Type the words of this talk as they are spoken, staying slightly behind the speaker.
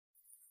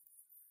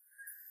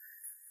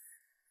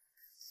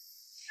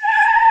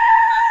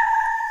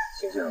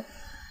静。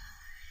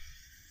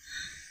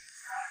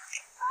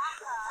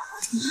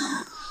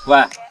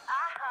喂，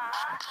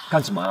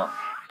干什么啊？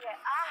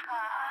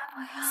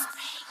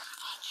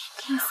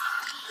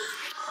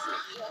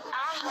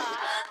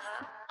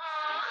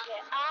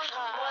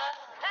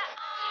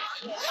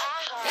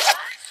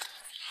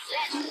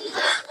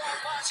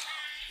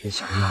别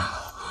想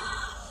了。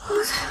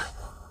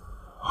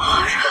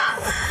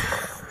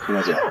苏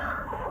小姐，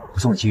我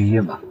送你去医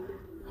院吧。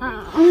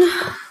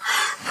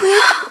不要。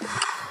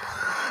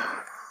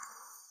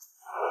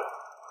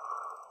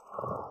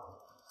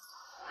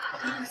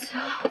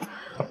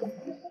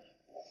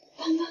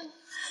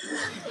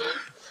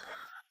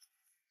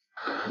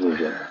女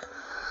人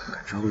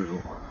敢招惹我，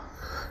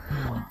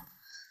我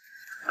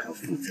可要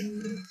负责。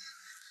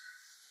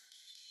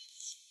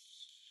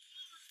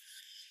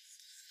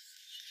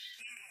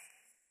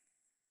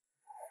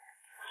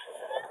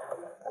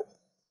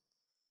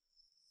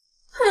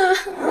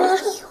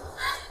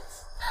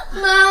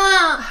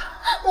妈，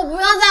我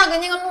不要嫁给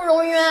那个陆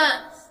荣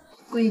渊。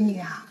闺女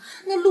啊，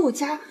那陆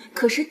家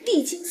可是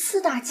帝京4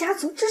大家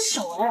族之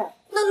首哎，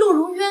那陆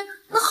荣渊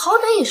那好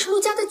歹也是陆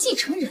家的继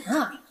承人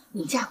啊。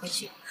你嫁过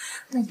去，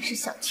那你是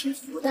享天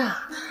福的。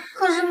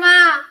可是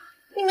妈，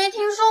你没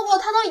听说过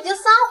他都已经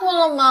3婚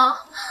了吗？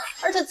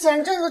而且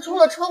前阵子出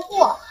了车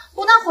祸，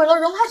不但毁了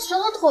容，还瘸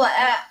了腿，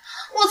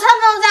我才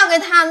不要嫁给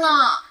他呢。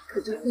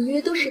可这婚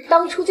约都是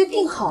当初就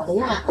定好的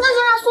呀。那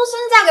就让苏欣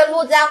嫁给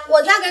陆家，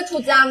我嫁给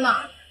楚家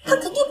嘛。他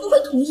肯定不会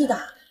同意的。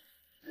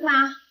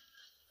妈，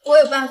我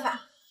有办法。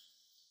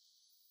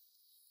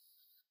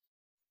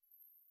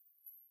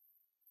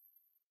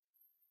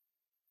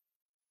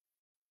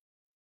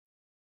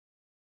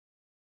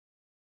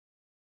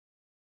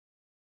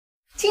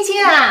青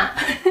青啊，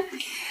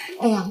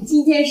哎呀，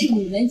今天是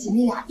你们姐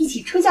妹俩一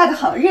起出嫁的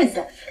好日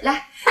子，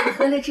来，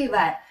喝了这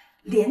碗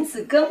莲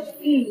子羹，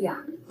育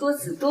养多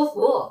子多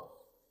福，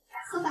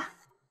来喝吧。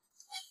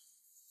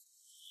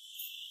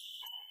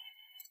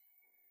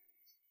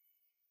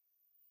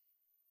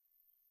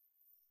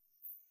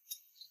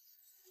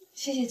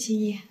谢谢青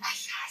衣。哎呀，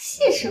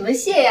谢什么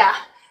谢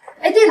呀！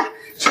哎，对了，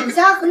楚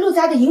家和陆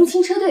家的迎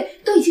亲车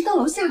队都已经到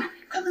楼下了，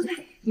快，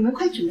你们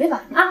快准备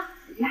吧啊！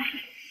来，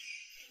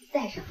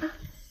带上啊。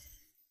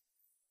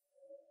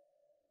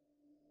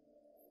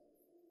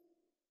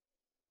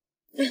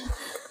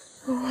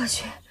我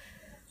去，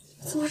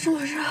怎么这么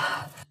热？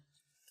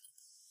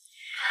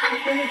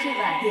喝了这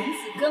碗莲子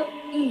羹，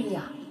育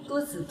养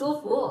多子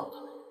多福，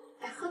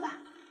来喝吧。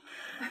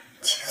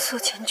秦素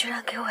琴居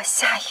然给我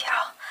下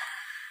药，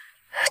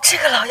这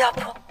个老妖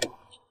婆！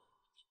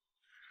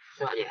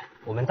苏小姐，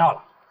我们到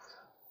了。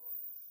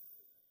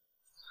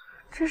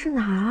这是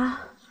哪儿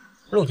啊？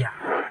陆家。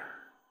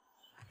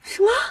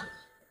什么？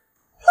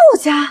陆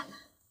家？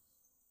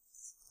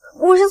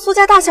我是苏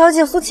家大小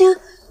姐苏青，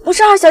不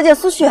是二小姐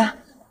苏雪。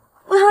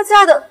我要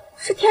嫁的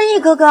是天意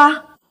哥哥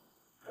啊！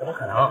怎么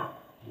可能？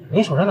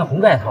你手上的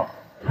红盖头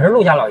可是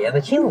陆家老爷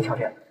子亲自挑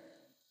选的。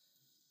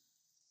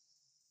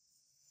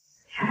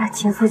原来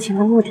秦素琴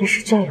的目的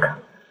是这个，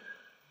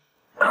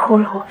偷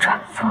了我传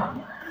宗，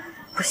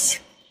不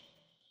行！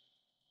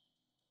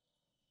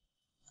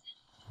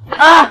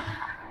啊！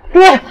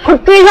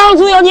追上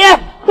苏小姐，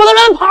我的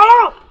人跑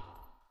了！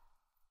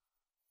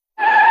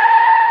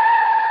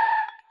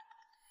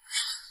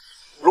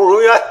陆荣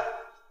渊，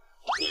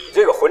你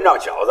这个混账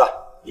小子，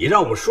你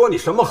让我们说你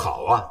什么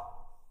好啊？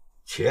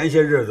前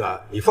些日子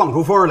你放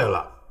出风来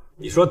了，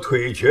你说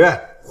腿瘸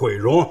毁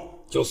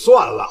容就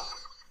算了，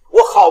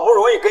我好不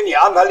容易给你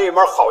安排了一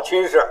门好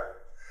亲事，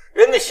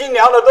人家新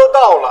娘子都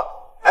到了，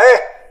哎，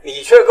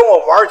你却跟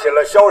我玩起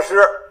了消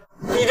失，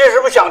你这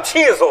是不是想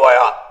气死我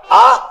呀？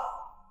啊！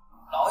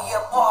老爷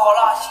不好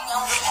了，新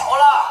娘子跑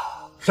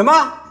了！什么？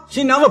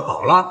新娘子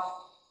跑了？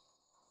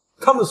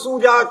他们苏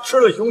家吃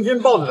了雄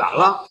心豹子胆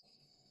了，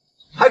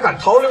还敢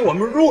逃离我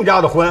们陆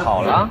家的婚？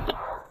跑了！救救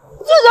我！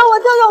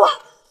救救我！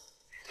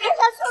开下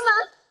车门！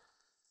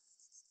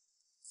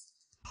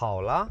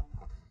跑了！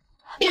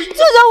救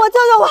救我！救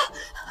救我！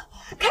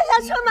开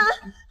下车门！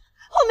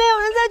后面有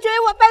人在追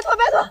我，拜托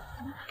拜托！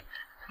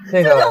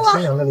那个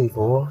新娘的礼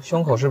服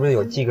胸口是不是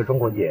有系个中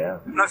国结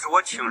啊？那是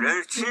我请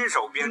人亲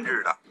手编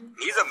织的，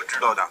你怎么知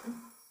道的？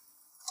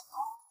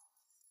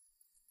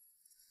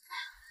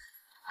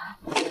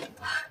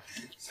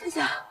谢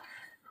谢，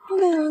后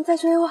面有人在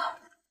追我，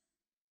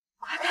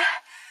快开！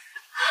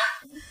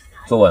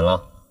坐稳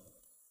了。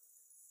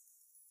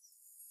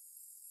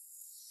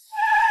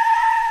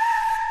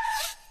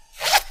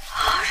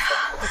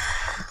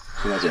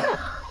苏小姐，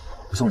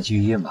我送你去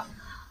医院吧。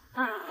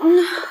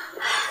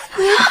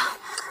不要！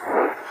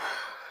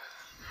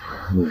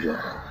女人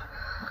敢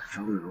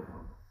招惹我。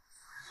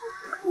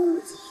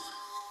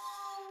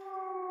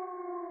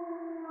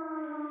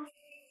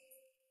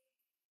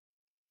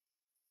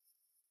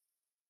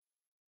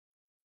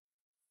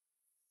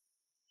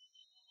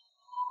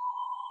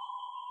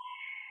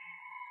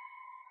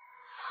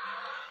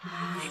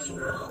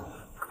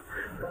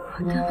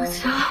对不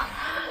起啊。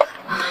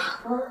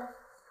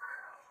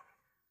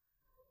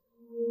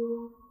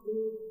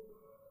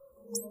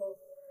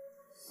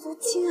苏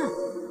亲，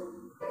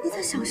你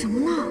在想什么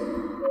呢？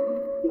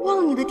你忘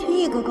了你的天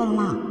意哥哥了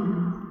吗？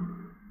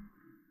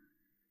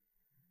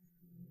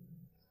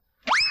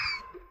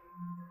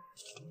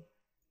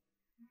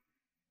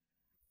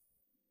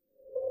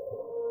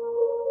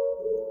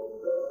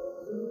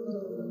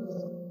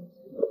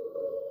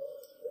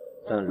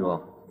站住！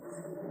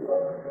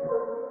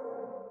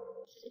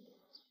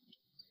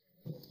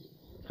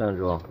站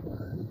住！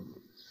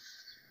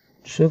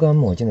吃干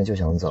抹净的就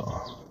想走，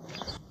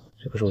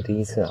这可是我第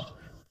一次啊！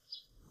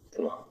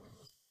怎么，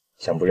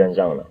想不认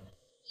账呢？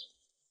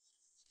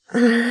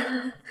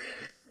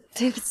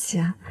对不起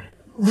啊，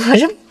我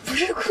这不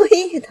是故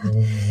意的。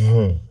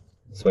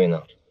所以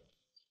呢？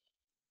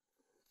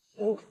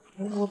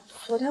我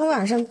昨天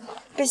晚上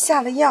被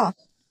下了药，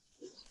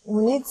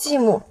我那继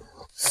母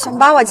想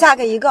把我嫁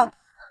给一个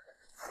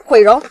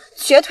毁容、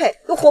瘸腿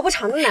又活不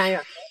长的男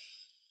人，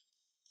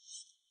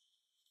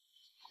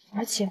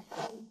而且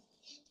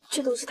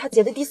这都是他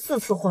结的第4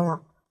次婚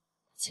了，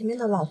前面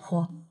的老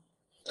婆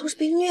都是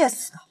被虐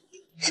死的，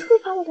这会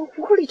把我往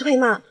虎口里推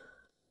吗？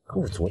可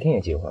我昨天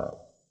也结婚了，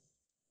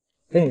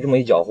被你这么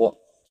一搅和，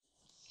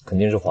肯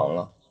定是黄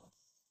了。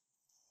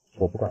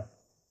我不管，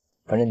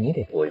反正你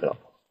得多一个老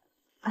婆。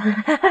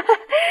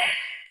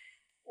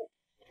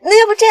那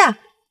要不这样，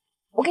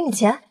我给你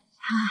钱。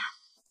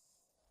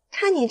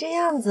看你这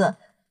样子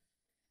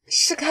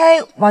是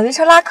开网约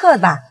车拉客的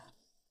吧？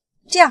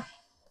这样，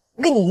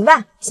我给你1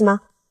万，行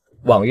吗？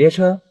网约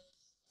车？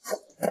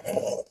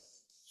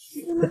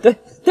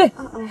对，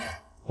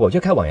我就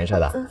开网约车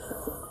的，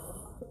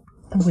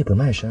但我也不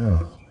卖身啊。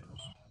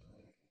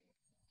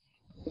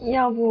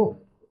要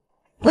不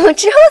我们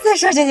之后再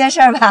说这件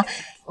事儿吧。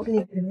我给你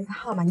留一个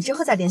号码，你之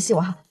后再联系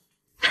我哈。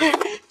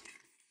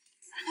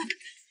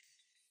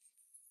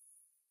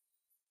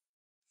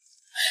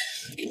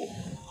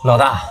老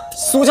大，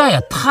苏家也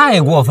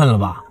太过分了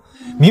吧！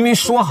明明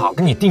说好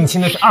跟你定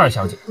亲的是2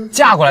小姐，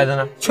嫁过来的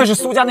呢却是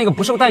苏家那个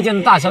不受待见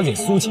的大小姐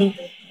苏青，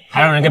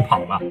还让人给跑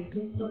了。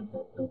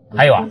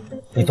还有啊，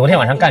你昨天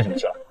晚上干什么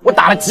去了？我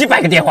打了几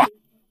百个电话。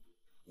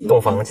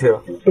洞房去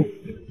了。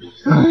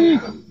哎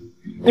呀，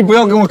你不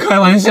要跟我开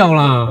玩笑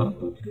啦！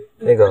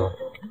那个，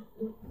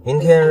明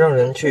天让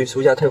人去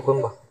苏家退婚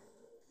吧，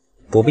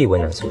不必为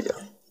难苏家。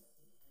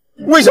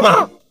为什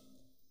么？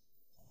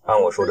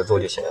按我说的做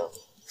就行。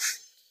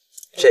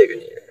这个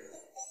女人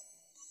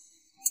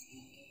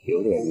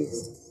有点意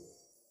思。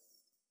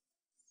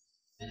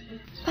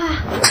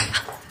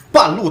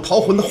半路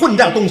逃婚的混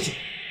账东西！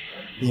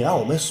你让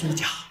我们苏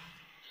家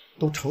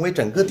都成为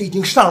整个地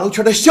境上流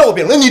圈的笑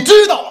柄了，你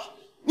知道啊？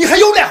你还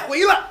有脸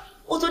回来？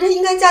我昨天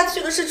应该嫁去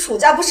的是楚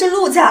家，不是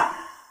陆家。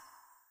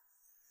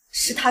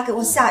是他给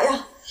我下药，你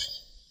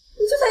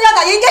就算要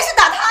打也应该是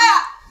打他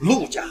呀。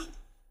陆家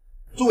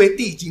作为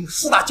地境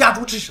4大家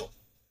族之首，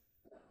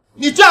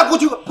你嫁过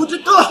去不是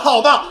更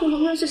好吗？我无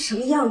论是什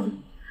么样子，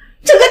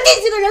整个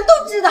地境的人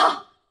都知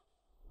道，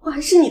我还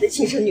是你的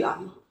亲生女儿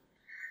吗？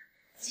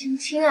青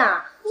青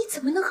啊，你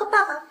怎么能和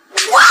爸爸？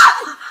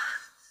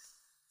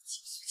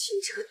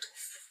青这个毒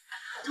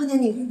妇，当年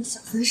你为了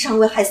小三上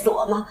位害死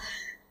我妈，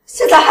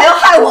现在还要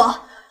害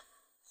我。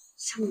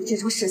像你这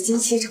种舍心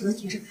弃诚的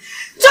女人，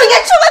就应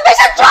该出门被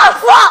人撞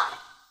死！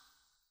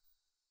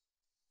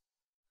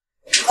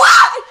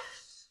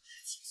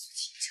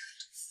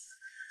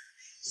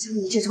像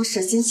你这种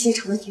舍心弃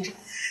诚的女人，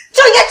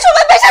就应该出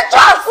门被人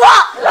撞死！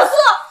老苏，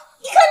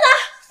你看看，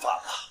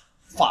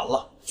反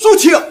了！苏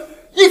青，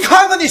你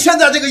看看你现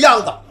在这个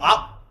样子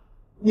啊，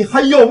你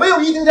还有没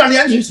有一丁点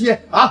廉耻心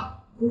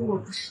啊？如果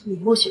不是你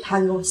默许他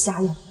给我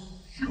下药，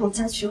让我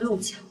嫁去陆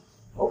家，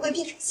我会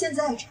变成现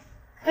在这样。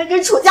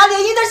跟楚家联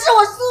姻的是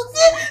我苏青，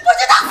不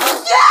是他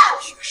苏雪。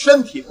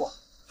身体不好，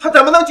他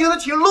怎么能经得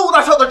起陆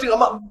大少的折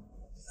磨？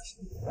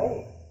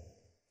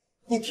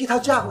你替他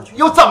嫁过去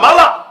又怎么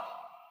了？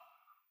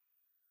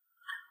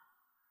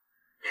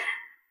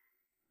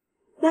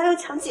哪有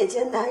抢姐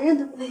姐男人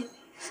的妹妹？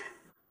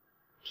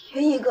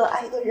偏一个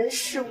爱的人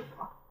是我，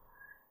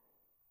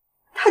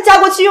她嫁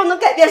过去又能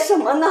改变什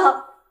么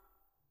呢？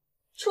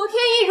楚天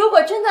一如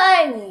果真的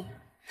爱你，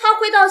他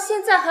会到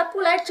现在还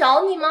不来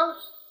找你吗？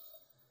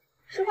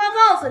实话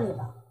告诉你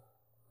吧，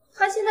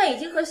他现在已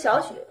经和小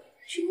雪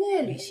去蜜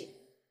月旅行。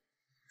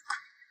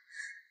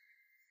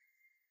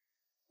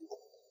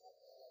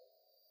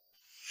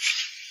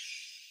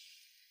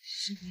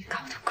是你搞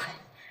的鬼！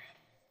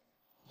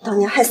当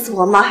年害死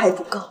我妈还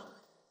不够，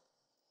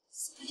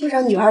现在又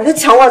让女儿来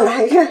抢我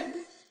男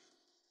人。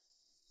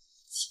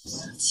秦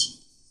苏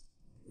青，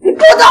你不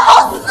得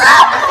好死！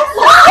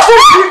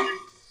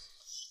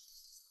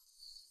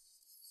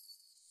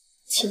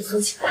秦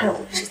苏青害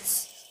我至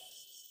此，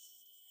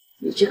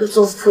你这个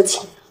做父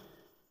亲的，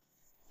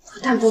不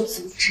但不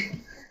阻止，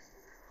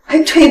还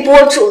推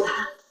波助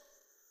澜。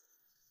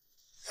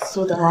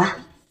苏德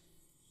安，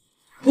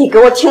你给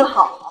我听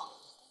好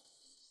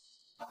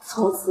了，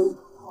从此以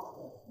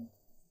后，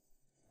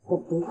我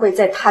不会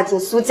再踏进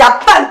苏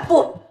家半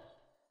步。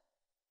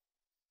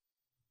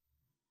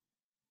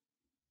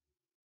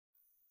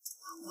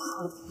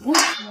不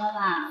说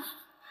了，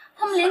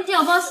他们连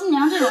调包新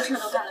娘这种事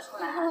都干得出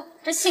来，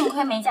这幸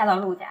亏没嫁到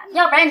陆家，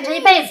要不然你这一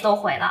辈子都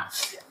毁了。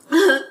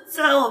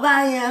在我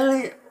爸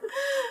眼里，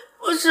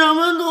我什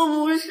么都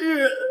不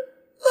是。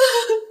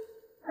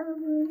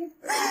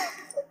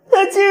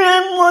他竟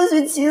然默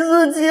许秦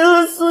素琪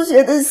和苏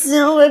雪的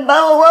行为，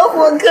把我往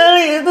火坑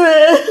里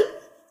推。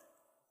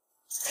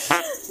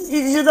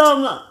你知道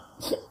吗？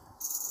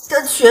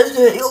他瘸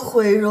腿又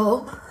毁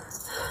容，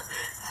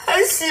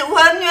还喜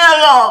欢虐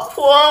老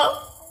婆。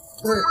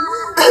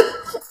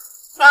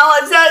把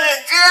我嫁给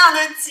这样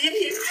的极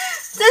品，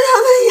在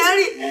他们眼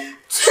里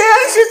居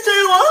然是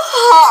对我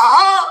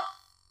好。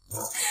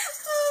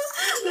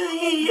文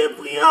艺也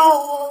不要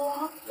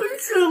我，我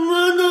什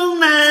么都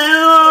没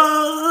了。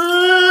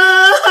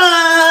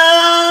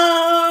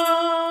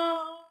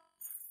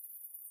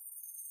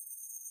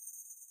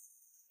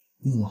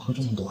你怎么喝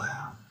这么多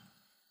呀？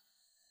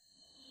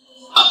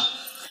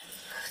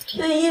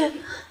天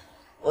意，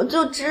我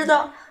就知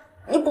道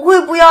你不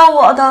会不要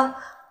我的。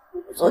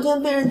昨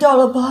天被人调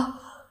了包，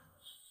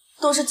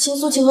都是秦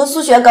素琴和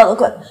苏雪搞的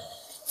鬼。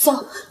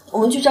走，我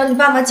们去找你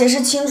爸妈解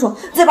释清楚，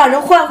再把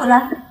人换回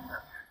来。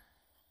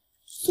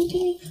苏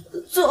天意，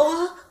走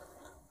啊！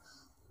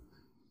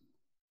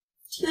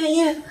天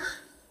意，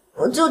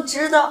我就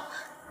知道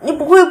你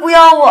不会不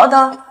要我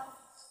的。听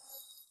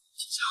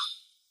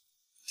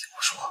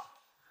我说，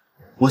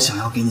我想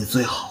要给你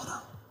最好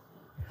的，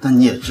但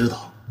你也知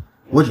道，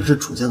我只是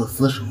楚家的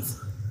私生子。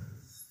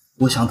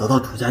我想得到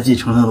楚家继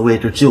承人的位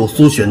置，只有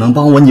苏雪能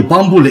帮我，你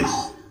帮不了。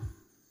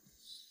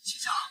秦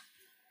江，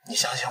你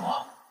相信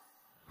我，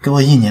给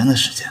我1年的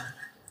时间，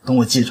等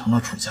我继承了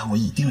楚家，我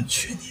一定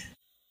娶你。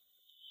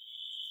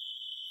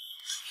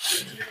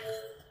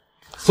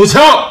苏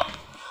晴，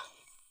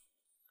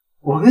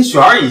我跟雪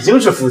儿已经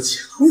是夫妻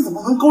了，你怎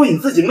么能勾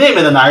引自己妹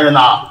妹的男人呢？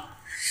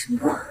什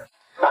么？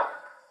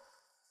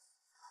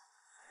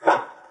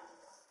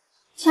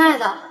亲爱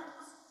的，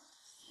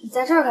你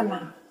在这儿干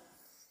嘛？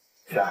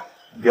雪儿，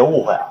你别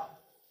误会啊，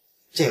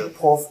这个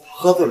泼妇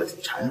喝醉了就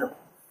缠着我。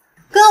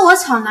跟我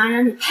抢男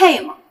人，你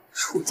配吗？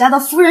楚家的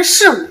夫人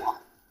是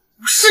我，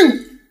不是你。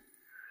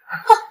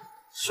哼！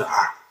雪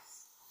儿，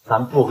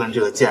咱不跟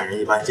这个贱人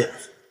一般见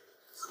识，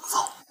怎么走？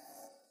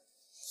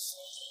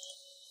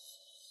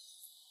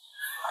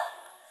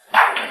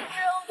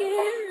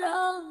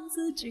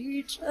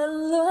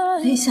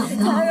没想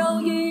到我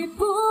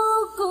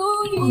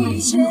满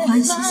心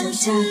欢喜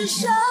想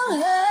嫁给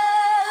人，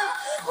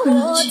忽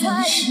然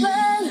全失，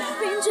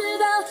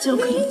就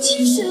可以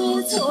轻易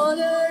离去。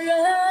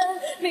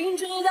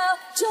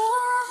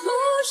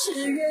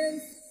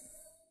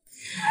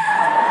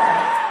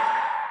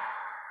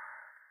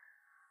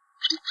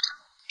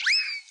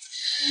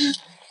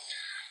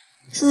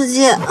四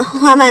季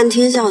花满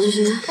庭小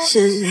区，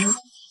谢谢。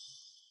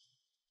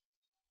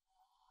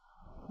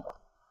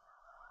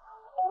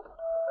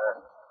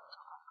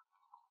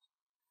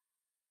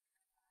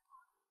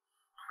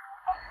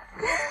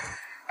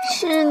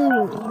是你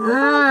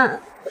啊！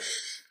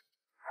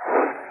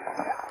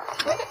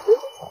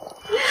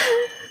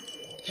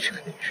这个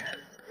女人，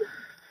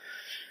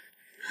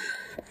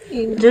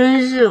你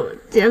真是我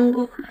见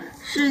过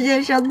世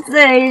界上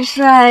最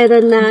帅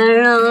的男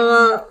人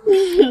了。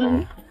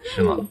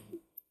是吗？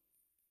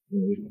你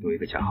为什么多一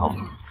个假号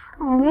码？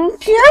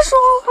别说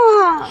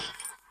话。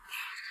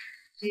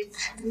一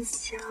尘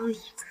嚣，一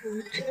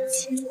颗这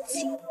千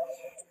金，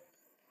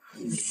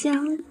互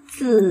相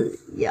自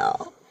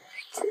由。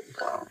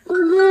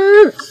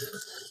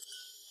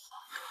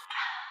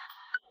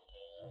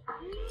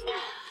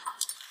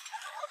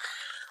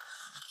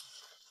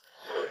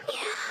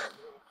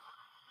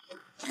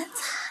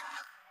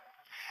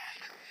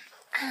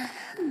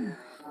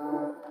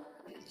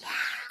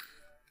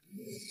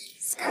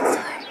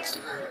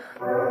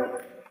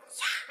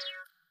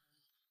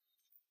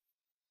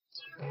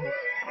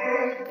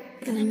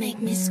Gonna make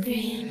me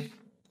scream,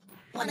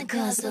 wanna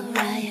cause a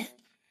riot,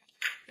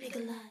 make a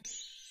lot.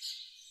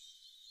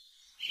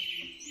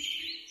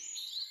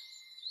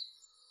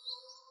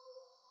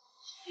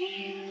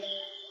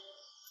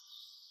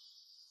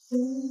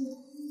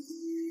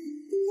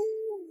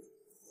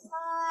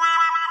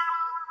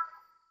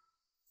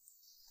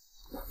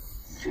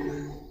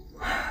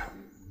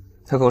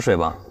 喝口水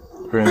吧，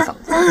润润嗓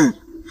子。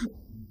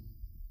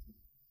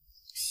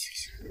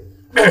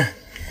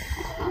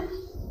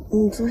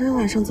你昨天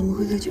晚上怎么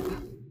会在酒吧？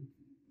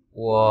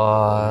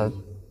我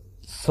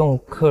送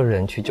客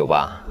人去酒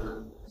吧，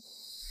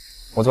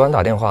我昨晚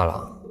打电话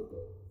了，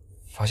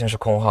发现是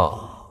空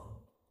号。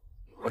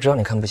我知道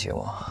你看不起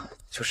我，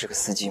就是个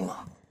司机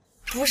嘛。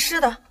不是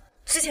的，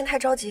之前太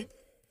着急，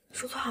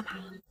说错号码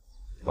了。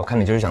我看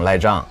你就是想赖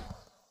账，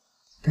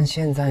但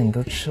现在你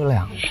都吃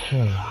2次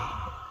了，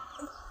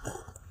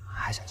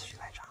还想继续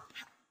赖账？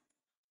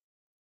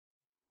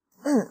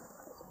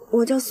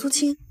我叫苏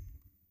青，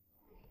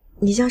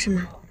你叫什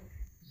么？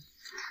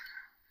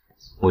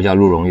我叫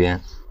陆荣渊。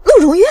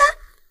陆荣渊？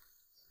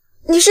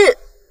你是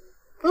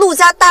陆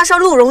家大少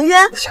陆荣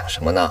渊？想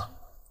什么呢？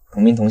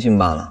同名同姓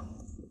罢了。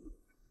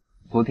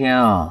昨天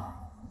啊，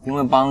因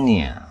为帮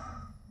你，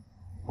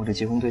我的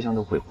结婚对象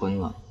都悔婚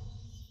了。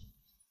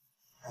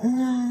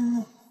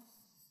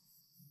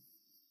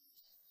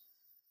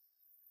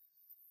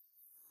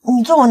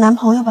你做我男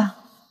朋友吧。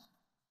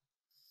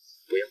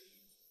不要，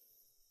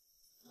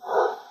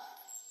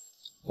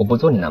我不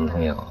做你男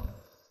朋友，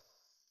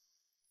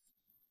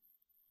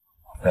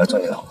我要做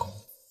你老公。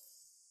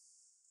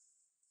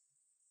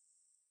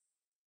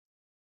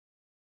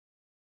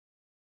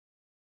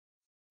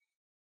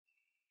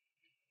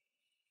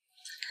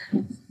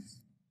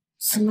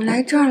怎么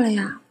来这儿了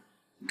呀？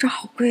这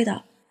好贵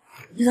的，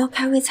一道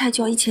开胃菜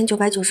就要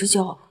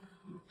1999，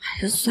还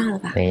是算了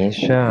吧。没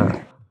事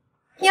儿。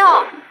哟，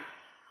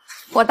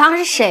我当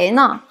是谁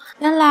呢？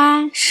原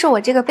来是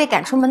我这个被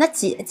赶出门的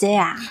姐姐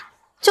呀！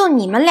就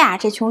你们俩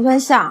这穷酸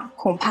相，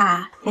恐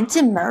怕连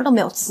进门都没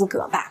有资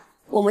格吧？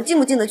我们进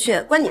不进得去，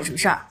关你什么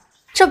事儿？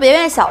这别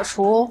院小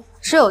厨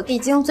只有地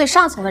京最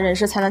上层的人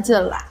士才能进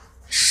来，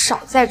少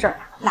在这儿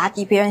拉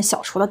低别院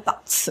小厨的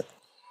档次。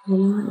我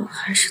们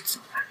还是走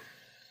吧。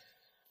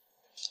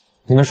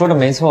你们说的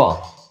没错，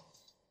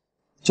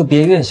就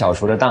别院小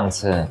厨的档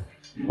次，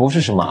不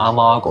是什么阿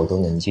猫阿狗都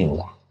能进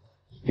的。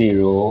比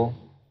如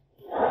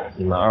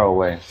你们二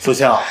位，苏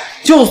青，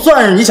就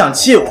算是你想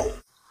气我，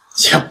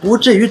也不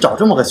至于找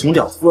这么个穷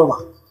屌丝吧？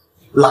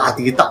拉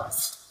低档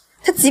次。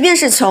他即便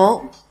是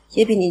穷，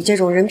也比你这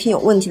种人品有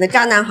问题的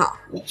渣男好。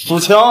苏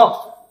青，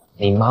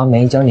你妈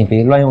没教你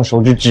别乱用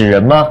手指指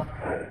人吗？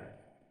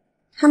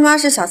他妈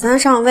是小三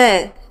上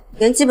位，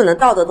连基本的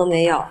道德都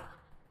没有，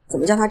怎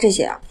么教他这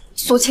些啊？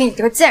苏青，你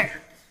这个贱人，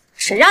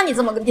谁让你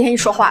这么跟天一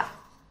说话的？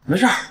没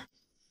事儿，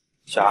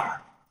小二，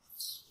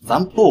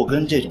咱不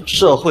跟这种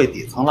社会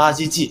底层垃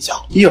圾计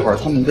较，一会儿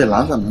他们被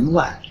拦在门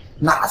外，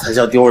那才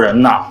叫丢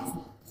人呢。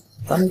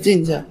咱们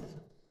进去。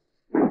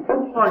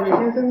抱歉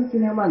先生，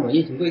今天慢总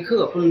宴请贵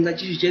客，不能再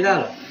继续接待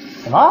了。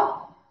什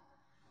么？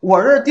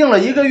我这订了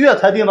1个月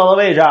才订到的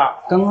位置，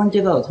刚刚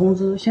接到的通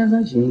知，先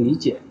生请您理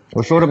解。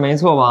我说的没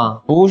错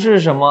吧？不是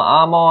什么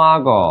阿猫阿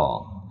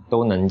狗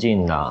都能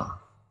进的。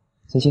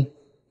欣欣，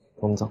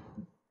我们走。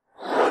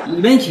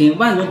里面请，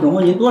万总等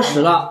候您多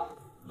时了。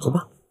走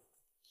吧。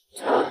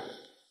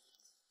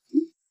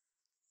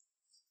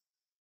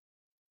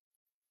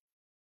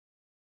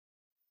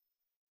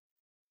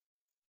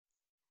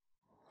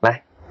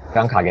来，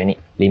张卡给你，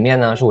里面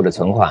呢是我的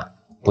存款，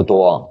不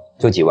多，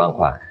就几万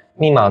块。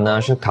密码呢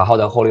是卡号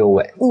的后6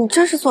位。你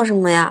这是做什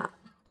么呀？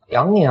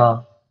养你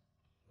啊，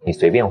你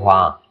随便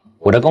花，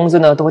我的工资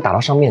呢都会打到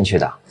上面去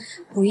的。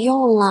不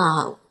用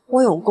了，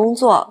我有工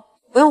作，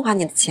不用花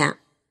你的钱。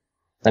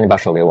那你把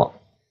手给我，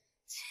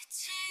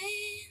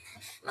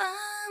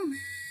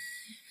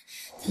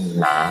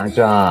拿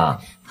着。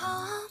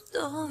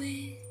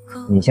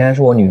你现在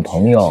是我女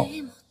朋友，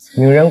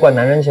女人管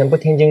男人钱不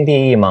天经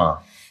地义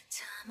吗？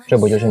这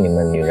不就是你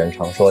们女人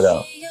常说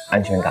的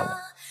安全感吗？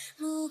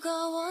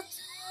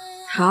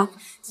好，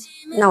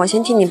那我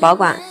先替你保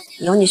管，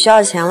以后你需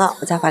要钱了，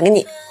我再还给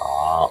你。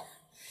好。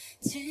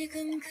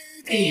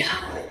哎呀，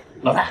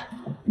老大，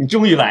你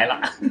终于来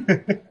了。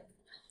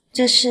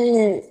这是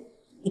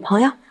你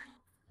朋友？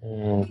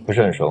不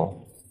是很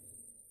熟。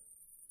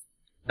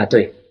啊，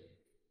对，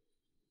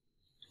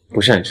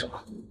不是很熟，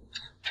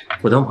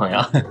普通朋友。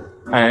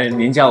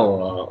您叫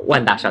我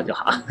万大少就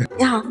好。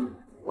你好，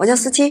我叫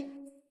思清。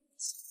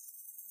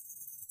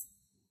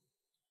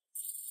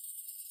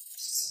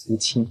思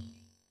清。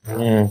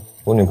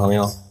我女朋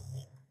友。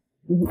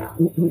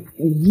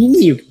你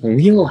女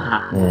朋友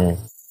啊？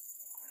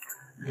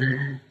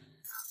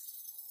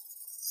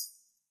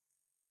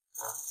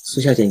苏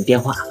小姐，你电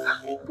话。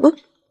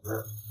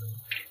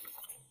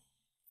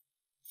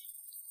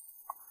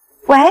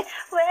喂，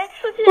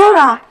苏青，多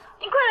少？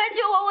你快来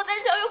救我，我在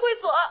小鱼会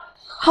所。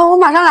好，我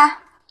马上来。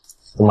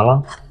怎么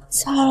了？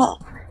糟了，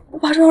我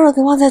把肉肉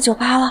给忘在酒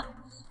吧了，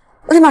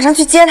我得马上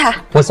去接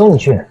他。我送你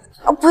去。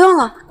不用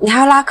了，你还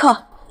要拉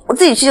客，我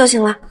自己去就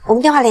行了。我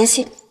们电话联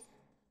系。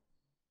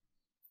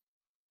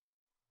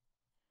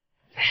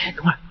哎，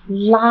等会儿，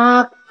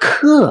拉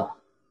客，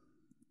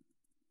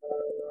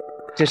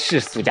这是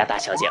苏家大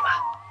小姐吧？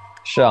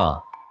是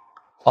啊。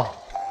哦，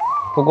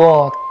不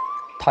过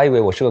她以为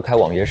我是个开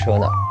网约车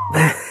呢。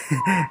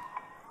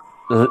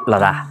老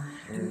大，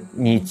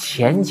你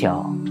前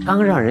脚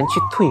刚让人去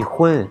退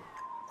婚，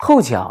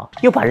后脚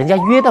又把人家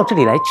约到这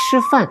里来吃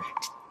饭，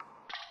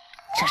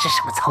这是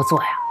什么操作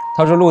呀？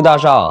他说陆大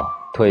少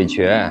腿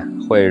瘸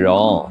毁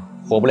容，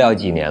活不了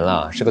几年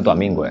了，是个短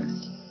命鬼。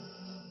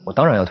我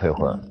当然要退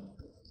婚。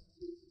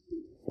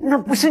那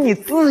不是你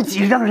自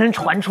己让人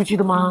传出去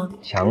的吗？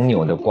强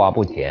扭的瓜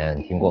不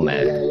甜，听过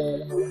没？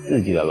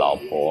自己的老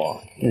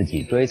婆自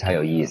己追才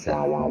有意思。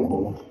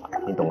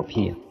你懂个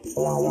屁啊！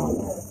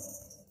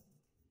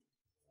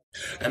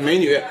哎，美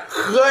女，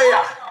喝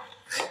呀！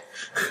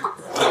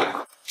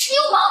你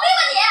有毛病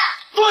吧你！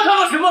装他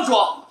妈什么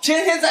装？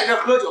天天在这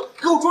喝酒，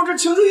给我装成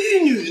青春玉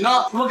女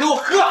呢！他妈给我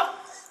喝！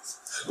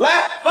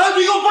来，把他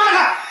嘴给我扒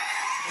开！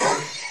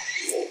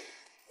你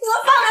给我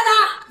放开他！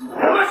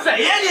他妈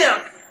谁呀你？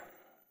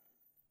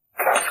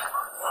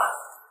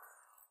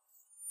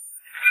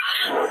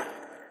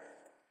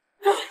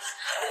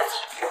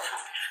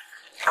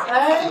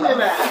哎，妹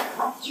妹，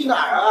去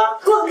哪儿啊？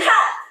滚开！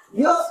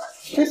哟，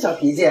这小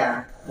脾气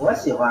我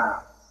喜欢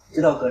啊。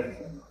知道哥是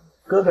谁吗？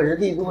哥可是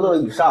帝都的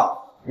羽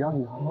少，只要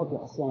你好好表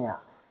现呀，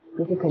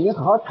哥哥肯定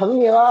好好疼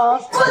你了。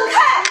滚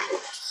开！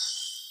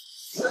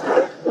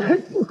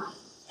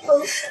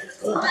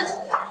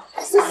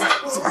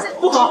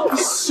不好，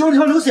胸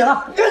条流血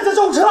了，杆子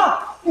中车！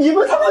你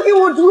们他妈给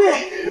我注意，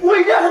我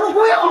一点都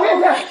不要面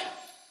子！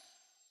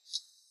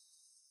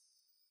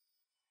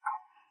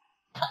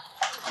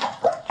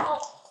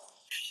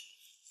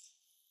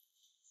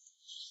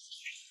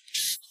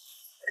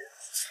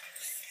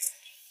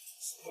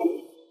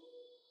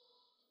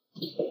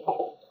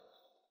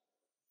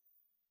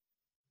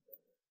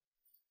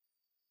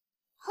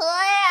喝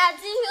呀，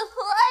继续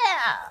喝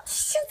呀！你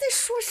现在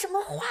说什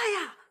么话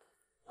呀？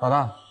老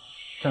大，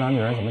这俩女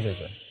人怎么解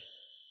决？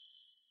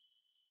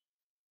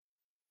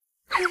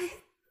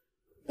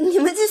你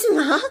们继续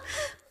忙，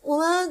我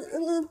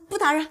们不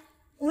打扰，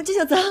我们这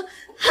就走。哈哈。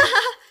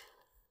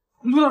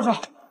陆大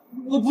少，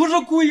我不是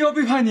故意要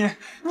背叛你，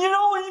你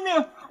饶我一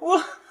命，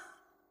我。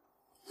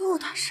陆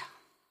大少，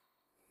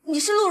你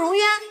是陆荣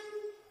渊，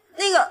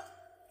那个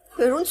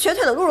毁容瘸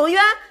腿的陆荣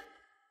渊。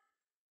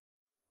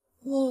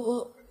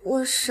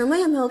我什么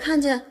也没有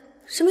看见，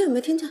什么也没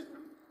听见，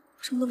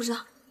什么都不知道，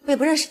我也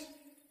不认识你。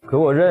可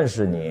我认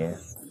识你，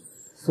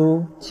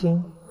苏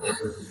青。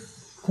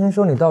听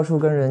说你到处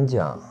跟人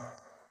讲，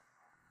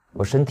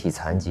我身体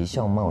残疾，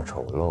相貌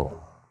丑陋，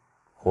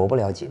活不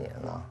了几年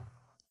了。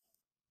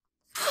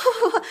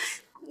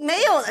不，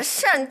没有的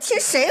事儿，你听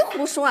谁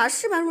胡说啊？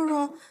是吧，蓉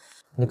蓉？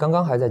你刚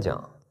刚还在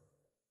讲，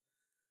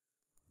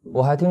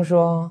我还听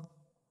说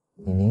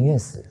你宁愿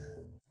死，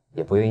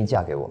也不愿意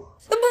嫁给我。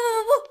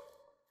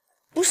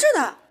不是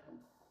的。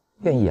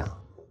愿意啊？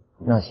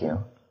那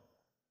行，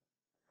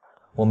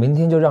我明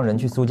天就让人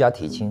去苏家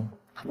提亲。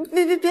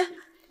别，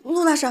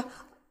陆大少，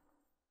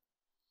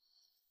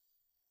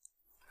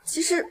其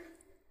实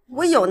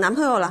我有男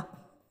朋友了。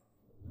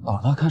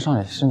老大看上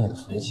也是你的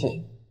福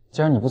气，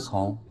既然你不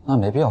从，那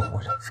没必要活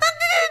着。别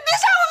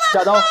杀我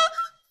下刀，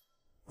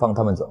放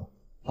他们走。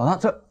老大，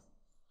这……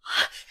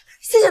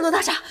谢谢陆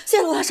大少，谢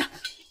谢陆大少。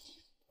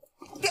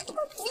不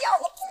要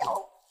了。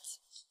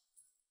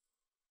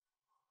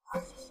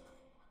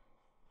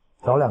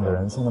找2个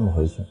人送他们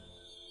回去。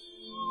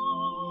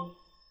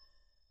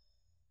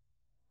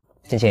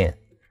青青，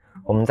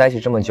我们在一起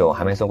这么久，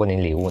还没送过你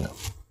礼物呢。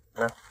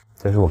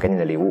这是我给你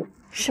的礼物。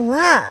什么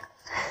啊？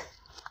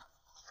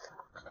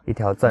一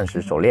条钻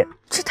石手链。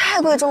这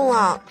太贵重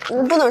了，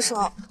我不能收。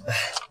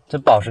这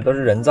宝石都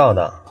是人造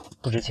的，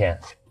不值钱。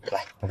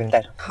来，我给你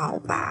戴上。好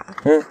吧。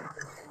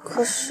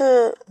可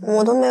是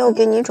我都没有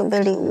给你准备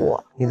礼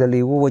物。你的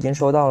礼物我已经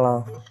收到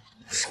了。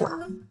什么？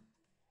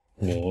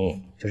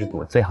你就是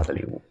我最好的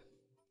礼物。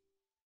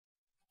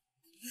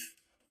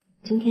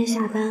今天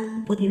下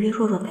班我得约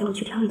若若陪我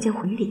去挑一件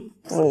回礼。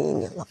不理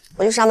你了，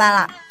我去上班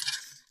了。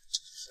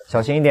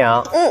小心一点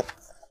啊。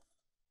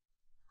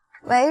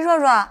喂，若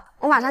若，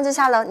我马上就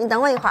下楼，你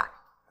等我一会儿。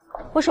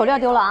我手链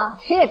丢了啊，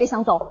谁也别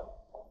想走。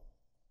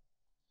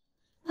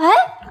哎，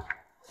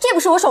这不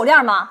是我手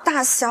链吗？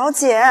大小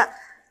姐，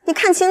你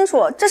看清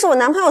楚，这是我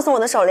男朋友送我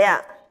的手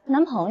链。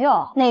男朋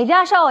友？哪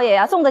家少爷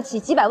呀，送得起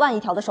几百万一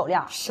条的手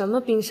链？什么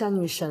冰山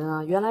女神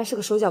啊，原来是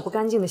个手脚不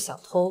干净的小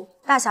偷。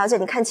大小姐，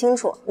你看清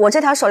楚，我这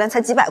条手链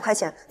才几百块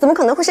钱，怎么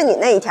可能会是你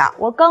那一条？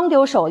我刚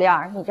丢手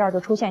链，你这儿就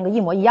出现一个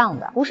一模一样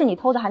的，不是你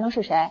偷的还能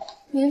是谁？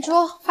明珠，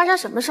发生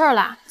什么事儿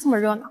了？这么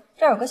热闹？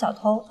这儿有个小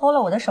偷偷了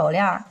我的手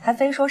链，还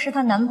非说是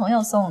她男朋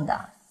友送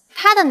的。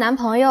她的男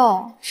朋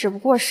友只不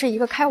过是一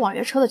个开网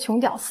约车的穷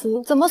屌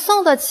丝，怎么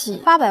送得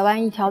起800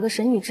万一条的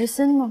神女之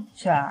心呢？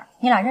雪儿，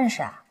你俩认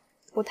识啊？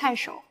不太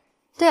熟。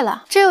对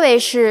了，这位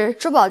是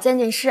珠宝鉴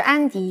定师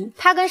安迪，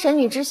他跟神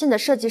女之心的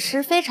设计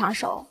师非常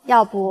熟，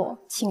要不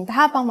请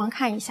他帮忙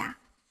看一下，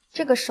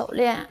这个手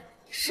链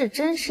是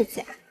真是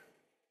假？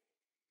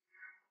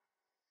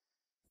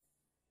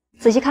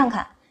仔细看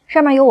看，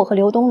上面有我和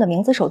刘东的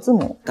名字首字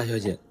母。大小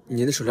姐，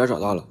您的手链找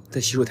到了，在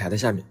洗手台的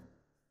下面。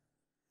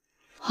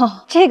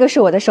哦，这个是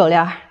我的手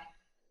链。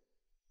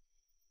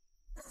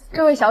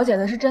这位小姐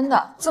的是真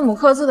的，字母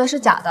刻字的是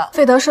假的。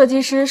费德设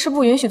计师是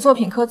不允许作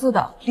品刻字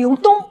的。刘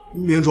东，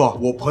明珠，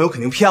我朋友肯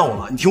定骗我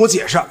了，你听我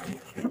解释。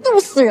冻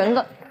死人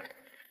了！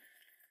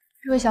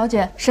这位小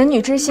姐，神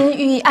女之心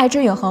寓意爱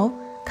之永恒，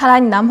看来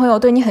你男朋友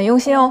对你很用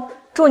心哦，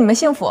祝你们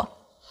幸福。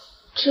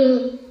这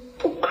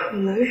不可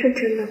能是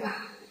真的吧？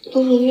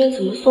陆明渊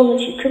怎么送得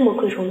起这么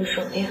贵重的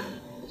手链？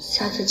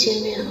下次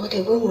见面我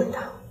得问问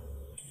他。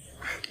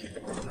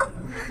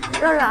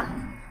若若，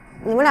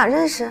你们俩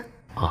认识？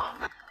啊。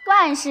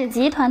万氏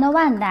集团的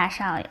万大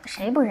少爷，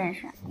谁不认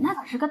识？那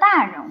可是个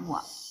大人物。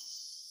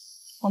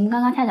我们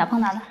刚刚恰巧碰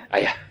到了。哎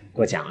呀，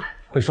过奖了，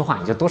会说话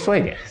你就多说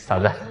一点。嫂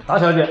子，大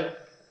小姐，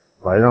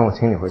老爷让我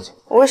请你回去。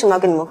我为什么要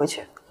跟你们回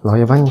去？老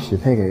爷把你许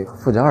配给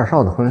富家2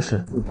少的婚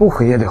事，你不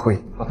回也得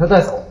回，把他带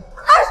走。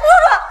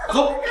叔叔，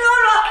走，叔叔。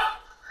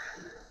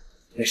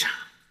没事，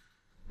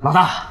老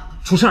大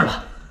出事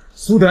了，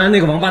苏德安那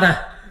个王八蛋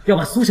要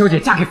把苏小姐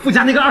嫁给富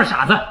家那个2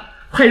傻子，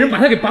派人把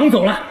她给绑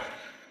走了。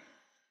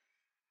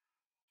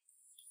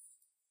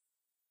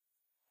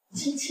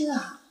青青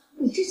啊，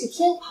你这几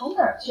天跑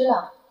哪儿去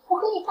了？我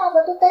和你爸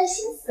爸都担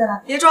心死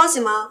了。别装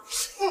行吗？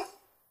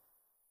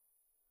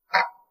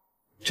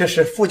这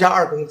是富家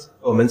二公子，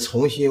我们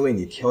重新为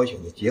你挑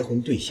选的结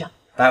婚对象。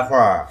待会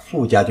儿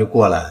富家就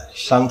过来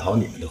商讨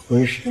你们的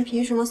婚事。你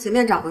凭什么随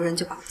便找个人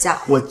就把我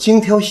嫁？我精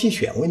挑细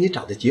选为你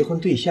找的结婚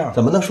对象，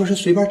怎么能说是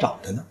随便找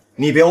的呢？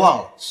你别忘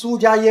了，苏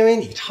家因为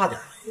你差点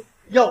没，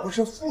要不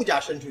是富家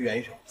伸出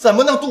援手，怎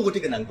么能度过这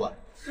个难关？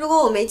如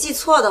果我没记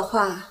错的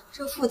话，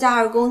这富家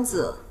二公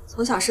子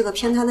从小是个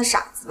偏瘫的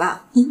傻子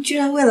吧？您居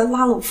然为了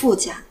拉拢富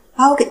家，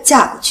把我给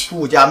嫁过去。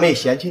富家没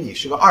嫌弃你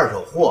是个二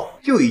手货，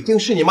就已经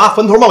是你妈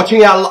坟头冒青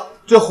烟了。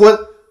这婚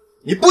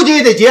你不结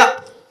也得结。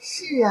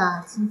是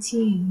啊，青青，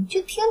你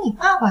就听你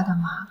爸爸的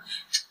嘛。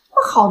这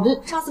么好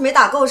的，上次没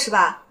打够是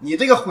吧？你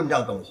这个混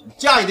账东西，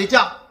嫁也得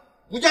嫁，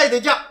不嫁也得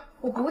嫁。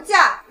我不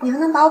嫁，你还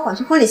能把我绑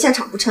去婚礼现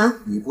场不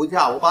成？你不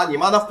嫁，我把你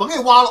妈那坟给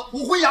挖了，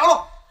骨灰扬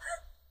了。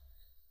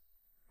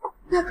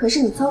那可是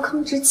你糟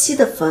糠之妻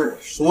的坟。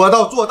说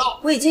到做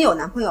到。我已经有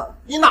男朋友了。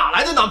你哪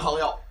来的男朋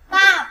友？爸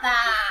爸，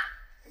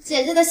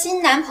姐姐的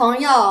新男朋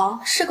友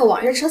是个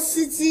网约车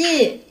司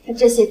机，他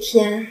这些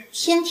天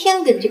天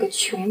天跟这个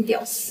穷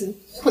屌丝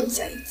混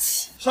在一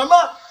起。什么？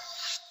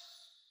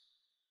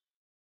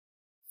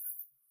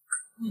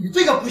你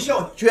这个不孝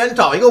女，居然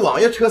找一个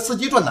网约车司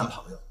机赚男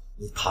朋友！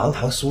你堂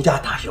堂苏家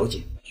大小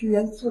姐，居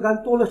然自甘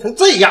堕落成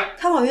这样！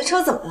开网约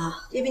车怎么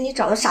了？也比你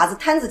找的傻子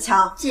摊子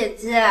强。姐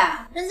姐，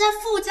人家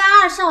富家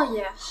二少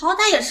爷好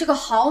歹也是个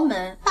豪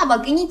门，爸爸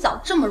给你找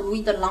这么如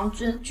意的郎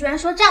君，居然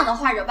说这样的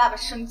话惹爸爸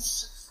生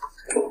气。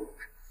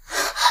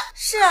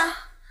是啊，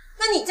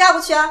那你嫁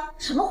不去啊？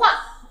什么话？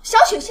小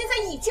雪现在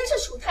已经是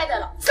处胎的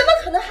了，怎么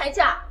可能还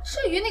嫁？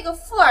至于那个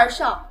富二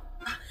少，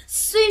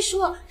虽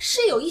说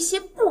是有一些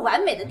不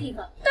完美的地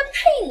方，但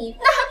配你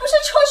那还不是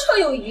绰绰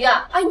有余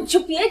啊！哎，你就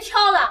别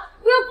挑了，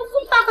不要不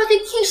负爸爸的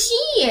贴心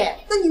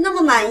耶。那你那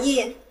么满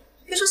意，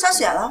别说小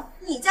雪了，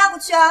你嫁不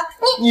去啊？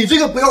你这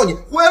个不要你，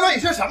胡言乱语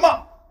是什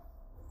么？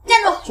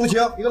站住！苏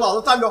晴，你给老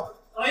子站住！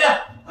老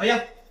爷，老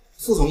爷，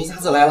副总一家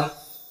子来了，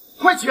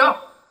快请！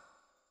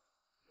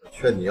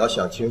劝你要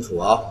想清楚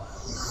啊！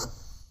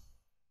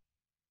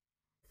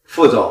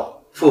副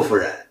总、傅夫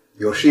人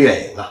有失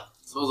远迎啊！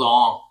苏总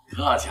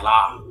客气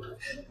啦。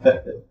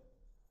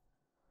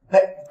哎，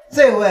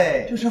这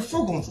位就是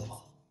傅公子吗？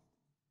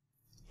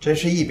真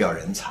是一表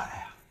人才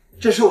啊！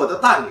这是我的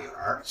大女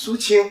儿苏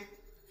青，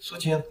苏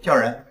青叫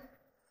人。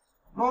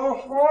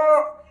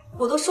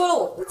我都说了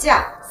我不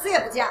嫁，死也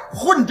不嫁。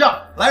混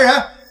账！来人，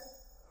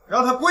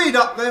让他跪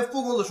着跟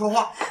傅公子说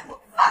话。放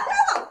开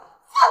我！放开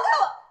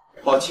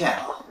我！抱歉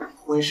啊，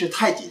婚事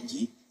太紧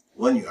急，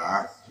我女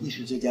儿一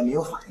时之间没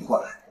有反应过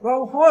来。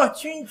老婆，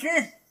亲亲。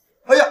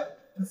哎呀，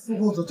这傅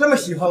公子这么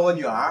喜欢我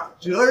女儿，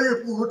择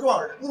日不如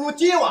撞日，不如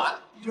今晚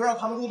就让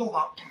他们入洞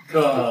房。这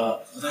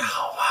不太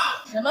好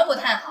吧？什么不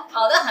太好？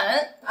好得很。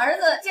儿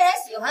子既然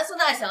喜欢苏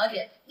大小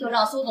姐，就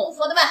让苏总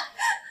说的办。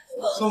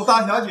宋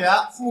大小姐、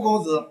傅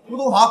公子入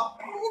洞房。我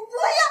不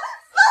要，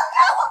放开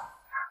我！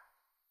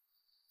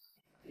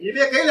你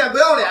别给脸不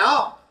要脸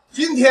啊！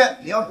今天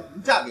你要是不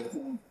嫁给傅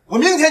公子，我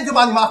明天就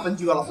把你妈坟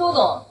掘了。苏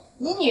总，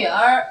你女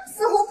儿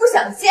似乎不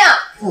想嫁。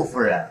傅夫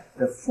人，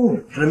这父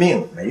母之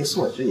命，媒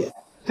妁之言，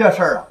这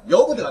事儿啊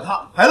由不得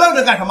他，还愣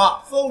着干什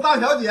么？送大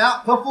小姐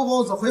和傅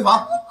公子回房。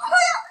我不要！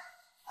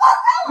放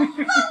开我！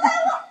放开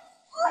我！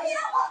不要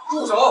我！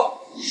住手！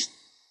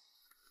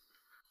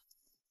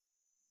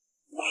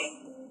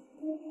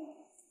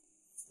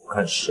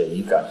看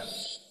谁敢！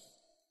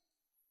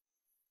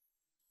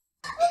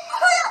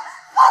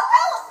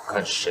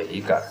看谁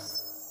敢！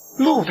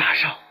陆大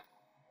少，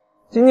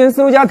今天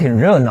苏家挺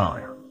热闹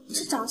呀。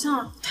这长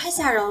相太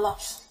吓人了。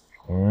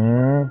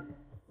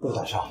陆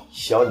大少，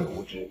小女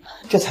无知，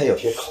这才有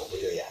些口不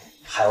择言，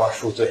还望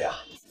恕罪啊。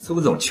苏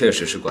总确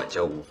实是管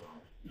教无方，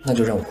那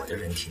就让我的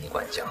人替你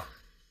管教。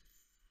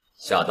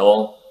夏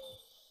冬，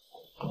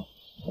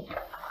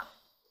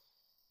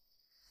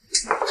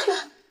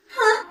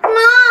妈，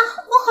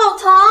我好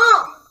疼。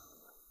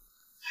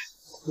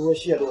多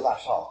谢陆大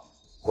少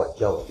管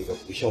教我这个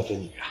不孝之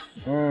女啊。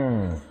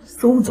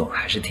苏总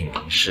还是挺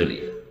明事理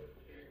的。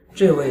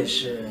这位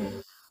是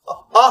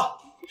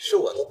是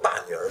我的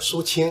大女儿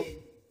苏青。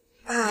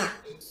爸，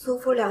苏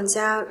夫两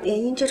家联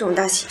姻这种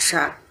大喜事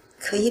儿，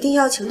可一定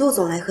要请陆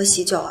总来喝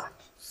喜酒啊。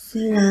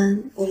虽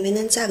然我没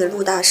能嫁给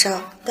陆大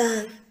少，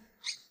但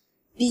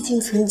毕竟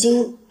曾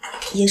经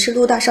也是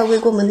陆大少未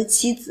过门的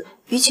妻子，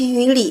于情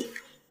于理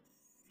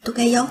都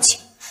该邀请。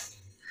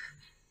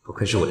不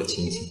愧是我的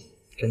亲戚，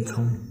真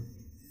聪明，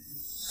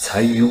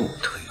才与我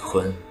退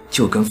婚，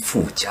就跟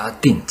富家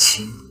定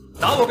亲，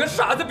拿我跟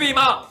傻子比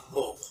吗？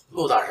不，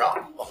陆大少，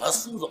我和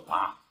苏总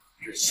啊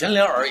只闲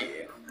聊而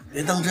已，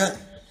别当真。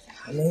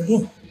还没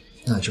定，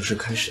那就是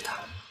开始谈。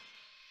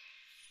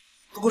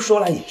不过说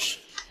来也是，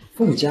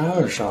富家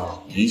二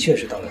少的确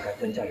是到了该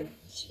分家的年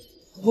纪，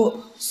不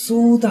过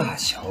苏大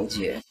小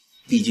姐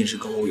毕竟是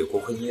跟我有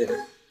过婚约的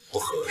人，不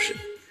合适。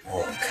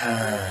我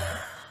看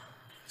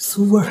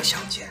苏二小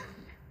姐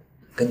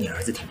跟你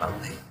儿子挺般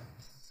配。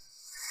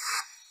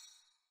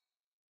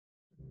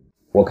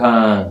我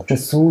看这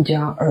苏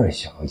家二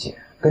小姐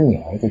跟你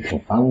儿子挺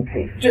般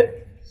配的。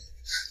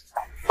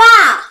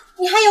爸，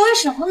你还犹豫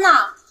什么呢？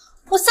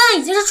我现在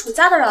已经是楚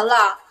家的人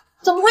了，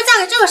怎么会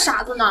嫁给这个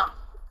傻子呢？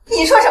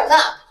你说什么呢？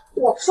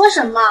我说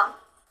什么？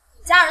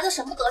你家儿子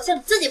什么德行，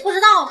你自己不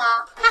知道吗？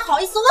还好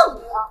意思问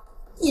我？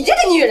你这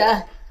个女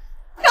人，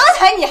刚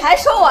才你还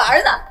说我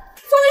儿子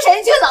风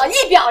神君老，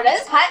一表人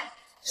才，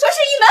说是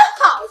一门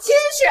好亲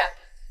事，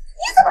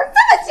你怎么这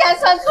么尖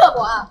酸刻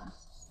薄啊？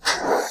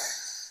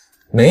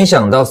没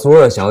想到苏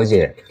二小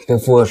姐对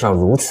傅二少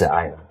如此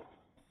爱呢。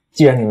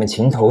既然你们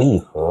情投意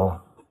合，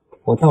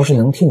我倒是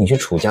能替你去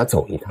楚家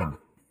走一趟，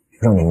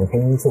让你们婚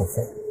姻作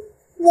废。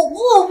我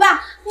不，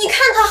爸，你看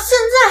他现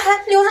在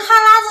还流着哈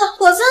喇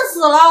子，恶心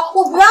死了！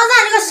我不要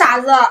嫁这个傻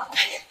子。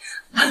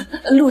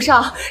陆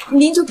少，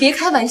您就别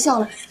开玩笑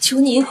了，求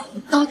您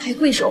高抬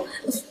贵手，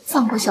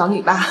放过小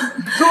女吧。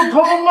都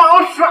他妈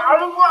忙啥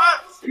了吗？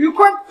你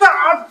快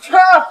打他，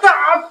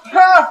打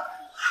他！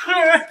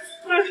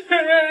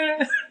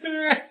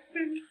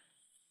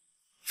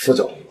傅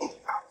总，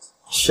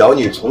小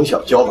女从小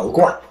娇蛮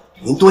惯，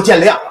您多见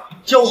谅啊。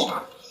娇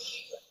蛮，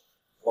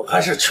我看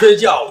是缺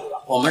教育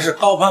了，我们是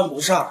高攀不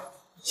上。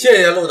谢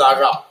谢陆大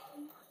少，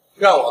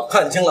让我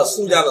看清了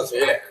苏家的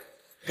嘴脸。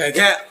改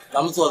天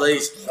咱们坐在一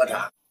起喝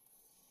茶。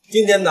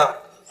今天呢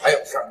还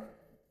有事儿，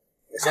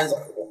我先走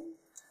一步。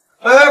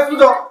哎，副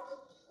总。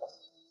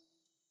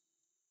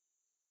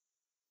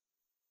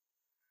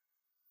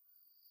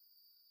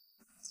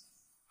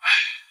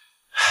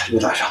陆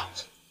大少，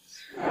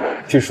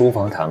去书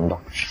房谈吧。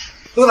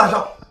陆大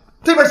少，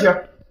这边请。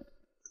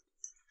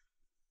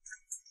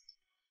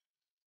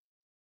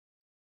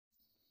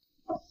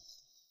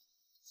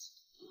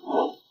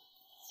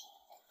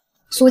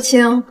苏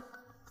青，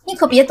你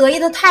可别得意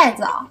的太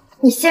早。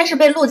你先是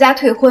被陆家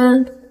退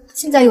婚，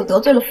现在又得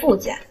罪了傅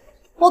家，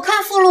我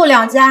看傅陆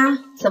两家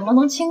怎么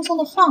能轻松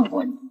的放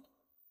过你？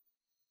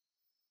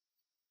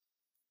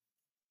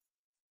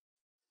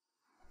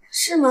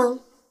是吗？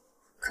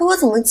可我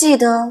怎么记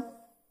得，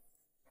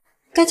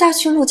该嫁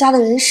去陆家的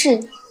人是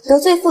你，得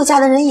罪傅家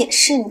的人也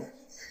是你，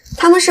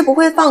他们是不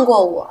会放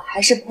过我，还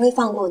是不会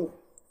放过你？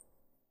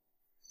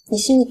你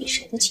心里比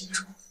谁都清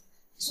楚。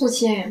苏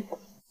青，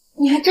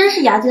你还真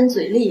是牙尖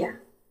嘴利呀！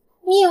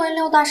你以为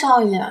六大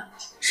少爷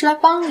是来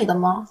帮你的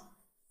吗？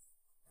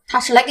他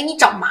是来给你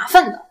找麻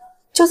烦的。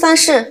就算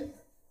是，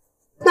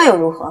那又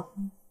如何？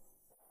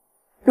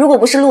如果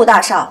不是陆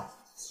大少，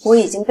我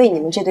已经被你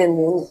们这对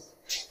母女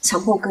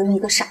强迫跟一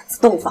个傻子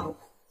洞房了。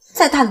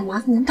再大的麻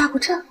烦能大过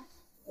这？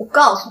我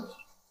告诉你，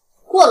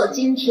过了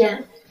今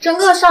天，整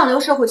个上流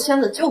社会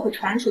圈子就会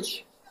传出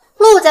去，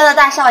陆家的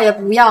大少爷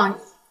不要你，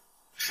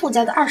傅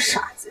家的二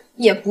傻子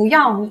也不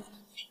要你，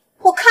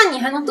我看你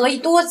还能得意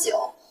多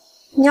久？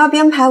你要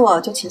编排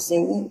我就请随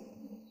意。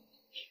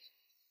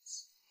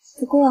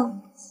不过，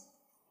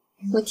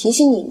我提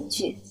醒你一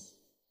句，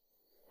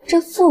这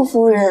傅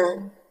夫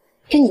人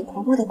跟你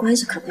婆婆的关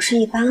系可不是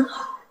一般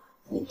好，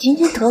你今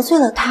天得罪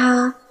了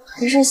她，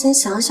还是先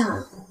想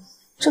想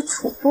这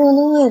楚夫人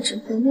的位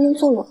置能不能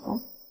坐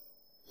稳。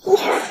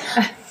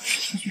哎，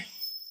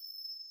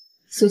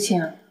苏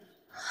青，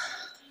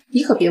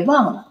你可别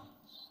忘了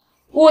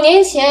，5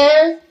年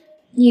前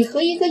你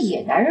和一个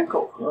野男人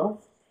苟合，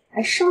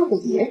还生了个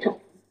野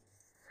种。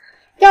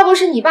要不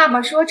是你爸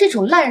爸说这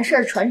种烂事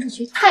儿传出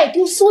去太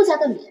丢苏家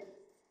的脸，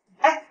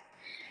哎，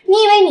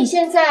你以为你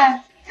现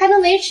在还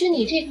能维持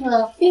你这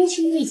个冰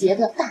清玉洁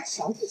的大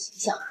小姐形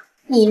象啊？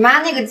你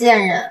妈那个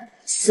贱人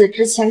死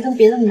之前跟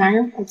别的男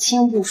人不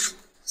清不楚，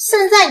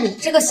现在你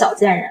这个小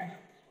贱人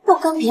又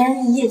跟别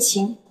人一夜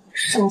情，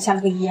生下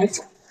了个野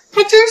种，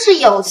还真是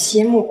有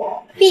其母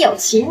必有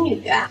其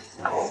女啊！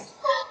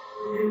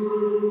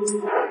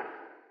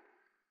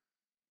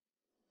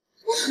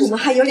你们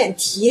还有脸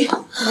提？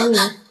当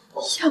年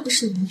要不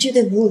是你们这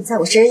对母女在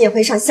我生日宴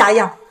会上下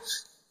药，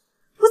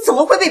我怎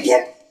么会被别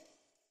人？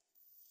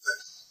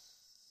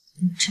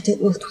你们这对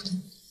恶毒的，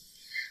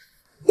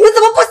你们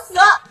怎么不死？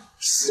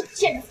小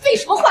贱人，废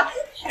什么话？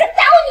你敢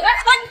打我女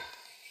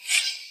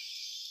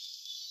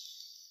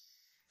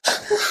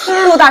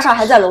儿！陆大少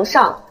还在楼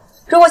上，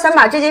如果想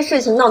把这件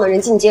事情闹得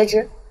人尽皆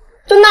知，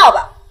就闹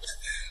吧。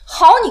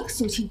好你个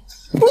苏青，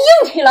你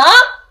硬气了啊！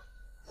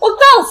我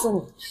告诉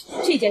你，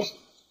这件事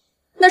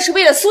那是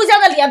为了苏家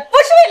的脸，不是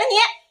为了你。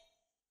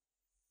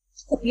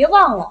可别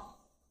忘了，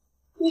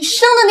你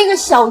生的那个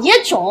小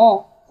野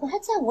种可还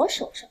在我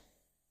手上。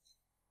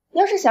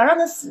要是想让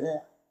他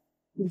死，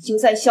你就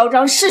再嚣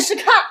张试试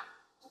看。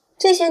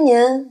这些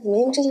年你们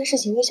用这件事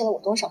情威胁了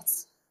我多少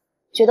次？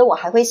觉得我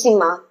还会信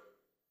吗？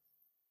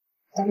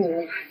当你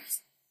们的孩子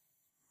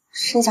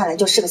生下来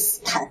就是个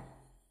死胎。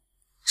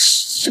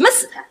什么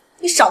死胎？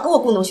你少跟我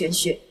故弄玄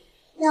虚。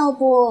要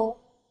不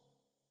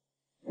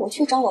我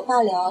去找我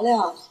爸聊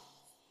聊，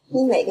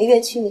你每个月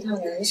去一趟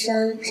南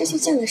山是去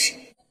见了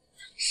谁？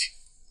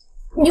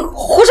你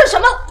胡说什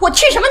么？我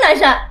去什么南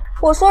山？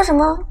我说什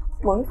么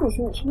我们自己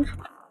心里清楚。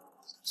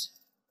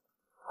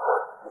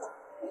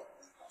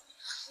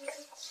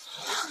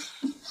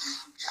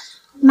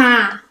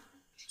妈，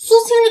苏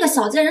青这个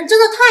小贱人真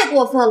的太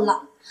过分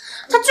了。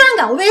他居然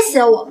敢威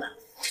胁我们，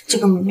这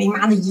个没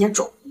妈的野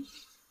种，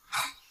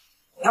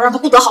要让他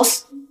不得好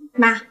死。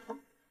妈，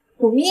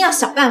我们一定要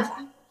想办法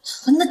狠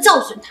狠的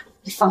教训他。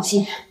你放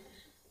心，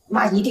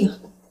妈一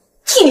定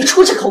替你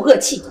出这口恶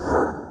气。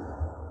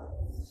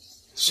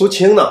苏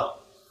青呢？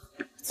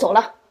走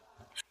了。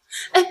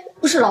哎，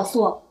不是老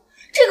苏，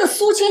这个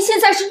苏青现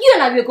在是越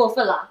来越过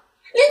分了，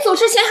临走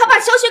之前还把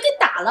小雪给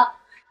打了。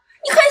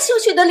你看小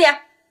雪的脸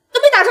都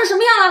被打成什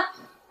么样了？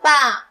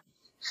爸，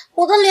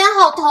我的脸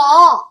好疼。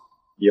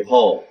以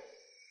后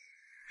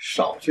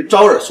少去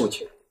招惹苏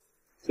青。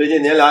最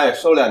近您俩也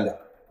收敛点，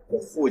这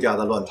傅家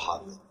的乱摊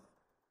子，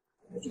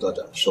不知道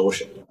怎么收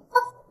拾。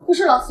不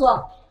是老苏，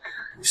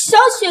小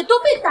雪都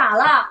被打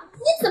了，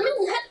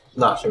你还……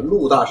那是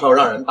陆大少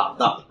让人打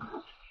的。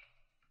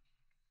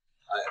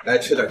哎，该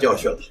吃点教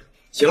训了。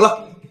行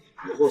了，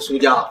以后苏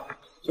家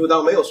就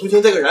当没有苏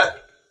青这个人。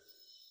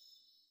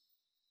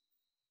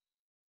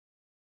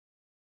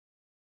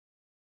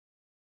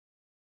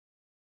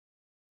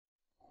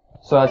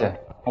苏小姐，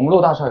我们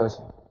陆大少有请。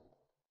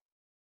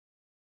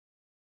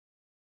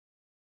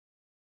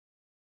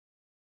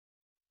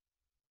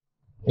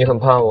你很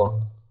怕我？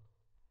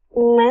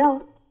没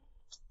有，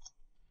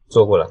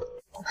坐过来。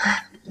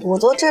我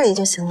坐这里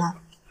就行了。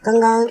刚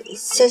刚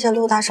谢谢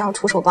陆大少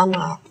出手帮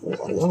忙，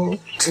我呢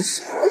只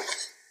是……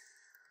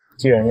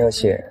既然要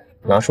谢，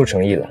拿出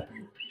诚意来。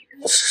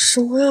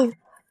什么呀？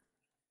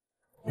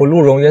我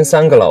陆荣渊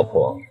3个老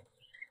婆，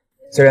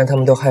虽然他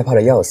们都害怕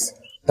的要死，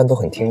但都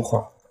很听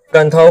话。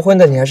敢逃婚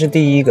的你还是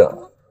第一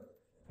个。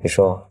你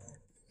说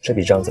这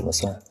笔账怎么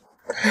算？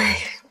哎，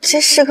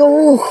这是个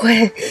误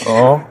会。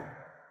哦，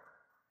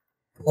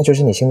那就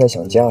是你现在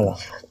想嫁了？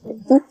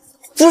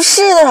不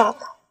是的，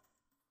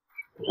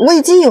我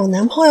已经有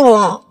男朋友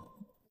了。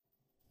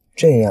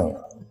这样啊？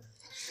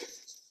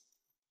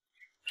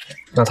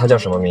那他叫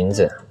什么名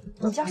字？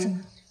你叫什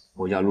么？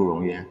我叫陆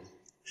荣渊，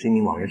是一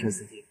名网约车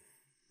司机。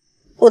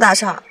陆大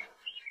少，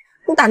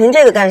你打听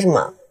这个干什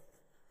么？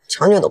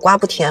强扭的瓜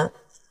不甜，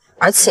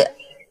而且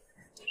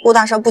陆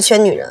大少不缺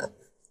女人，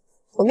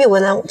何必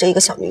为难我这一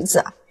个小女子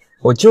啊？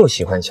我就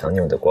喜欢强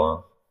扭的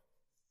瓜。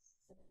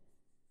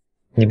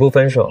你不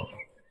分手，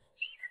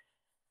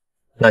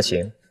那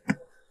行，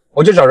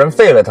我就找人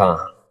废了他。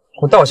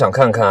我倒想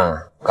看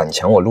看敢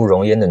抢我陆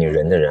荣渊的女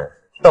人的人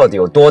到底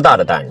有多大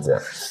的胆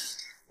子。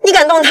你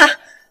敢动他，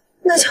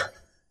那就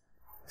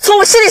从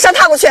我身体上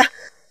踏过去。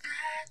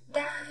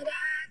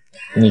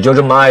你就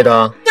这么爱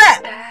他？对，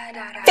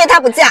非他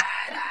不嫁。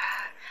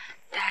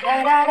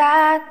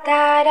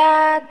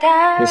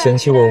你嫌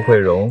弃我毁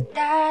容？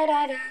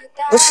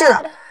不是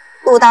的，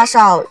陆大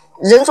少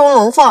人中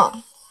龙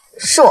凤，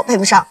是我配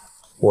不上。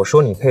我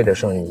说你配得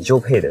上，你就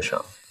配得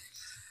上。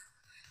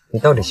你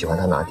到底喜欢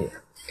他哪点？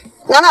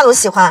哪都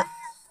喜欢，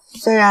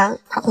虽然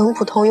他很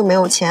普通又没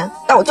有钱，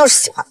但我就是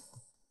喜欢。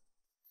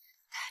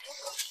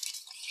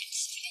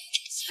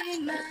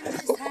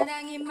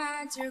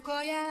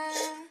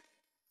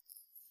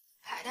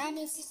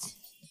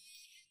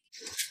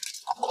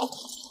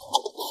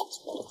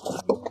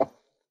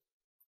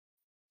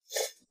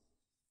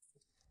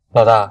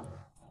老大，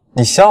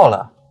你笑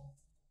了。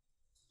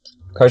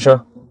开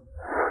车。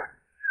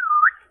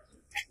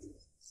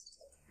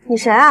你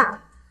谁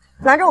啊？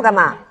拦着我干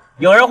嘛？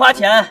有人花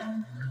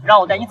钱让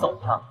我带你走一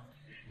趟。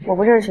我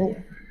不认识你，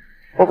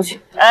我不去。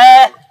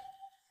哎，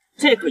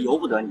这可由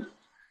不得你。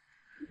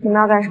你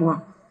们要干什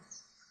么？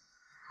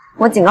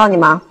我警告你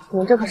们，你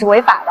们这可是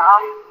违法的啊！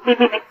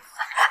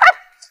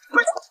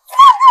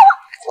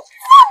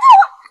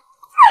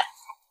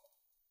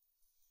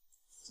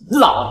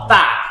老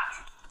大，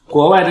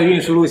国外的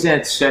运输路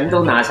线全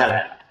都拿下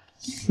来了。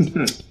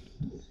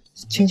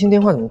亲亲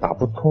电话怎么打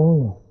不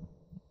通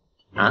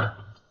呢？啊？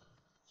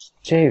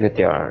这个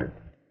点儿，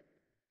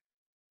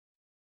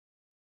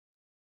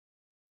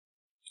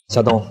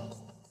夏冬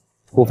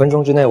，5分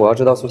钟之内我要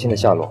知道苏青的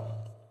下落。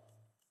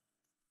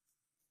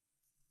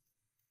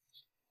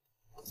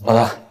老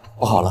大，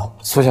不好了，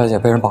苏小姐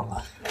被人绑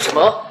了。什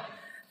么？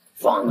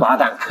王八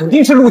蛋，肯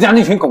定是陆家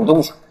那群狗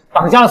东西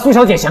绑架了苏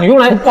小姐，想用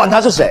来……不管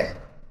他是谁，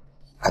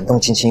敢动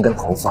青青一根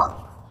头发，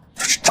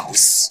就是找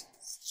死！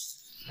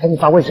赶紧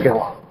发位置给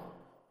我。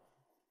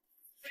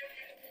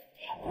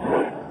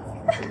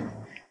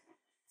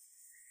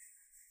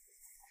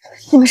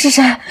你们是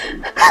谁？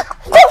快放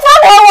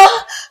开我！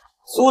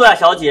苏大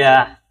小姐，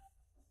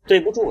对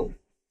不住你，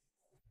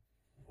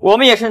我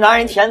们也是拿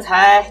人钱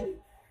财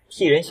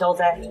替人消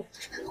灾。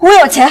我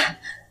有钱，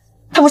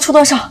他们出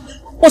多少，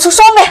我出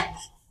双倍，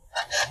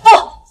不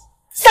，3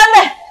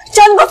倍，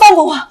只要你们放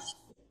过我。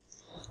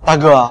大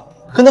哥，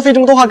跟他费这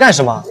么多话干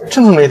什么？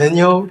这么美的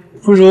妞，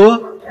不如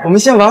我们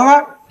先玩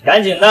玩。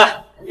赶紧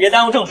的，别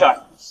耽误正事儿。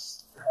别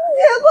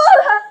过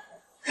来！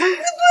你不要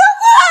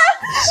过来！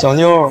小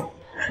妞，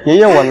爷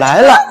爷我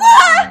来了。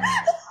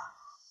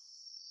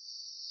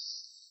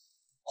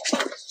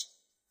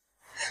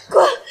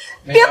滚！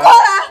别过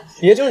来！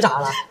别挣扎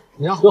了，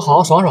你让哥好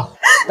好爽爽，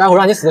待会儿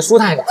让你死的舒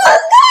坦一点。滚开！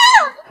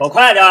走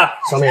快点，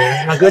小美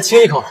人，让哥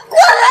亲一口。滚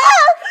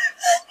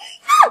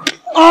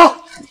来！啊！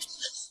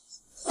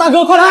大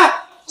哥，快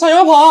来！向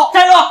右跑！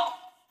站住！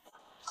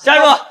站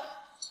住！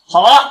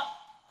跑了，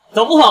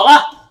走不跑了。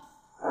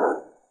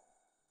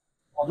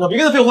老哥，别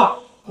跟他废话，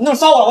你能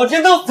杀我，我直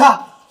接弄死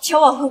他！天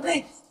网恢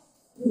恢，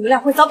你们俩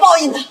会遭报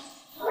应的。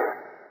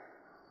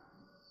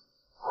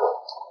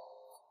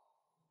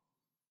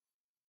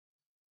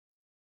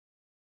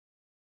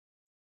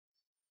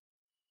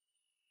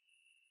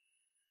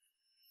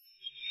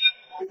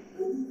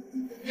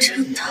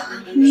真的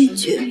灭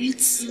绝于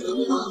此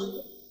了吗？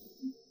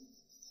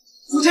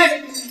夫妻，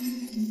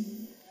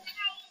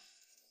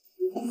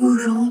慕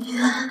容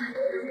渊，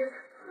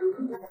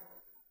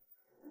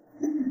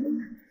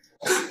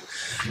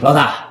老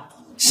大，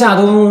夏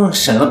冬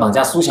审了绑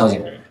架苏小姐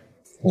的人，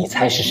你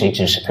猜是谁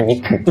指使的？你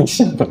肯定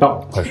想不到。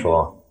快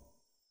说，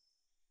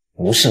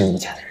不是陆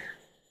家的人，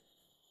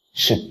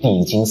是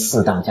帝京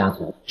4大家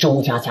族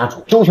周家家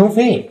主周雄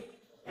飞，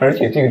而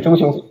且这个周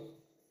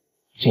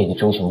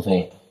雄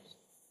飞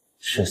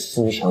是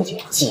苏小姐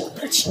继母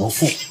的情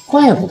妇，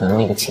怪不得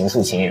那个情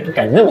愫情人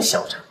敢那么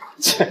嚣张。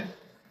切，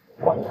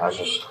管他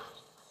是谁，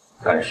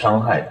敢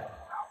伤害的，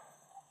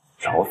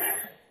找死！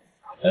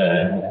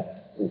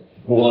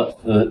不过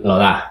老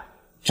大，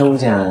周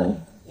家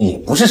也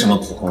不是什么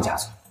普通家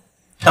族，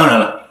当然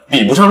了，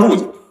比不上陆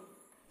家，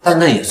但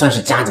那也算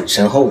是家底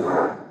深厚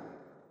的。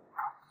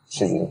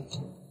世子，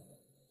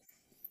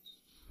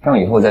账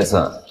以后再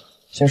算，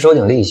先收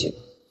点利息，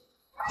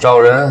找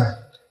人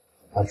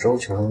把周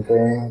琼飞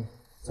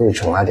最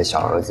宠爱的小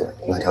儿子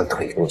那条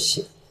腿给我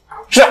卸。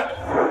是。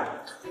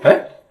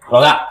哎，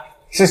老大，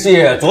是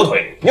卸左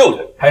腿、右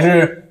腿，还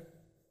是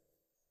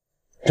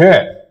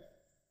这？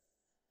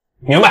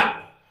明白。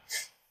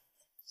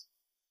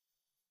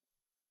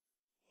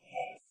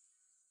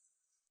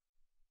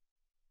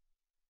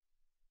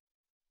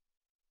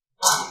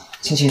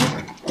青青，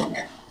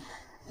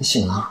你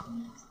醒了？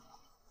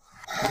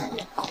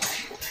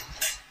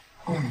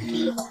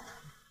你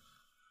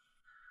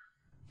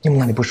有没有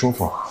哪里不舒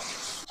服？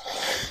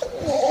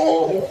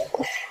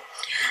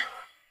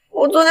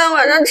我昨天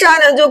晚上差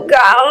点就赶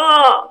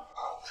了。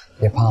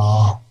别怕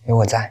啊，有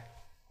我在，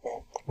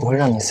不会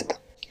让你死的。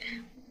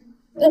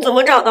你怎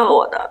么找到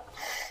我的？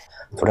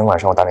昨天晚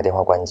上我打你电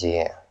话关机，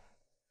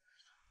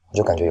我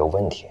就感觉有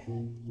问题，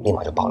立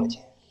马就报了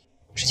警，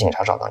是警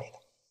察找到你的。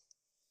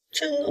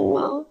真的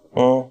吗？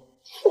嗯。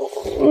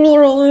慕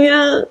容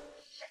渊，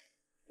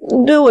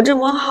你对我这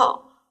么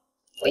好，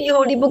我以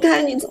后离不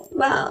开你怎么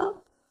办啊？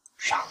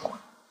傻瓜，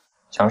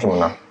想什么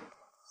呢？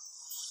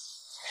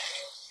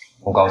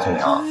我告诉你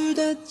啊，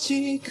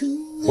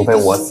除非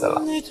我死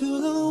了，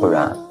不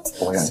然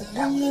不会让你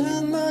带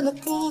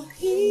我。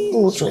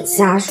不准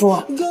瞎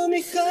说。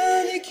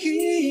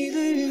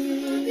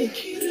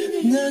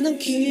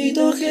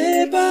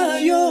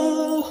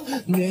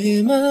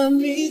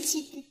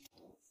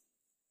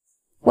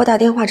我打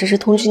电话只是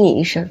通知你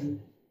一声，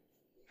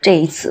这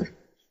一次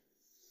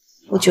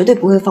我绝对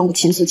不会放过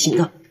秦素琴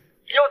的。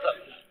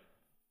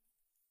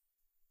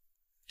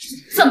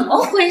怎么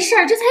回事？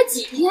这才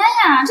几天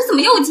呀，这怎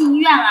么又进医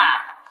院了？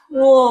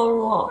若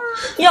若，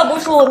要不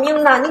是我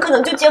命大，你可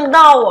能就见不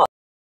到我。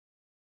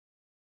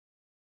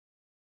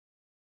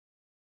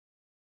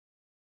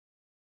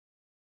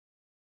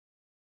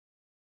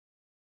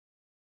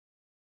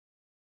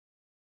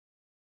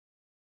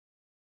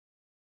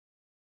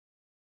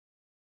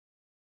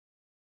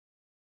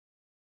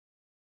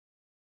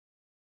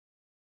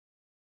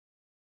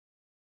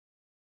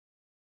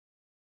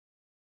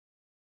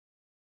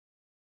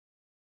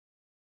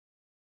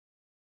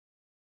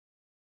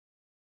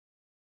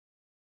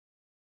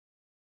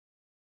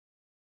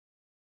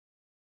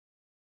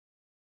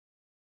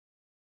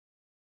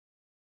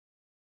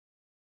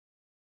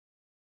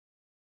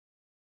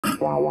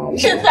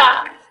真的？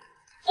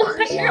不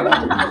合适吧？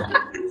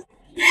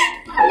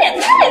他也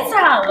太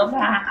惨了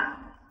吧！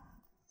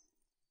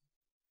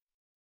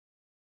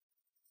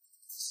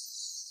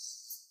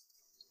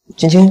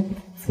青青，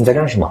你在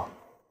干什么？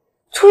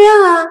出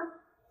院了，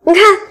你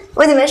看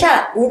我已经没事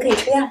了，你可以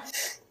出院了。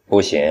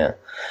不行，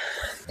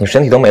你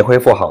身体都没恢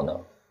复好呢，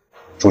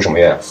住什么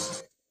院？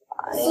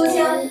苏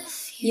江，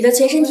你的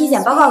全身体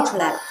检报告出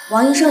来了，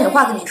王医生有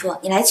话跟你说，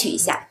你来取一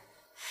下。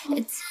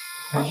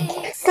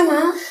干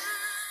嘛？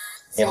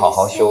你好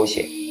好休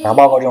息，拿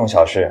报告这种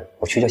小事，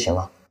我去就行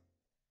了。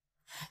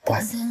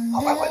乖，好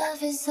快回来。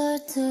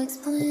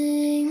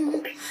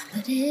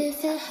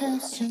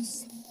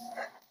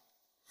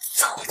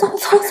走！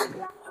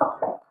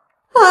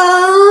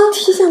啊！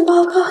体检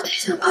报告，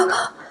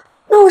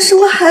那我生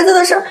过孩子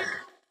的事儿，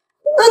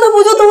难道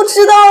不就都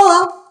知道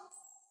了？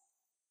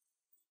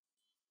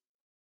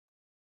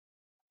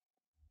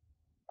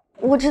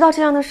我知道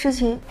这样的事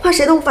情，换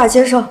谁都无法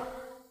接受。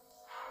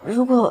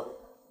如果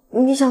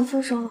你想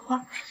分手的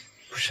话，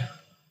不是，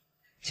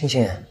青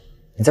青，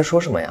你在说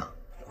什么呀？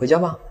回家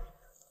吧。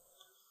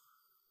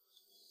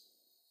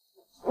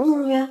慕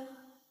容渊，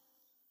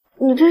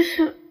你这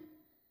是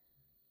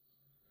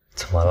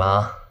怎么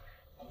了？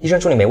医生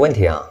说你没问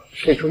题啊，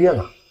可以出院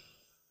了。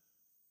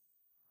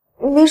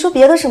你没说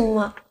别的什么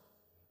吗？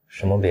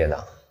什么别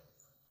的？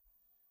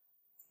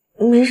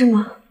没什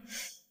么。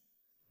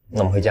那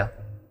我们回家。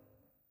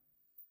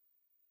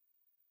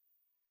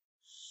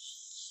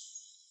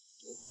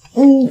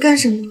你干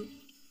什么？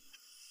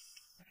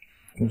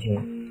婷婷，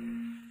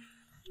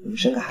我们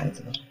生个孩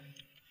子吧。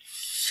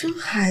生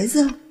孩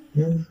子？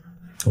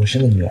我们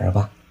生个女儿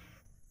吧，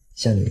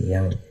像你一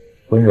样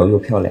温柔又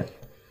漂亮。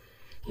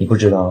你不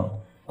知道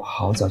我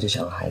好早就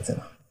想要孩子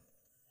了，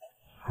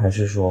还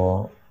是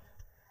说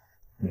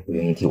你不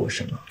愿意替我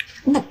生啊？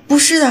不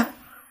是的，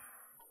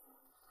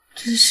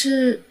只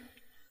是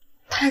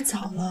太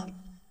早了，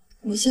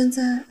我现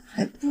在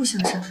还不想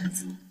生孩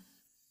子。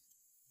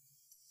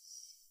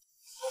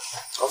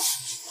好，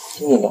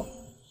听你的。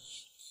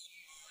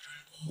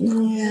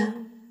陆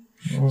渊，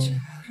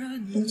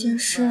有件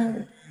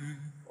事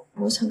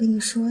我想跟你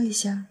说一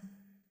下。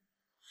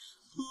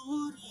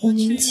5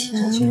年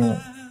前，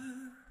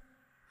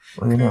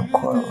我有点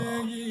困了，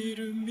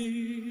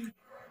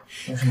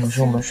有什么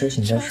事我们睡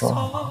醒再说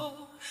好不好？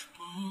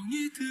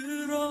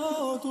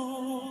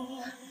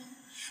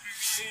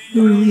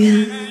陆如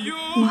渊，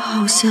我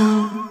好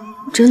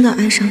像真的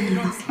爱上你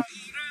了，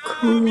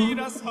可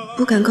我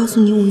不敢告诉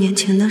你5年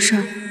前的事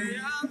儿，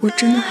我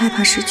真的害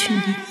怕失去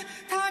你。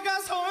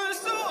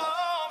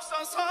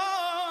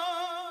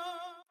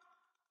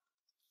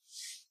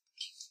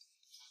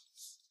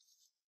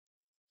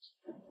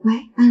喂，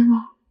安若。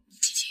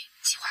晶晶，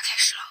计划开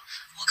始了。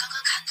我刚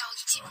刚看到你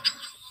姐偷偷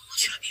摸摸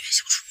去了边缘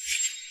小处。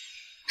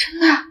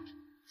真的？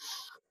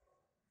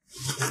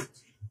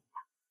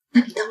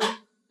那你等我，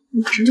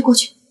我马上就过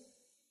去。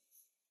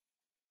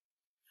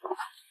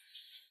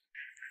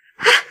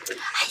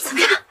怎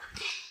么样？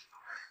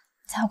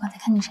猜我刚才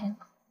看见谁了？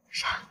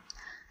啥？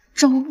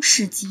周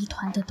氏集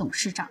团的董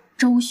事长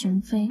周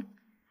寻飞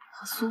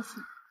和苏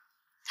富。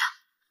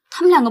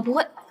他们两个不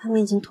会？他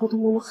们已经偷偷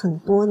摸摸很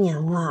多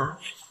年了。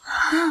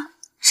啊，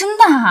真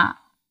的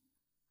啊？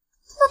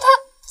那他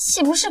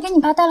岂不是给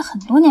你爸戴了很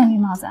多年绿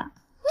帽子？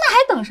那还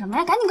等什么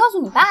呀？赶紧告诉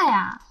你爸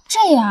呀！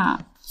这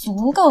样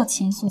足够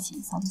倾诉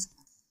倾诉的。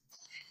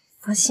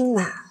放心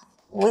吧，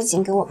我已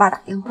经给我爸打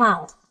电话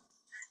了。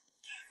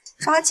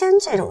抓奸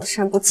这种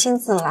事不亲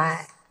自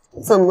来，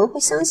怎么会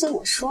相信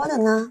我说的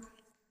呢？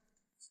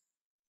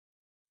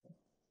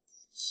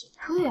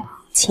对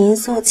啊，倾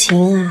诉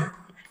情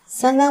啊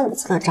，3番5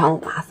次的找我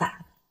麻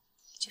烦，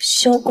就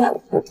休怪我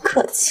不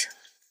客气了。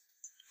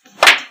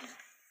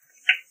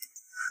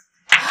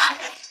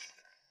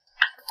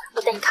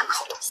我带你看看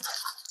好东西，走吧。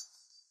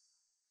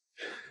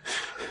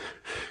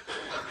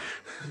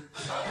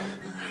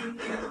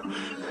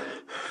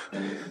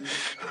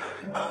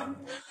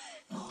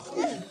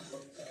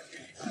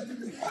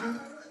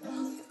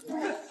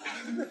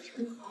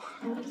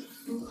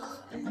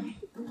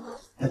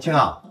小青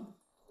啊，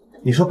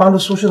你说帮助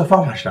苏轼的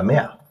方法是什么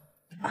呀？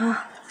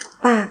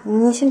爸，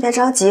您先别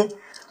着急，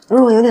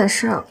如果有点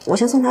事，我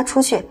先送他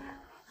出去。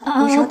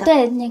你稍等。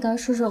对，那个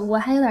叔叔，我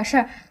还有点事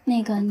儿，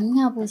那个您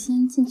要不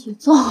先进去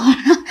坐会儿？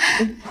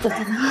走。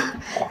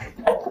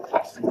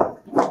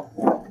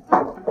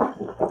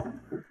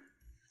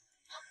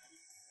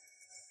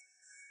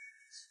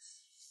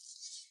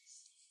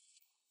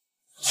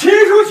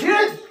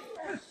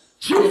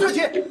秦书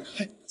琴，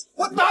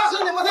我打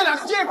死你们这俩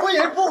贱鬼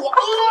淫妇！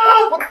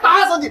我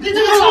打死你！你这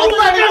个老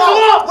败类包！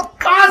我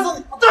打死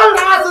你！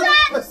打死你！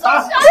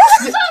打死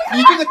你！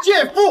你这个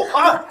贱妇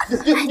啊！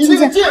你这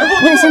个贱妇！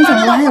我得先走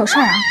了，我还有事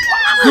儿啊！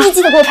你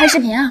记得给我拍视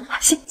频啊！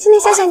行，今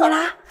天谢谢你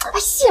啦！哎，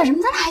谢什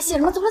么？咱俩还谢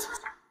什么？走了。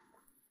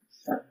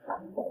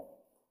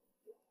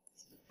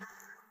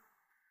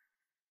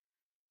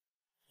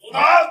武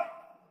南，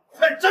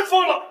太真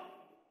疯了！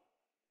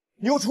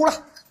你给我出来！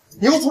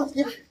你给我出来！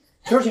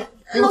秦书琴，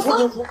你给我出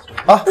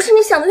来！啊！不是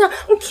你想的那样，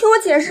你听我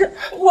解释，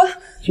我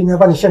今天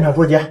把你现场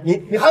捉奸，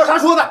你还有啥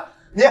说的？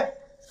你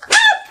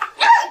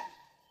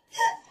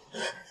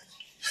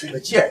是个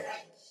贱人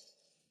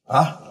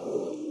啊！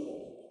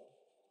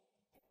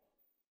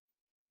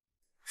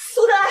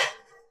苏德安，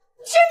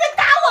你居然在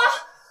打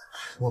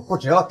我！我不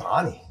只要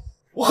打你，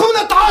我恨不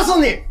得打死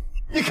你！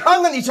你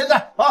看看你现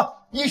在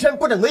啊，一身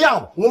不整的样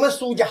子，我们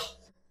苏家，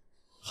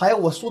还有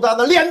我苏丹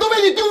的脸都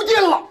被你丢尽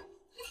了。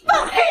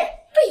放屁！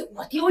被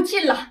我丢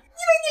尽了？你以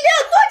为你脸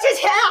有多值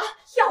钱啊？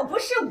要不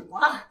是我，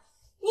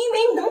你以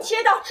为你能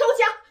接到周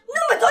家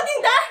那么多订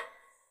单？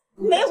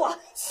没我，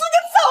苏家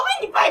早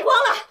被你败光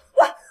了。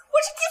我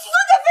是替苏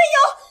家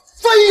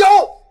分油，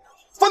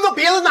分到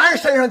别的男人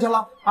身上去了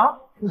啊！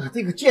你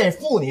这个贱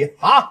妇，你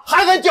啊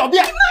还敢狡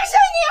辩？马上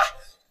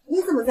你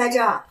怎么在这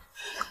儿？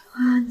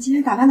啊，你今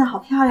天打扮的好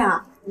漂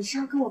亮，你是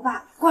要跟我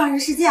爸过二人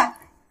世界？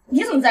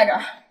你怎么在这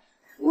儿？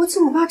我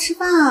请我爸吃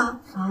饭啊。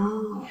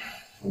哦，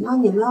那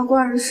你们要过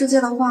二人世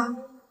界的话，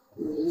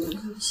你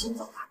们先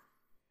走吧。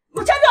给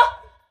我站住！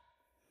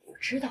我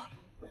知道了，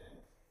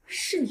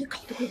是你搞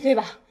的鬼对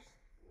吧？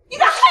你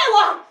敢害我！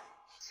我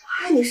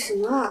害你什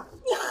么？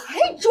你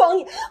还装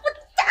你！我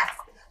打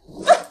死！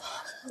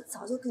我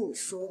早就跟你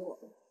说过，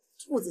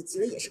兔子急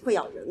了也是会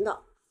咬人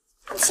的。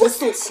秦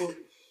素琴，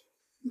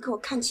你给我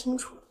看清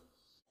楚了，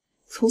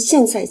从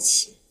现在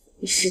起，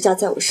你施加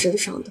在我身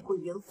上的会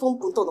原封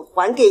不动的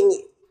还给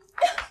你。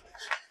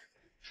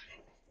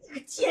你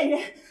个贱人，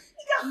你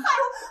敢害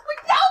我，我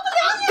饶不了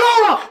你！够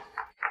了，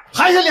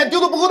还是脸丢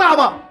的不够大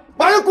吗？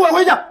把人滚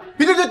回去，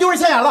别在这丢人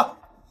现眼了。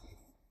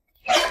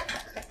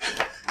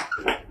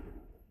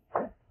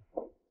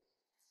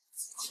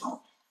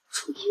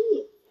楚天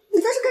意，你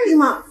在这干什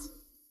么？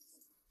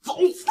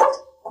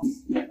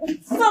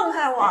放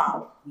开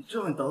我！你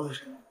这问得罪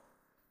谁？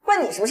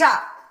关你什么事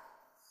儿？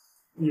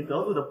你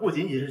得罪的不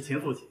仅仅是秦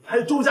素琴，还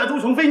有周家周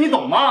雄飞，你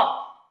懂吗？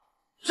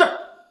是，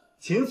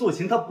秦素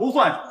琴她不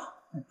算什么，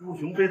但周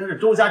雄飞他是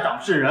周家掌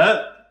事人，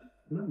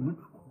你们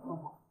楚家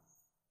话，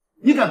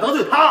你敢得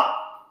罪他？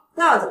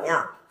那又怎么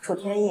样？楚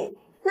天意，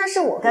那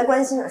是我该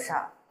关心的事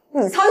儿，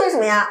你操心什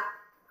么呀？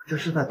这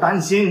是在担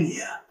心你，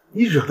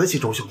你惹得起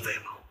周雄飞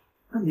吗？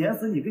他碾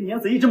死你跟碾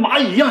死一只蚂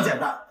蚁一样简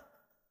单。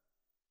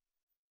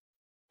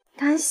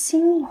担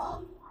心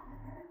我？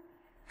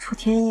楚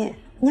天意，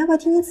你要不要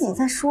听听自己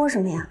在说什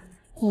么呀？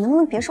你能不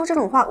能别说这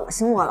种话，恶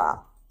心我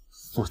了？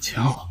素琴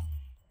了，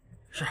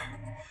是，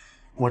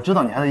我知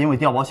道你还在因为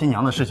调包新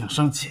娘的事情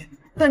生气，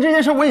但这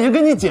件事我已经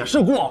跟你解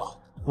释过了。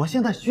我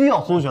现在需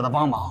要苏雪的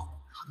帮忙，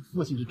她的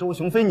父亲是周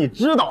雄飞，你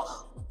知道的，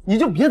你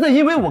就别再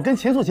因为我跟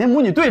秦素琴母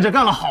女对着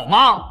干了好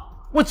吗？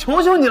我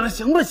求求你了，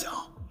行不行？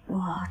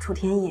哇，楚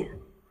天意，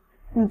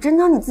你真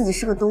当你自己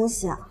是个东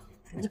西啊？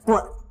你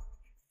滚！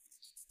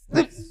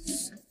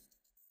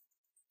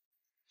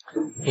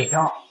你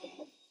看，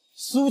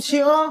苏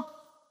青，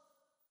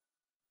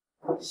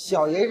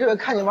小爷这个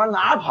看你往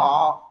哪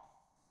跑？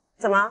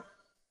怎么？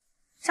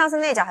上次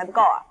那脚还不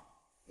够啊？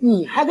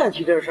你还敢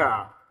提这事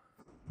儿？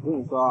我跟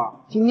你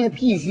说，今天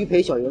必须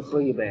陪小爷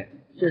喝一杯，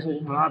这事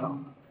情拉倒，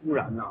不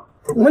然呢，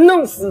我们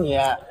弄死你！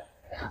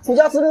楚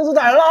家司令是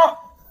宰了，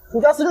楚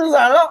家司令是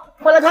宰了，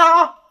快来看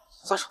啊！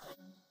撒手，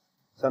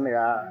小美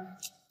人，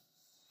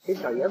陪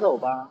小爷走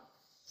吧，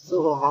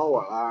伺候好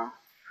我了，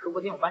说不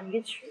定我把你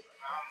给娶了呢。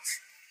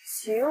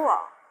娶我？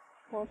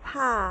我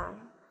怕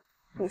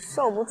你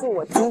受不住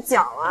我几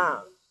脚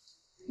啊！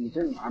你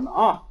这女儿们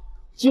啊，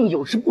敬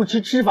酒吃不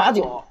吃吃罚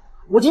酒。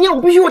我今天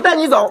我必须带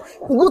你走，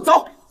你给我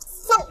走！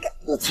放开！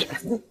我去！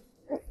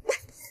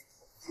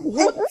你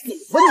给我走！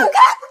放开！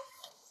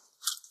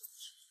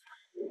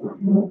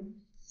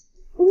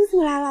你怎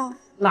么来了？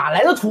哪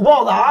来的土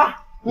豹子啊？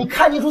你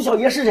看清楚小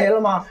爷是谁了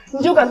吗？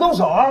你就敢动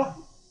手？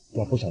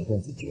要不想断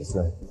子绝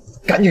孙，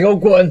赶紧给我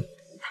滚！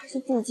他是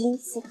地京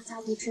4大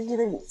家族之一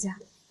的李家，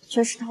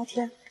权势滔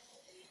天，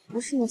不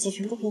是你几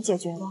拳就可以解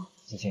决的。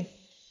青青，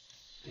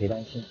别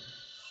担心，敢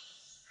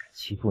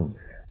欺负女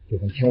人，就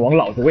算天王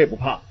老子我也不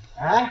怕。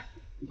哎，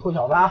你臭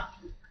小子，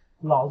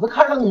老子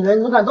看上女人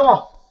你都敢动，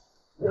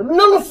我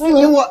弄死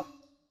你！我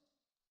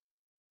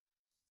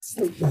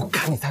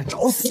看你才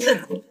找死！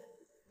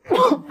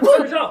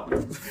快上！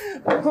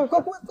快！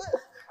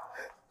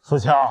苏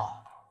乔，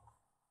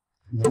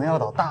你们要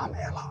倒大霉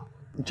了！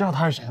你知道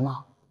他是谁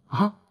吗？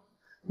啊，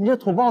你这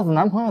土豹子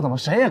男朋友怎么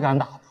谁也敢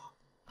打呢？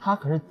他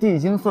可是地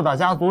京4大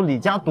家族李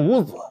家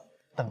独子，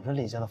等着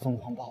李家的疯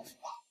狂报复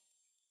啊！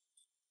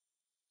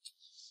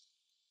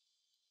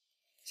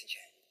青青，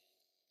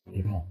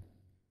别看，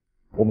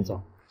我们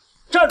走。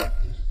站着！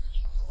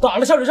打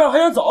了下水仗还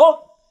想走？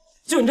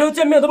就你这个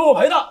见面都被我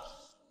陪的！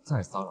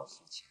再骚扰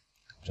苏青，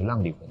等着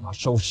浪里回头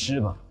收尸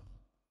吧。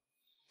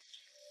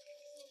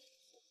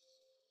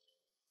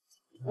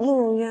应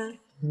如渊，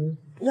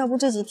要不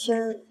这几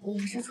天你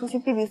还是出去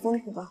避避风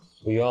头吧。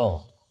不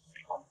用，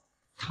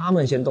他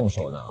们先动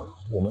手呢，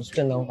我们是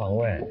正当防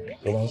卫，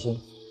别担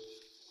心。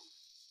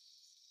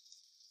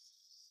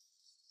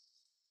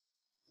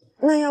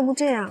那要不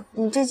这样，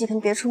你这几天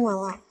别出门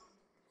了，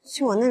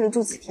去我那里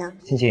住几天。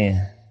青青，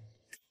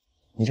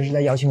你这是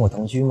在邀请我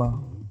同居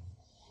吗？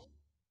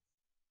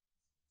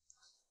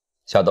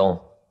夏冬，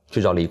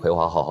去找李葵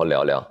花好好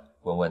聊聊，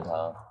问问他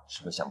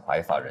是不是想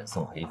白发人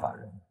送黑发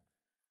人。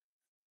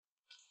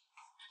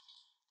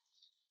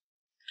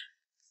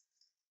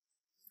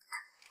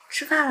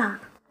吃饭啦？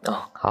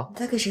哦，好。你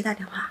在给谁打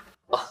电话？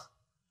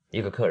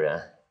一个客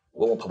人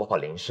问我跑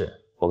零食，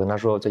我跟他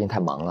说最近太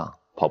忙了，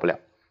跑不了。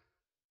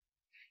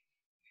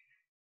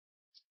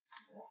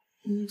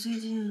你最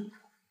近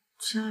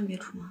千万别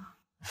出门。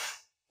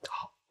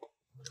好，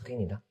都听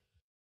你的。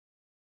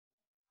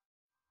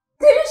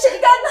这是谁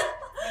干的？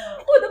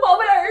我的宝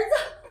贝儿子！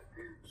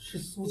是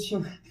苏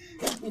青，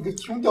你个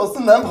穷屌丝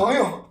男朋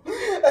友！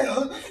哎呀，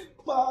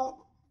妈，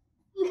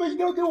你们一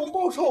定要给我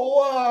报仇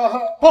啊！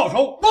报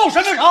仇？报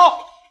什么仇？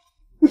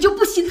你就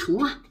不心疼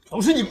吗？都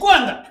是你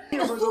惯的！这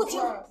个苏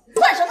青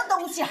算什么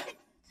东西啊？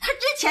他之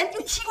前就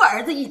踢过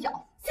儿子一脚，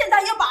现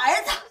在又把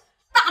儿子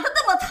打得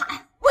这么惨，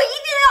我一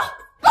定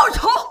要报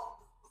仇！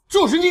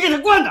就是你给他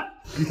惯的！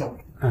李总，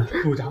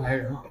陆家来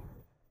人了。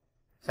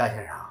夏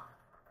先生，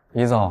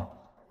李总，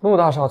陆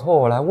大少托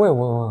我来慰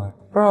问，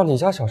不知道李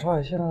家小少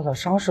爷现在的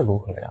伤势如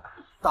何了呀？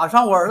打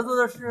伤我儿子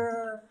的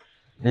是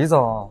李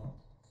总，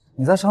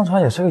你在商场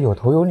也是个有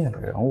头有脸的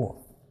人物，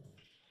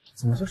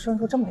怎么就生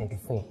出这么一个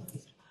废物？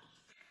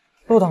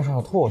陆大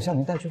少托我向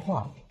您带句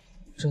话，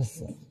这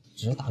次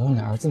只是打断你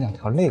儿子2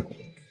条肋骨，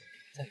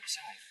再有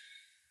下一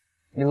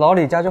次，你老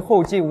李家就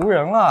后继无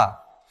人了。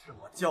是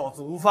我教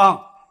子无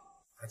方，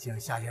请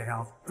夏先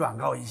生转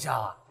告一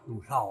下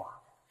陆少啊，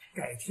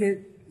改天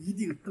一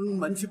定登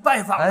门去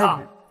拜访他。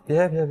哎，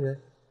别，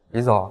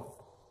李总，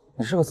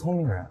你是个聪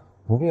明人，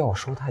不必要我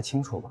说太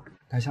清楚吧？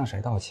该向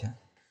谁道歉？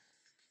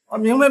啊，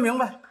明白，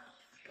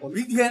我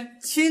明天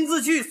亲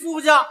自去苏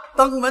家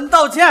登门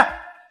道歉。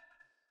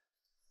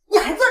你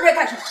还坐这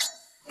干什么？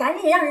赶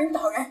紧让人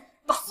找人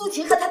把苏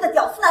晴和她的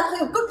屌丝男朋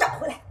友给我找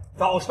回来！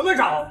找什么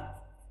找？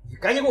你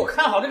赶紧给我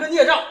看好这个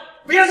孽障，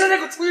别在这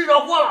个出去惹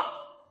祸了。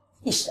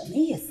你什么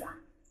意思啊？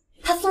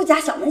他苏家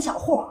小门小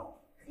户，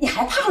你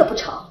还怕了不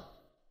成？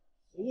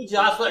苏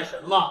家算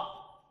什么？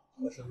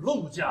我是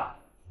陆家，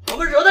我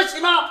们惹得起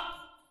吗？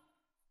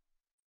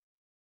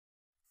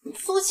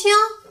苏青，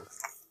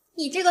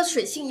你这个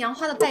水性杨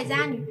花的败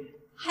家女，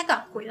还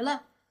敢回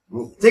来？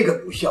你这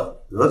个不孝，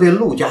得罪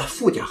陆家、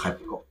傅家还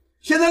不够，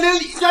现在连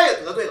李家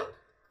也得罪了。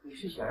你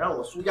是想让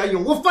我苏家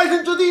永无翻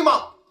身之地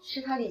吗？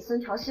是他李孙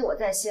调戏我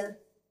在先，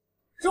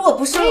如果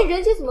不是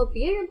人家怎么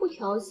别人不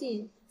调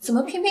戏，怎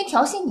么偏偏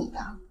调戏你呢？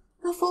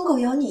那疯狗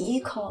咬你一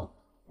口，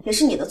也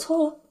是你的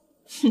错了。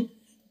哼，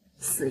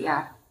死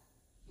丫，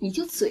你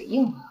就嘴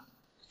硬了。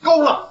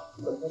够了，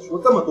跟他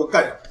说这么多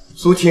干什么？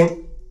苏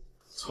青，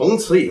从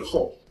此以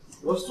后，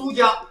我苏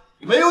家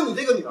没有你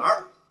这个女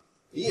儿，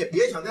你也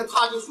别想再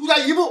踏进苏家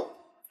一步。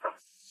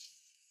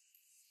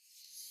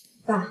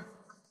爸，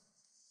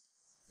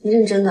你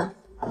认真的？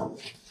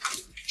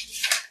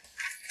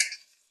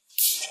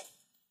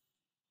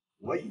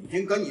我已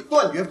经跟你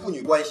断绝父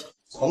女关系，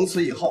从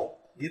此以后，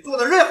你做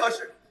的任何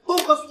事都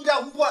和苏家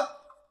无关。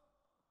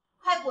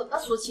快滚吧，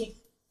苏青，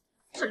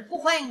这里不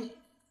欢迎你。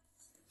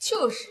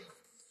就是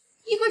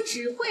一个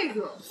只会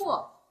惹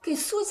祸、给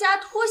苏家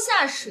拖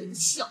下水的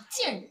小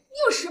贱人，你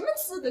有什么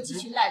资格继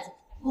续赖着？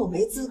我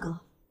没资格，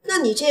那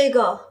你这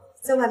个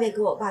在外面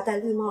给我爸戴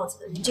绿帽子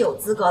的人就有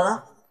资格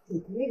了。你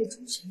的那个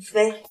朱晨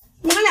飞，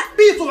你们俩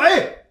闭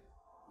嘴！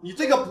你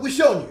这个不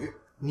孝女，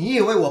你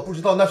以为我不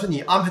知道那是你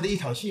安排的一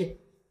场戏？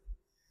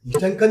你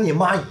真跟你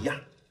妈一样，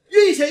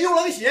阴险又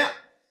冷血。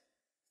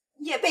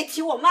你也背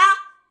提我妈？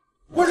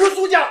滚出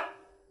苏家，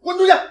滚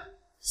出去！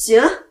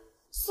行，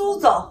苏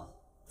总，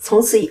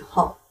从此以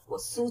后，我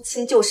苏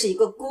青就是一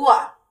个孤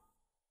儿。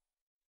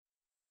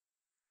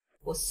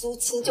我苏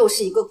青就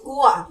是一个孤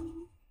儿。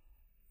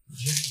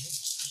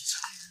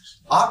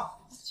啊！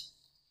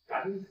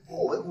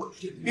我闻过，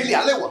别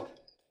连累我！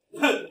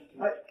哼！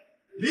哎，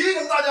李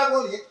总大驾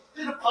光临，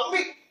这是旁病。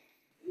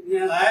今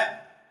天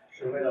来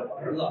是为了我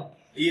儿子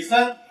李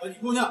三和你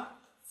姑娘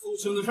苏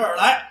青的事儿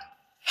来。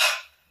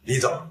李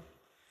总，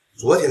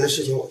昨天的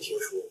事情我听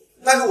说，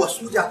但是我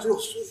苏家只有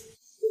苏府，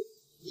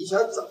你想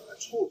怎么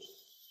处理，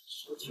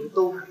苏青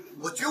都可以，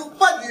我绝无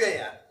半句怨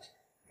言。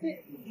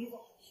对，李总，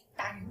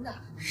打人的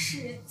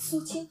是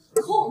苏青，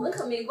和我们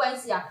可没关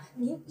系啊！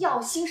您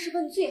要兴师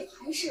问罪，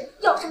还是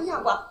要杀压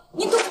剐，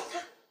您都找他。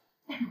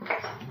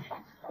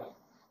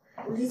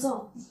李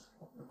总，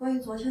关于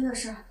昨天的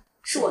事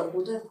是我的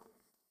不对，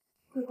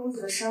贵公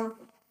子的伤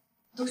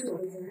都是我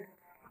的责任。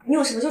你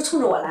有什么就冲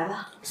着我来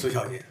吧。苏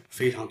小姐，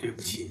非常对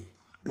不起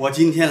你，我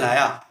今天来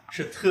啊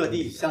是特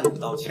地向你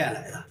道歉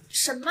来的。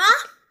什么？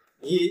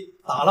你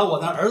打了我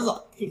的儿子，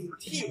就是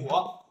替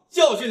我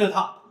教训了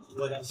他，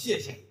我想谢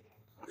谢你。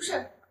不是，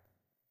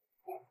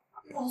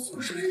老苏，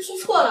我是不是听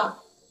错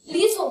了？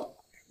李总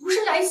不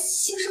是来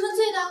兴师问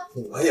罪的？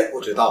我也不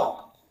知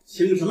道，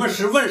兴什么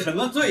师问什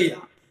么罪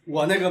呀？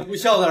我那个不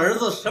孝的儿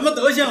子什么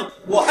德行，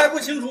我还不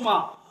清楚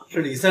吗？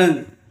是李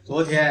森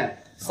昨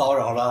天骚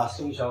扰了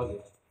苏小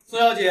姐，苏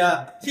小姐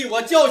替我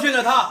教训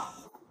了他，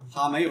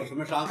他没有什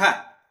么伤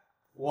害，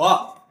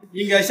我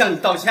应该向你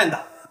道歉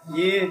的。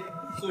你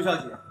苏小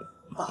姐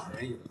大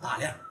人有大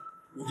量，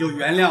你就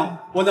原谅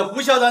我那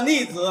不孝的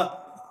逆子。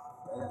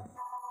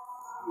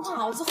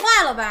脑子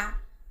坏了吧？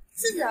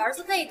自己的儿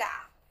子被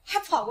打，还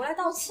跑过来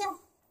道歉？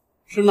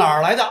是哪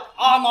儿来的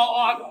阿猫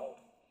阿狗，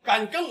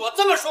敢跟我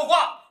这么说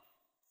话？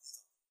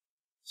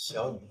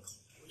小女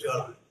不遮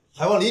了，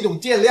还望李总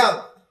见谅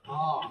啊！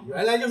啊，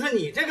原来就是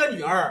你这个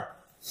女儿，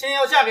先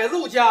要嫁给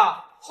陆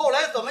家，后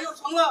来怎么又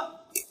成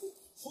了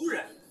夫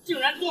人，竟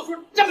然做出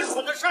这么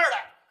蠢的事儿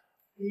来？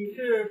你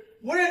是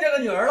不认这个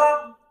女儿了？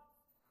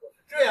要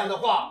是这样的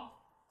话，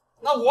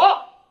那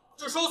我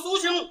就收苏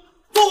青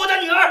做我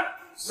的女儿。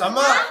什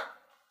么？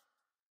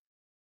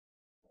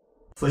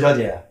苏小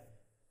姐，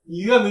你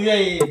愿不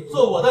愿意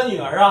做我的女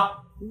儿啊？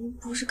您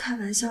不是开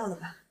玩笑的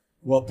吧？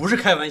我不是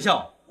开玩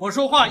笑，我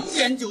说话一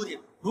言九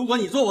鼎。如果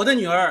你做我的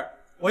女儿，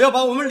我要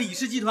把我们李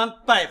氏集团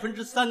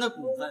3%的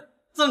股份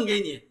赠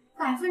给你。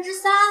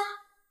3%？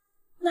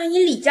那以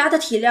李家的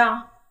体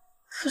量，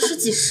可是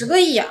几10个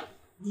亿啊！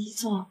李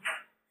总，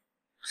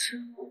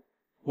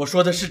我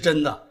说的是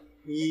真的，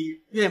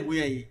你愿不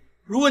愿意？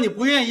如果你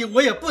不愿意，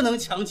我也不能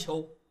强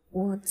求。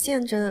我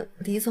见着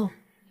李总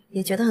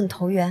也觉得很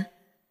投缘，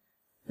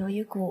有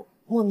一股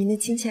莫名的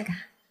亲切感。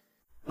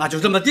那就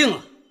这么定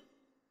了，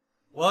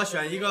我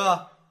选一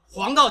个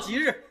黄道吉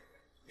日，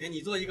给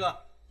你做一个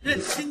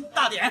认亲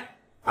大典。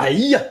哎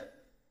呀，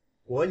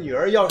我女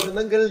儿要是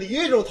能跟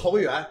李总投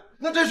缘，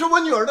那这是我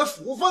女儿的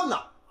福分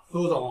呐。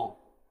苏总，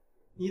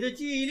你的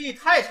记忆力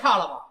太差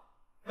了吧？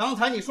刚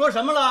才你说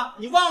什么了？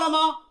你忘了吗？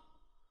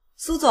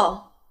苏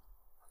总，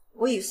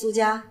我与苏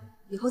家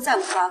以后再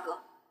无瓜葛，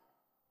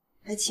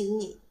还请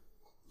你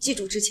记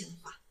住之前的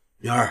话。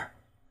明儿，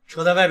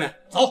车在外面，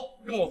走，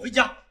跟我回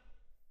家。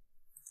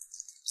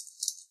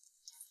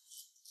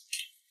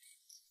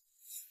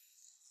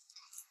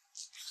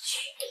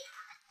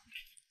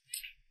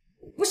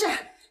不是，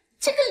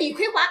这个李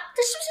葵华，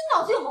他是不是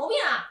脑子有毛病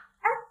啊？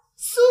哎，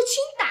苏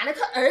青打了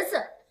他儿子，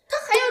他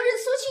还要认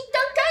苏青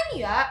当干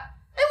女儿。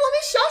哎，我们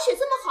小雪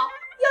这么好，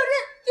要认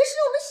也是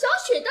我们小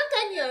雪当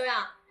干女儿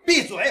啊！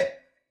闭嘴！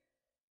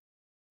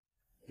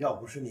要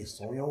不是你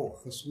怂恿我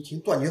和苏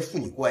青断绝父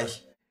女关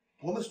系，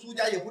我们苏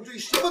家也不至于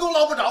什么都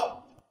捞不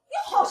着。你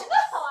好什么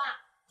好啊？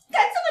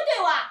敢这么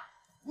对我啊？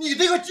你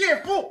这个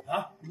贱妇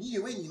啊！你以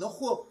为你能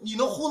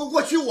糊弄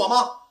过去我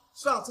吗？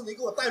上次你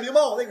给我戴绿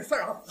帽那个事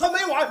儿还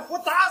没完，我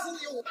打死你！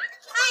哎呀，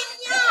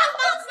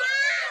放开！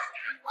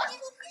我给你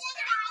别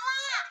打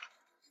了！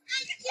哎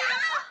呀！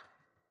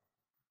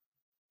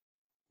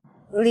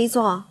李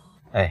总，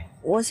哎，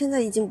我现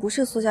在已经不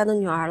是苏家的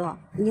女儿了，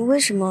你为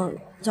什么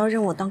要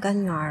认我当干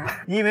女儿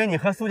啊？你以为你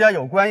和苏家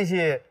有关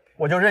系，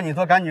我就认你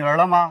做干女儿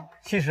了吗？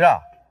其实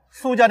啊，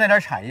苏家那点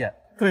产业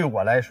对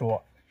我来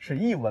说是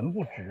一文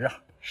不值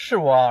啊。是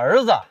我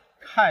儿子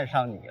看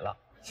上你了，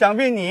想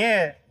必你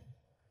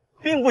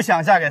并不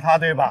想嫁给他，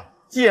对吧？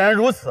既然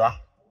如此啊，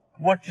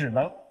我只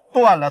能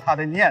断了他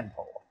的念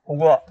头。不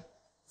过，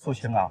苏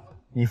青啊，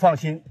你放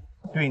心，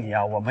对你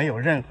啊，我没有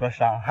任何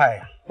伤害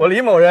呀。我李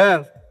某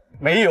人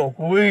没有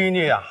闺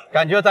女啊，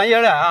感觉咱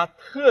爷俩啊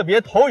特别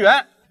投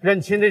缘。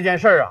认亲这件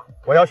事儿啊，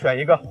我要选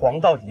一个黄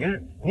道吉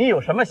日。你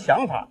有什么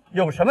想法，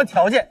有什么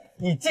条件，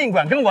你尽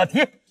管跟我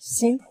提。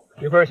行。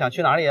一会儿想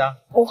去哪里呀？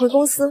我回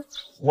公司。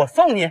我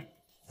送你。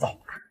走，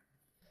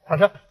上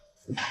车。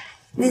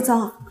李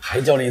总，还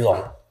叫李总？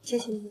谢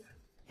谢你，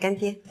干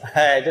爹。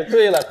哎，这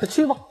对了，快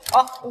去吧。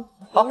啊，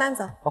好，慢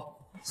走。好。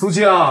苏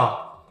青，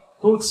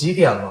都几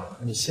点了？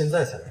你现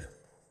在才来？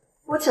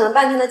我请了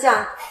半天的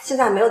假，现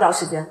在还没有到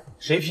时间。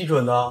谁批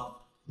准的？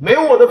没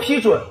有我的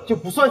批准就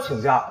不算请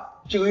假，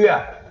这个月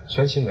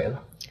全勤没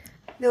了。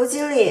刘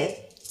经理，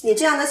你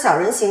这样的小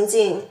人行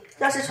径，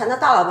要是传到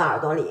大老板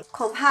耳朵里，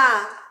恐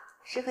怕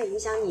是会影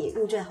响你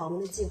入赘豪门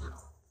的计划。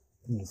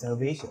你在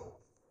威胁我？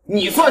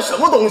你算什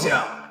么东西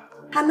啊？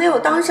还没有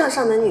当上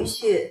上门女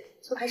婿，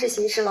就开始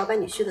行使老板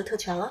女婿的特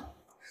权了？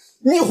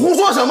你胡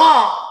说什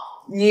么？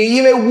你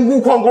因为无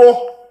故旷工，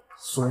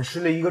损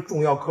失了一个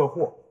重要客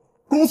户，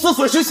公司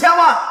损失1000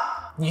万，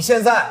你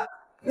现在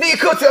立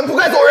刻卷铺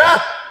盖走人！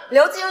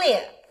刘经理，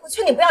我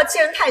劝你不要欺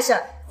人太甚，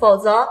否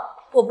则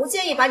我不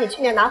介意把你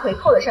去年拿回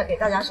扣的事给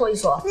大家说一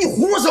说。你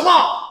胡说什么？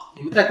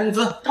你们在公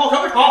司吵什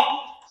么吵？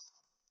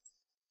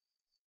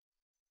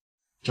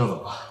郑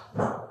总，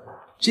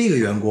这个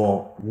员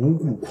工无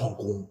故旷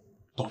工，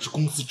导致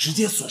公司直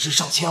接损失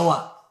上千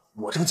万，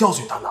我正教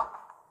训他呢。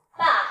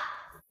爸，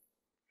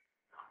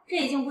这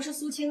已经不是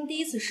苏青第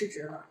一次失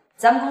职了，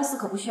咱们公司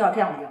可不需要这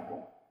样的员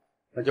工。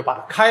那就把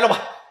他开了吧。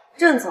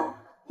郑总，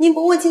您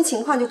不问清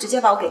情况就直接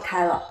把我给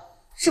开了，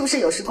是不是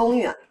有失公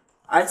允啊？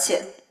而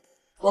且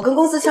我跟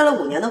公司签了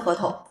5年的合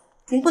同，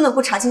您不能不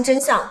查清真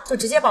相就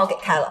直接把我给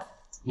开了。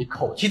你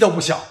口气都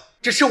不小，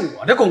这是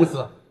我的公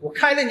司，我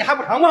开了你还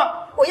不成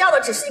吗？我要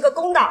的只是一个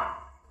公道。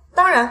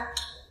当然，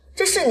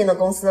这是您的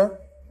公司，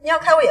你要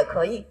开我也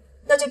可以，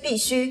那就必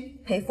须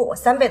赔付我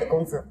3倍的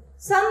工资。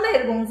3倍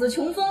的工资，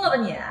穷疯了吧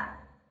你？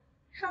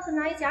上次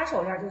拿一假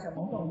手链就想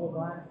蒙混过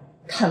关，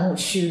贪慕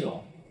虚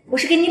荣，我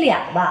是给你脸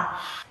了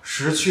吧？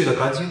识趣的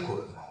赶紧滚，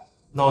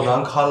闹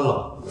难堪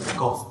了，我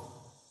告诉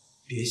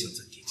你，别想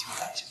在地京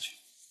待下去。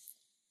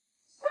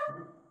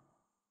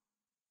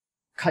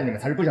看你们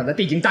才是不想在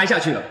地京待下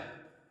去了。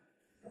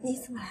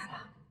你怎么来了？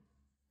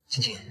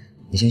青青，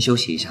你先休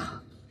息一下，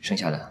剩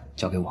下的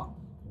交给我。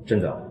郑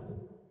总，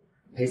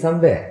赔3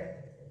倍，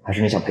还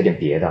是你想赔点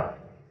别的？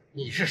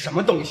你是什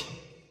么东西？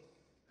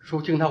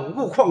苏青他无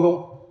故旷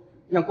工，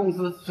让公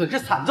司损失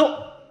惨重，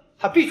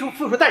他必须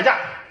付出代价。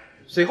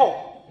随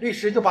后，律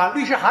师就把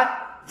律师函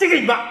寄给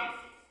你吧。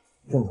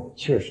郑总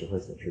确实会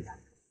损失惨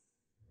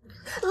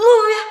重。陆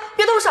永渊，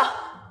别动手！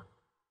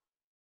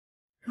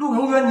陆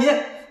永渊，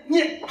你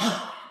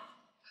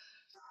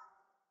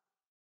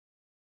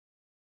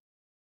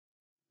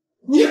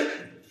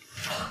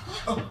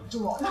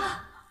郑总，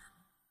爸，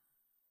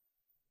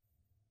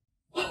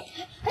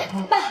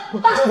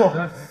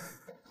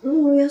陆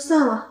永渊，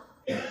算了，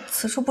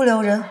此处不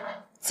留人，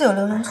自有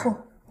留人处。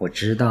我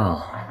知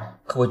道，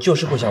可我就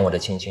是不想我的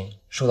青青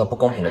受到不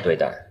公平的对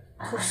待。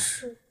可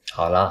是，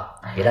好了，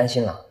别担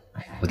心了，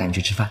我带你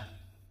去吃饭。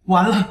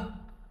完了，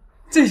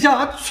这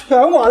下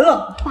全完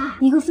了。爸，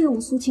一个废物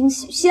苏青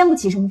掀不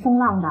起什么风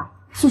浪的。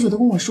苏雪都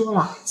跟我说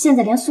了，现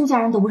在连苏家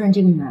人都不认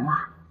这个女人了。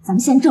咱们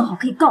现在正好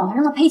可以告她，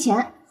让她赔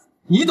钱。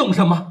你懂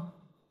什么？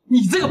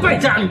你这个败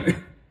家女！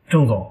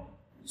郑总，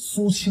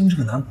苏青这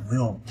个男朋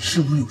友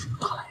是不是有什么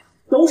大来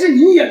头？都是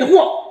你演的货！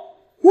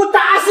我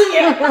打死你！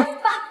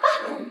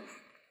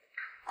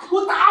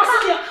我打死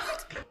你！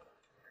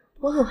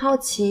我很好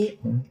奇，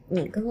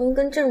你刚刚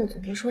跟郑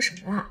总说什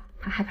么了？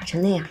他害怕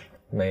成那样？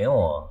没有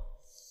啊，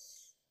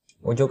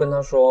我就跟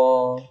他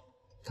说，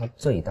他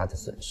最大的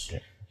损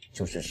失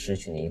就是失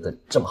去你一个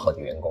这么好的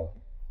员工。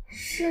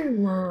是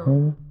吗？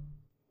嗯，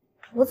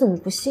我怎么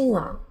不信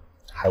啊？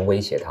还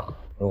威胁他，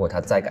如果他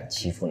再敢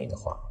欺负你的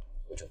话，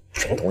我就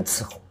拳头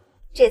伺候。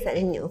这才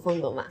是你的风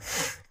格嘛。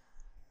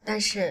但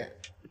是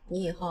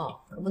你以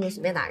后可不能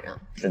随便打人。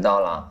知道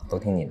了，都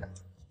听你的。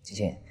琪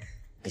琪，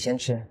你先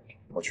吃，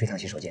我去一趟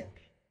洗手间。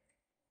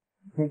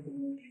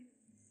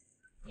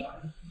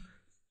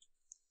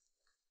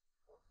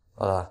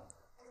老大，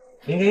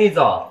明天一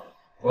早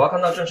我要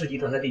看到郑氏集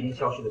团在地平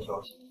消失的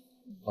消息。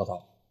老大，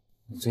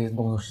你最近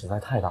动作实在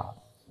太大了，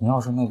你要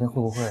说那边会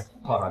不会？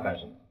怕他干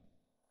什么？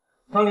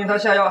当年他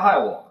下药害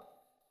我，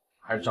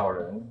还找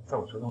人在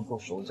我车上做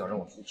手脚，让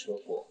我出车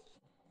祸，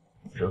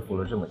蛰伏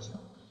了这么久，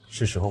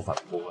是时候反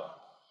扑了。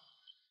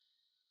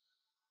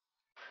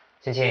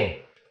青青，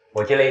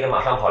我接了一个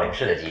马上跑零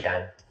式的急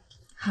单。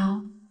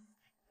好，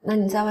那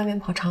你在外面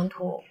跑长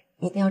途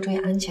一定要注意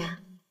安全，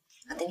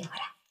我等你回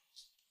来。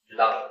知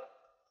道了。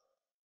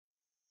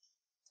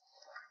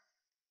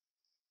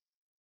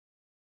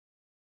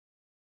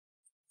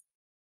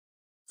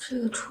这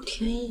个楚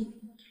天意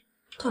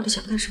到底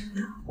想干什么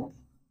呀？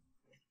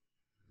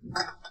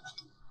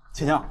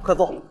青青，快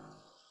坐。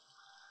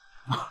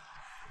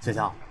青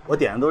青，我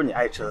点的都是你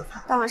爱吃的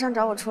菜。大晚上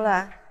找我出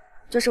来，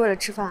就是为了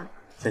吃饭？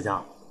青青，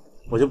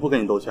我就不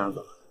跟你兜圈子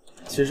了。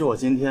其实我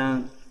今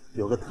天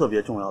有个特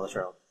别重要的事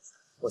儿，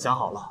我想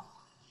好了，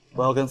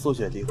我要跟苏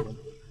雪离婚，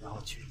然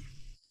后娶你。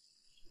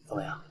怎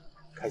么样？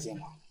开心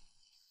吗？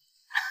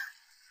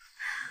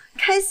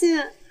开心。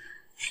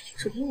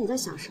楚天，你在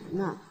想什么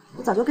呢？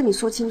我早就跟你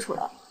说清楚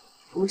了，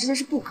我们之间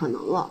是不可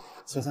能了。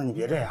青青，你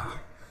别这样，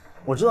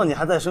我知道你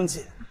还在生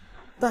气，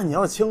但你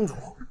要清楚，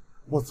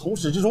我从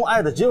始至终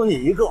爱的只有你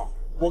一个。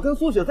我跟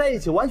苏雪在一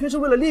起完全是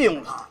为了利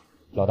用她。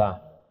老大，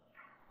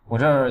我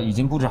这儿已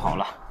经布置好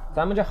了，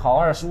咱们这好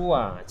二叔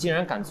啊，竟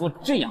然敢做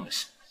这样的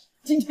事，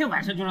今天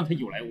晚上就让他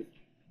有来无回。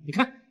你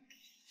看，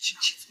亲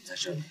戚怎么在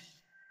这里？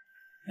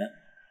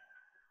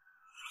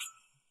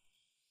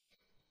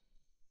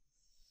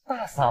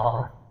大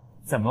嫂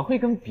怎么会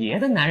跟别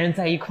的男人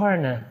在一块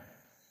儿呢？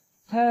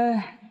他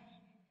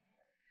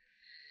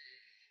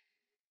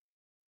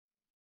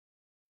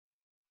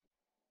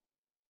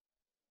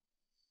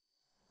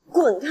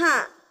滚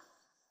开！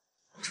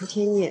楚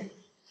天意，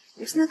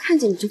我现在看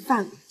见你就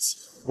犯恶气。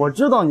我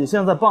知道你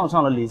现在傍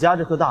上了李家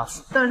这棵大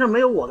树，但是没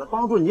有我的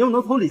帮助，你又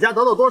能从李家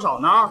得到多少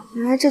呢？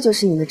原来这就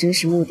是你的真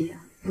实目的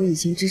啊！我以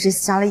前只是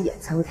瞎了眼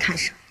才会看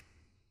上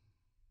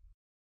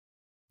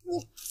你。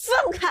你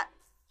放开！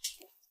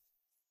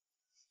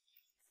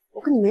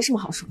我跟你没什么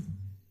好说的。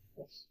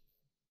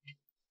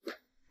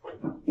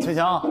青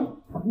青，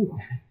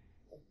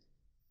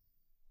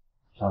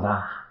老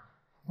大，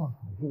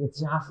你这个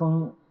家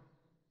风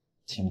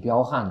挺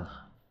彪悍的。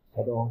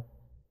台东，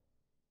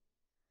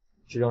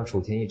去让楚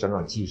天意长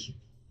长记性。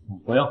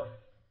不用，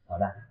老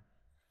大，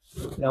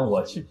让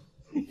我去。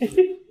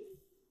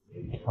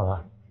好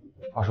了，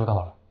二叔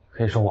到了，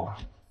可以收网了。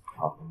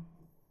好，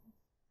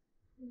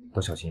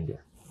都小心一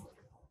点。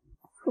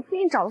我给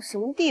你找的什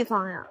么地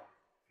方呀？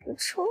连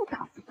车都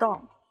打不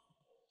到。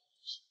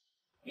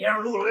别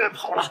让陆远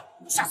跑了，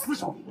下死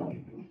手！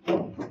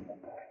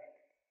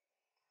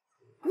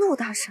陆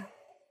大少，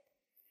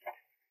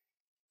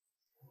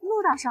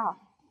陆大少，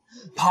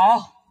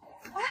跑！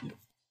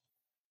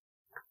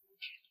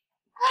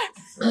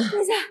等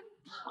一下，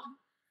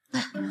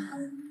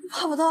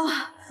跑不动了，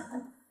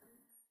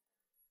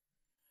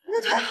你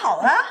的腿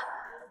好了？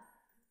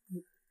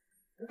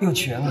又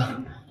瘸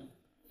了，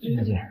陈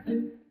小姐，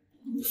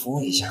扶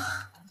我一下。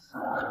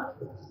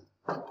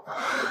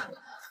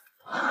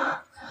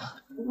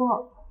不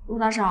过，陆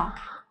大少，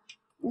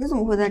你怎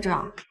么会在这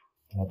儿？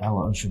我打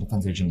我二叔的犯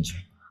罪证据，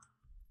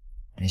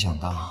没想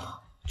到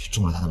却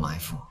中了他的埋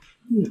伏。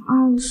你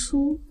二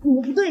叔，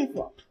你不对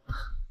付。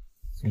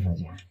孙小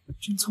姐，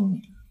真聪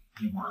明，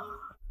对吧？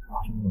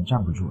好像有点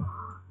站不住了，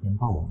能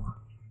抱我吗？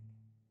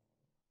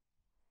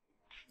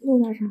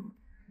陆大少，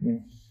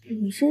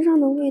你身上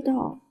的味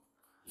道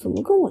怎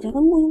么跟我家的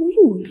沐浴露一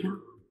模一样？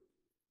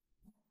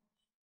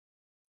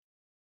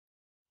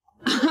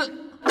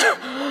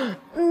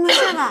没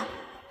事吧？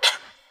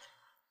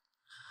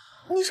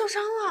你受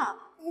伤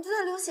了，你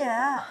在流血。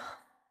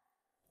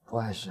不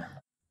碍事，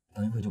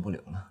等一会就不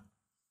流了。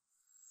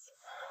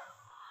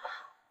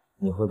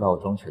你会把我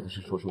装瘸的事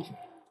说出去？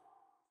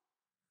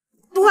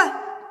不会。回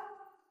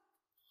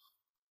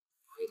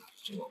答的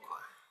这么快，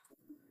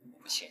我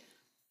不信。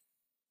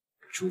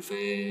除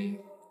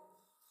非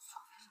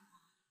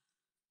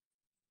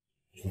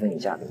你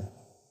嫁给我。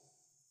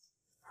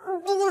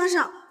陆大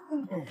少，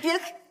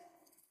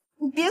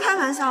你别开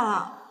玩笑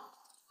了。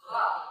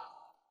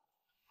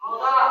老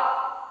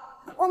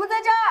大，我们在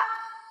这儿。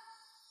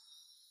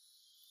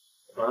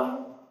啊，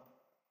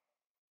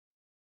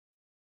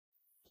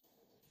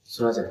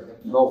苏小姐，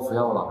你帮我扶一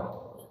下我老公。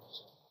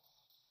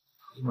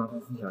麻烦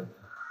苏小姐。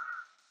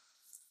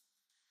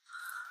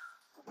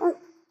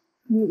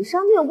你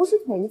伤的又不是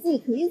腿，你自己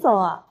可以走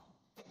啊。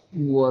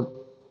我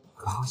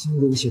好像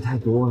流血太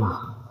多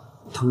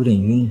了，头有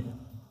点晕。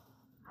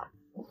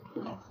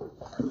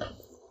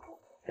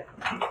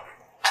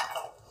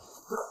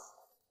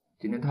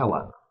今天太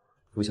晚了，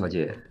朱小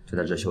姐就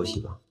在这休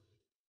息吧。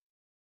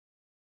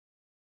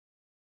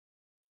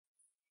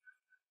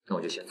那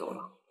我就先走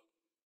了。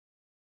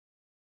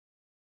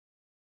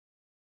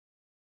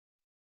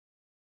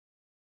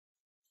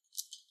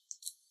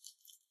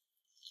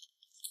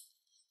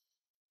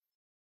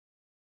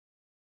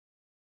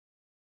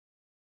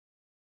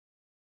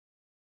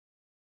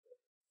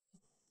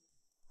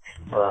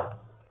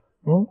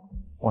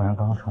网上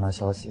刚刚传来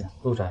消息，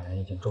陆展元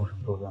已经终身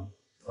住院了，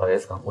老爷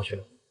子刚过去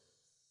了。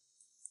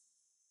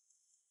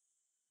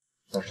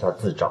那是他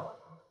自找。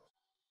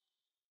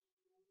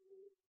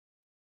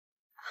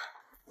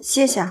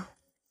谢谢啊。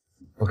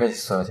不客气，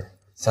苏小姐，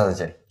下次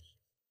见。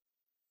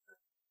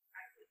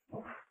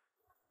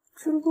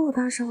这陆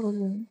大少的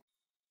人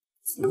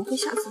怎么会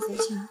下次再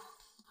见？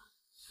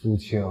苏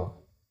青，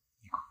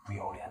你个不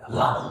要脸的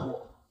烂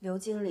货！刘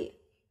经理，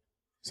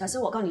小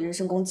心我告你人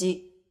身攻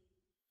击！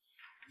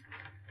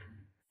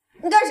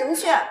你干什么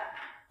去？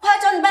我还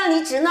找你办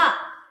离职呢。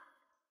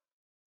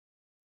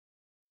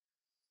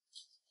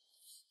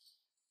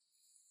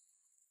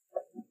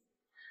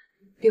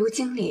刘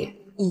经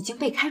理已经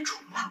被开除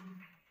了啊？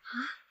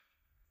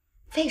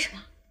为什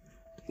么？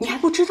你还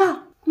不知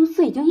道？公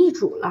司已经易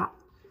主了，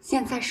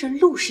现在是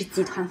陆氏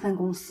集团分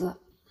公司。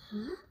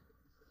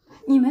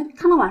你们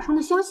看到网上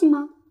的消息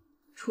吗？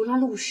除了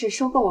陆氏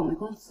收购我们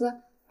公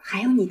司，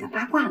还有你的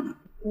八卦呢。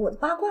我的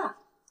八卦？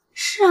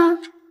是啊，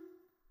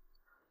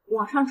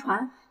网上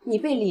传你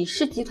被李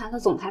氏集团的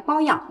总裁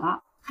包养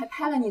了，还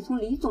拍了你从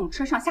李总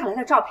车上下来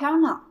的照片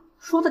呢，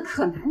说的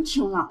可难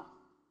听了。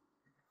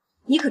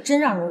你可真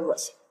让人恶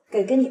心，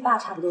给跟你爸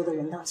差不多的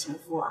人当情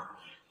夫啊，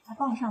还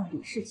傍上了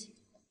李氏集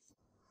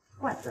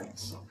团，怪不得你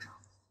嚣张。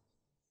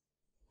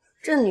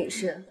郑女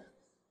士，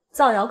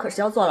造谣可是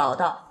要坐牢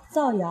的。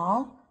造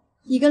谣？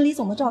你跟李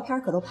总的照片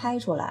可都拍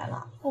出来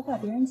了，破坏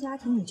别人家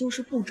庭，你就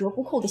是不折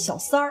不扣的小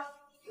三儿。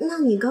那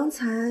你刚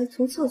才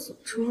从厕所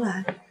出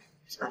来，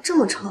嘴巴这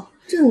么臭，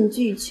证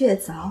据确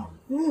凿。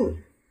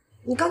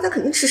你刚才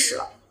肯定吃屎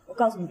了。我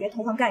告诉你，别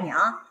偷换概念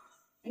啊！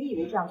别以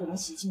为这样就能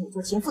洗清你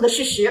做情妇的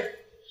事实。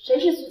谁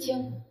是苏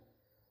青？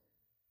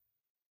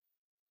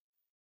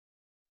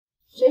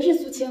谁是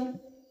苏青？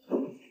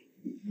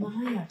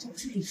妈呀，这不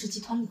是李氏集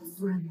团李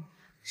夫人吗？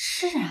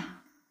是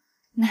啊，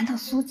难道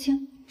苏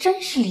青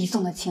真是李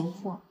总的情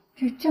妇？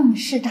这正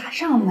是打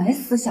上门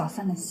死小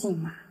三的戏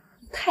码，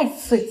太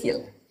刺激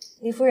了。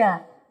李夫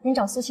人，您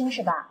找苏青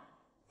是吧？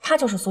她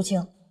就是苏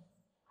青。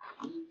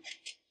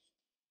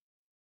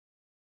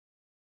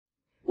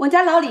我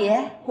家老李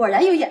果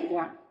然有眼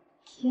光。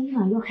天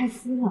哪，要开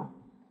撕了！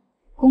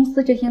公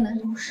司这些男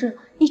同事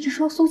一直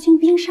说苏青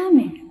冰山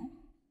美人，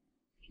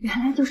原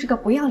来就是个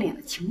不要脸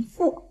的情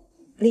妇。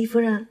李夫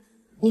人，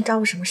你找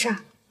我什么事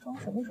儿？装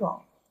什么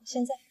装？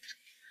现在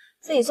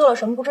自己做了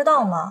什么不知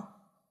道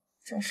吗？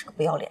真是个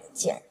不要脸的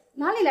贱人！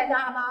哪里来的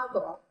阿猫阿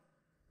狗，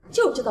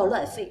就知道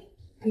乱吠。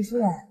李夫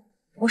人，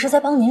我是在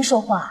帮您说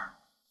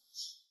话。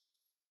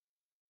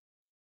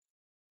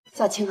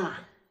小青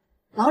啊，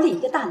老李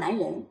一个大男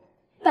人，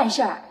办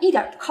事儿一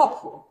点不靠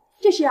谱。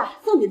这是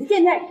送你的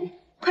见面礼，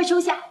快收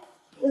下。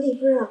李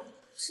夫人，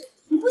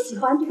你不喜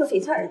欢这个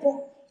翡翠耳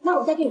洞，那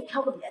我再给你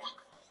挑个别的。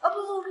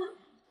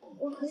不，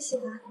我很喜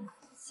欢，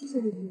谢谢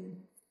李夫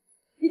人。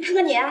你看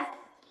看你，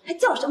还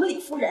叫什么李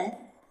夫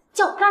人？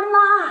叫干妈。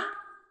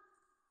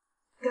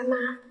干妈。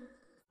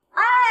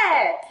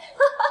哎，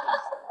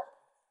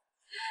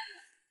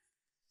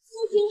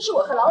苏青是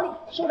我和老李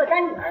收的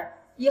干女儿，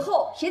以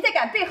后谁再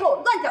敢背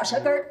后乱嚼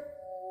舌根儿，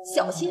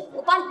小心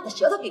我把你的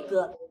舌头给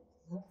割了。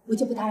我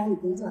就不打扰你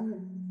工作了，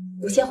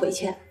我先回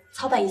去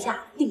操办一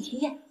下定期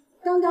宴。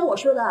刚刚我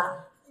说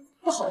的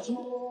不好听，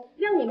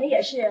让你们也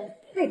是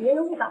被别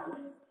人误导了。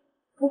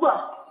不过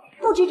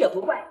不知者不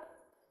怪，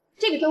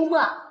这个周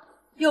末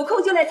有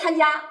空就来参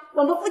加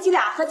我们夫妻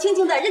俩和青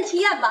青的认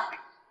亲宴吧，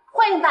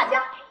欢迎大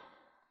家。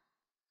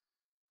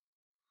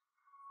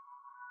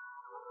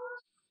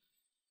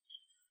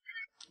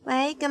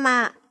喂，干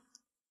妈。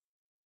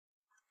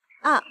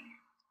啊，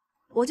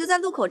我就在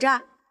路口这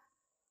儿。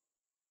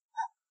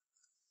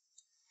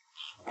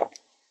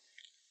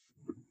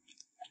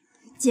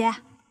姐，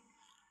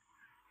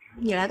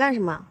你来干什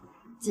么？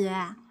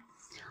姐，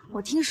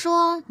我听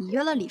说你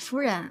约了李夫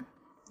人，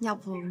要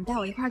不你带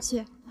我一块儿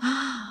去？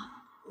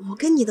啊，我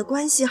跟你的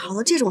关系好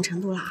到这种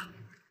程度啦？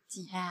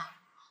姐，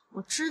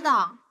我知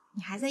道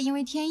你还在因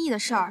为天意的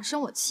事儿生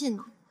我气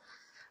呢，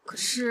可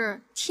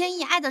是天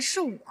意爱的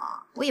是我，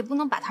我也不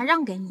能把它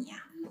让给你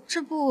呀。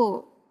这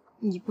不，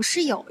你不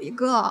是有一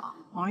个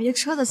王爷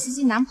车的司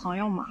机男朋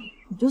友吗？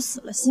你就死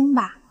了心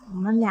吧，我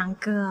们两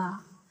个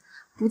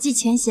不计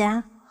前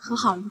嫌，和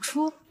好如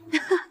初。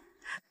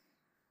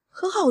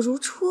和好如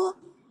初？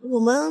我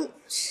们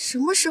什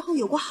么时候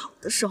有过好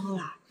的时候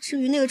啦？至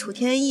于那个楚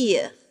天意，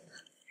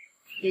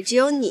也只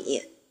有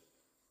你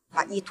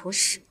把一坨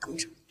屎当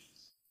成。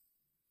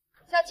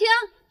小青，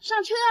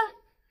上车。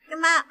干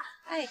妈，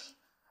哎，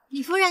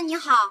李夫人你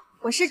好，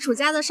我是楚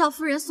家的少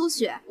夫人苏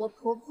雪，我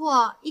婆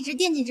婆一直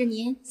惦记着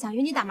您，想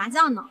约你打麻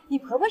将呢。你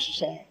婆婆是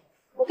谁？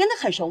我跟她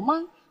很熟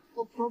吗？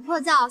我婆婆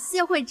叫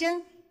谢慧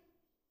珍。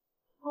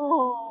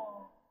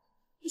哦，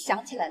我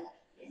想起来了，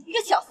一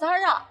个小三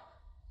儿啊，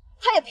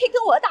他也配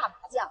跟我打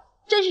麻将，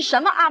真是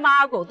什么阿猫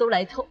阿狗都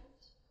来凑。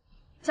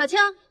小青，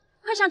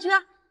快上车，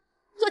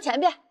坐前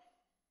边。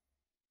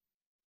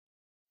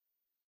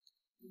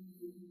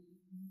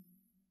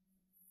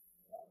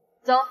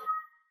走。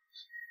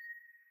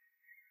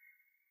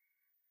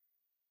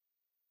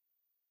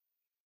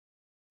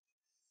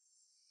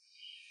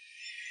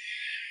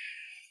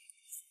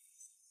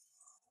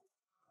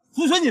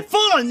苏璇，你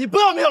疯了！你不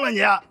要命了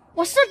你！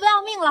我是不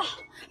要命了，都是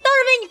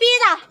被你逼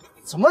的。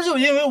怎么就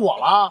因为我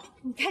了？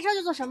你开车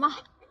去做什么？不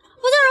就是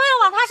为了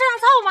往他身上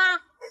凑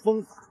吗？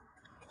疯子，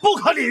不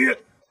可理喻！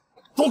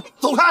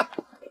走开！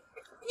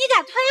你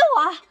敢推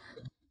我！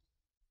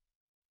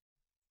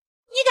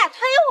你敢推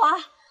我！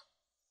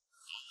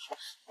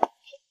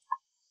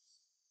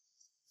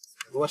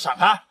给我闪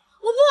开！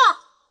我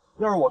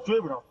不！要是我追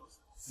不上苏璇，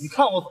你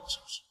看我怎么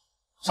收拾！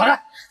闪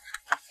开！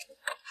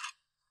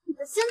你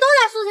的心都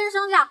在苏青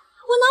身上，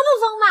我能不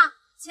疯吗？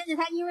前几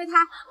天因为他换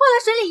了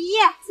审理一，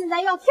现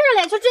在又要贴着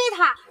脸去追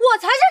他，我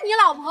才是你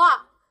老婆，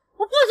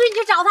我不许你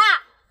去找他。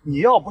你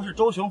要不是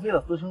周雄飞的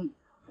私生女，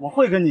我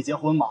会跟你结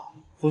婚吗？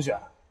苏璇，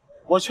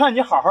我劝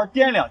你好好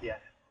掂量掂量，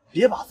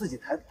别把自己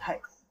抬得太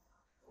高。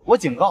我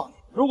警告你，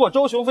如果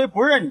周雄飞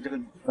不认你这个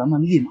女人，咱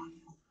们立马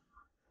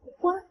离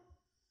婚。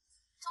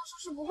周叔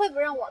是不会不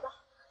认我的，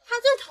他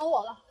最疼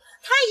我了，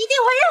他一定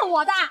会认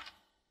我的。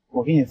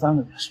我给你3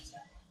个月时间，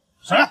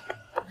闪开！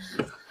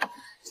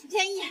楚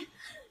天意，有一天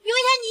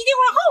你一定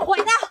会后悔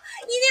的，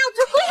你一定要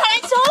跪下来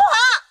求我。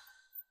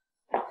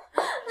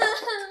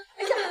哎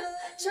呀，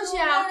小雪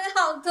啊，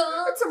好疼！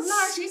怎么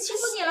了？谁欺负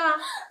你了？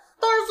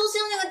都是苏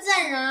青那个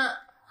贱人，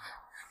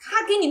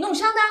他给你弄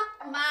伤的。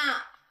妈，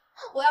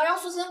我要让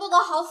苏青不得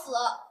好死。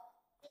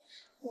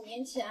5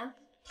年前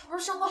他不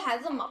是生过孩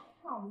子吗？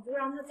那我们就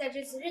让他在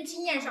这次认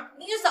亲宴上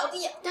明着扫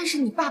地。但是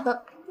你爸爸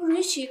不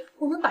允许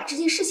我们把这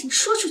件事情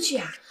说出去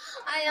啊！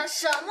哎呀，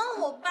什么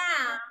我爸？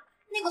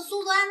那个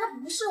苏德安他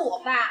不是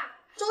我爸，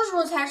周叔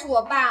叔才是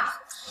我爸。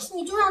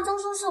你就让周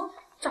叔叔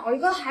找一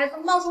个孩子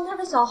冒充他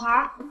的小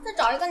孩，再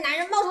找一个男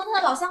人冒充他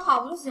的老相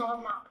好不就行了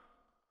吗？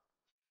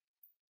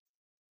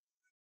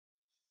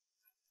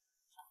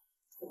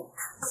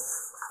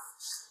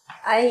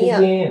哎呀，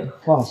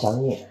我好想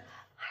你。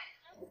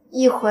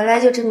一回来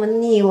就这么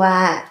腻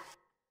歪，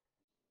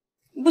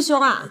你不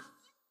凶啊？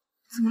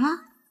怎么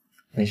了？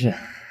没事。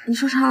你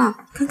受伤了？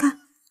看看。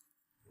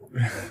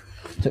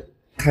这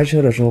开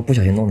车的时候不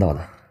小心弄到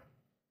的。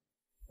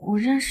我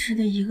认识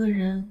的一个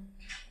人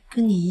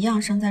跟你一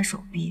样伤在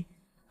手臂，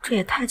这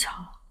也太巧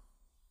了。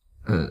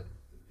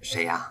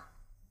谁呀？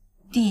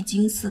帝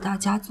京4大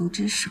家族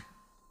之首，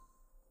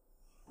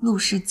陆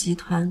氏集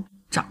团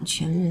掌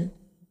权人，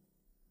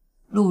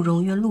陆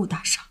荣渊陆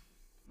大少。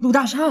陆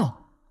大少？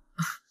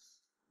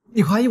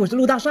你怀疑我是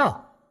陆大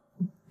少？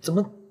怎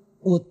么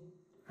我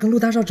跟陆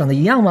大少长得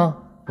一样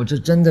吗？我这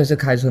真的是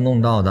开车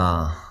弄到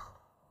的。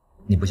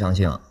你不相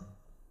信啊？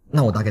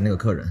那我打给那个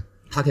客人，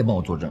他可以帮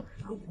我作证。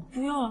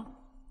不用了，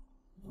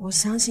我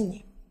相信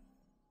你。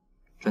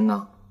真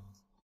的？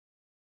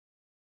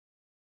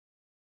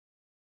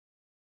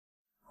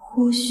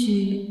或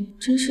许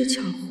真是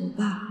巧合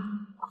吧。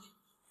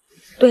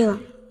对了，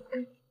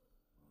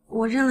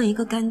我认了一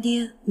个干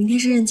爹，明天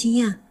是认亲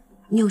宴，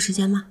你有时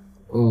间吗？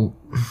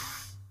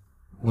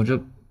我这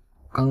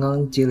刚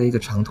刚接了一个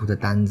长途的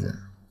单子。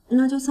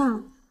那就算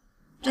了，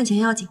赚钱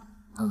要紧。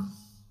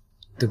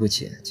对不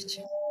起，姐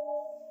姐。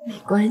没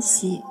关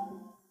系。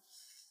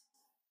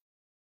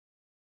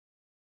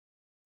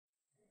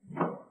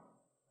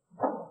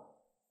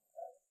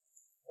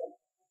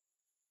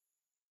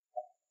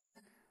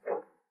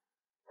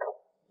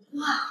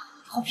哇，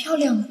好漂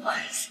亮啊！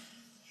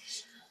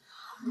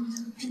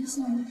真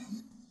是，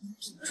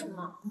凭什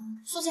么？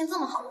苏倩这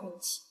么好运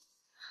气，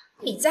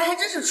李家还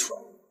真是蠢。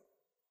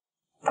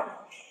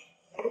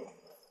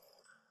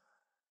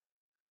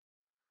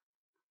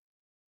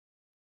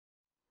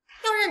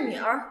要认女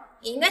儿，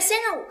也应该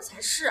先认我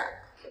才是。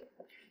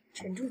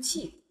沉住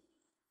气，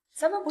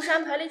咱们不是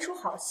安排了一出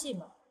好戏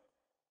吗？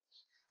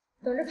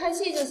等着看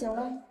戏就行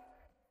了。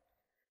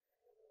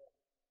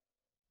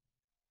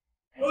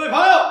各位朋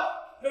友，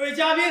各位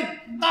嘉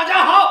宾，大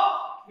家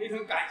好！非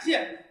常感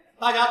谢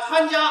大家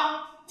参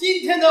加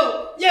今天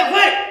的宴会。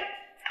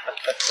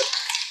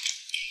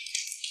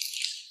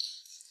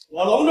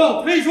我隆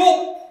重推出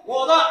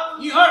我的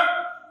女儿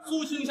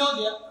苏青小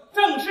姐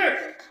正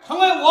式成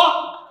为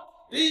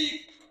我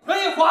李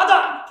葵华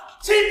的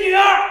亲女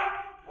儿。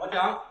我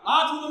将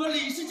拿出我们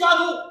李氏家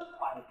族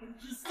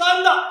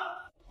3%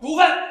的股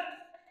份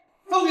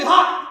送给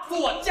她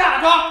做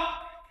嫁妆，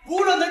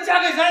无论她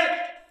嫁给谁。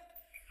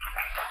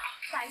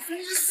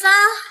3%？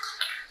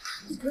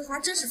李葵华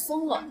真是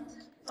疯了，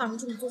当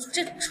众做出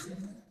这种承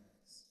诺，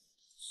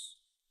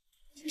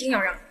一定要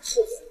让人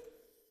后悔。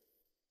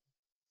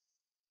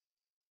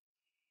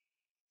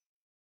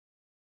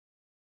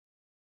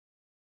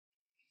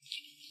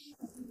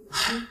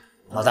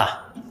老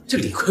大，这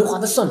李葵华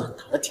的算盘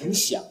打得挺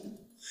响，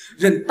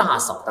认大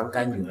嫂当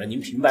干女儿，您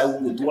平白无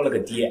故多了个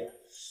爹。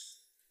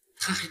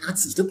他还拿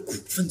自己的股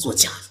份做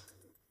嫁妆，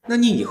那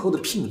你以后的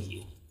聘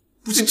礼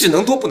不是只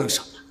能多不能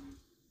少吗？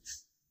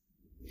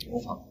无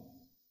妨，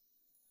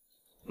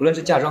无论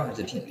是嫁妆还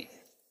是聘礼，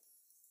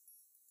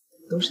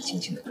都是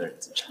青青的个人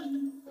资产。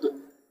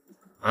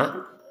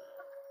啊？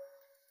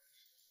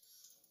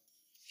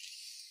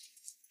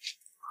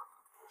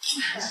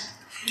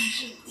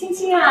青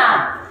青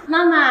啊，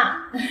妈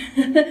妈，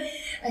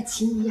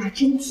秦姨呀，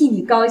真替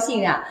你高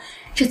兴啊！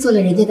这做了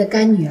人家的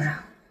干女儿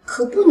啊，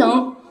可不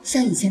能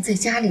像以前在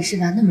家里似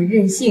的那么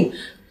任性，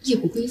夜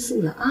不归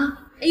宿了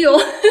啊！哎呦，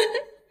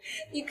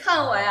你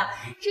看我呀，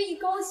这一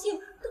高兴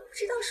都不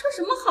知道说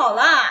什么好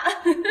了。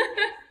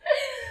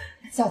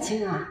小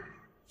青啊，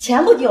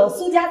前不久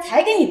苏家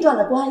才跟你断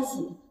了关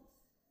系，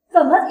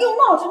怎么又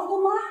闹成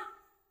姑妈？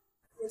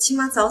我亲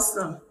妈早死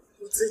了，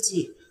我自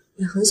己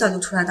也很小就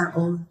出来打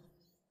工了。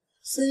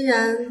虽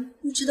然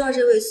不知道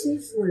这位苏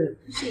夫人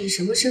是以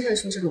什么身份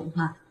说这种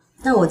话，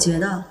但我觉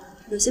得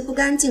有些不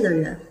干净的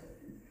人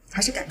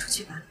还是赶出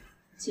去吧。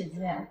姐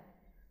姐，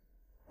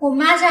我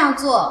妈这样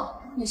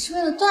做也是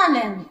为了锻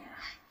炼你。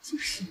就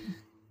是，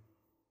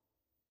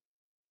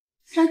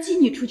让继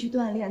女出去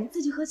锻炼，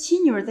自己和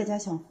亲女儿在家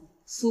享福。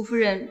苏夫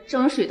人这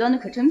种水端的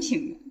可真平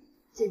庸。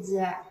姐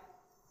姐，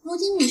如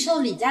今你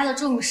受李家的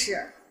重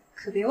视，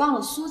可别忘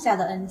了苏家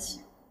的恩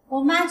情。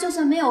我妈就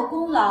算没有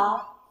功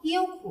劳，也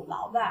有苦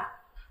劳吧？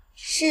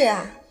是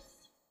啊，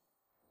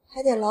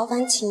还得劳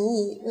烦秦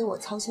姨为我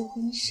操心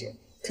婚事。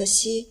可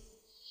惜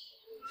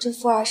这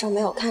富二生没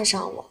有看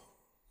上我，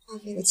浪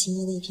费了秦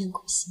姨的一片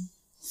苦心。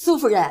苏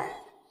夫人，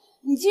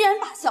你居然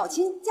把小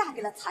青嫁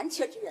给了残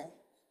缺之人，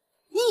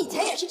你以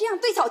前也是这样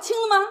对小青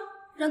的吗？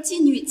让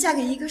妓女嫁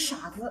给一个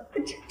傻子，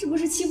这不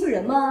是欺负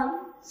人吗？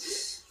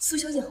苏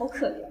小姐好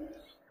可怜。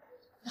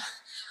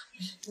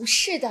不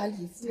是的，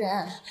李夫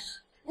人，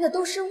那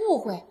都是误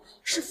会，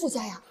是傅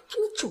家呀，他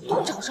们主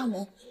动找上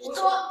门。胡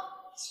说！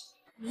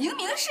明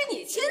明是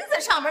你亲自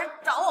上门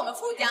找我们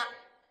傅家，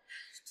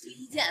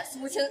推荐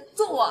苏青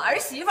做我儿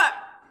媳妇儿，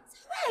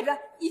在外边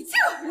你净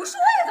胡说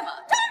呀？怎么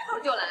张口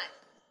就来？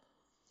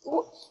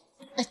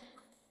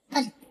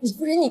李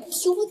夫人，你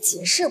听我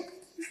解释。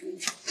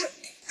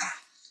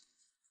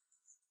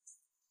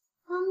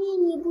妈咪，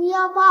你不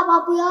要爸爸，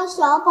不要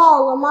小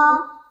宝了吗？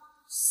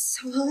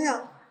小朋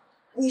友，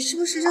你是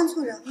不是认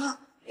错人了？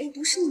我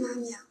不是你妈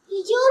咪啊！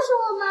你就是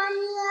我妈咪。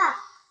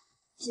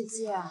姐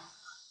姐，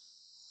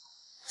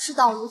事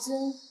到如今，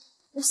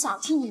我想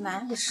替你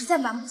瞒也实在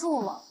瞒不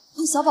住了。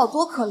那小宝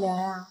多可怜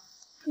呀，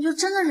你就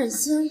真的忍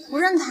心不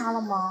认他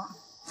了吗？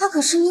他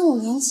可是你5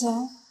年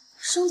前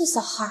生的小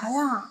孩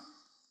呀。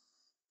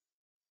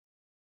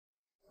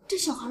这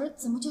小孩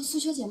怎么叫苏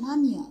小姐妈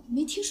咪啊？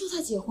没听说她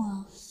结婚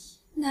啊？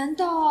难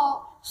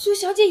道苏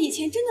小姐以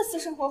前真的私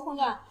生活混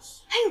乱，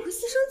还有个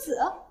私生子？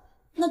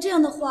那这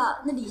样的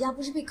话，那李家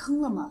不是被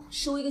坑了吗？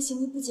收一个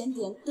行为不检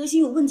点、德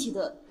行有问题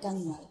的干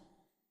女儿。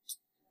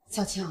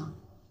小青，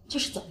这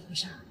是怎么回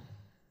事？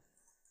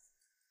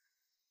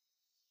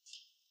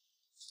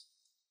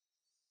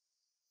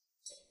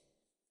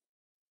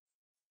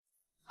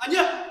安静！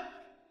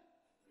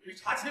去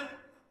查清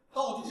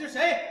到底是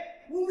谁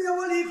污蔑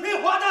我李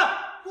葵华的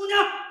姑娘，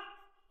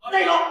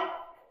带走！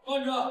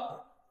慢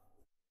着！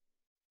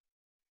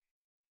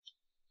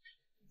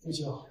父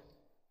亲，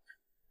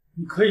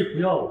你可以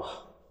不要我，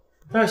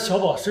但小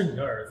宝是你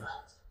的儿子。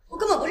我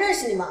根本不认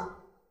识你们。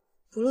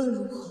不论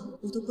如何，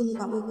我都不能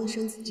把未婚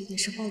生子这件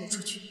事暴露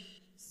出去。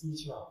苏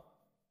青，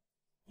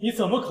你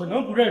怎么可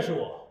能不认识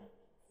我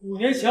？5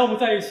年前我们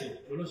在一起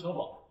有了小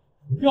宝，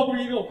要不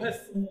是因为我快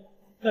死了，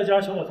再加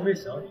上小宝特别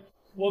想你，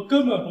我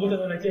根本不会再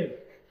能来见你。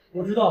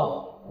我知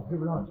道我配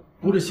不上你，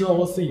我只希望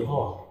我死以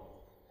后，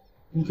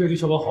你可以对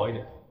小宝好一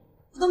点。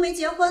我都没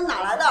结婚，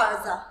哪来的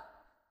儿子？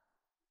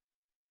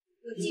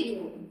我记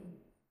住，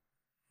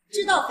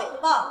知道诽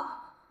谤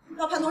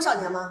要判多少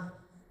年吗？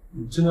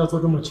你真的要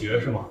做这么绝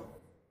是吗？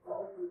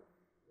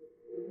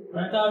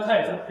来，大家看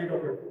一下这照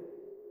片。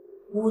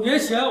5年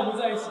前我们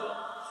在一起，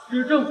这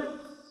是证据。大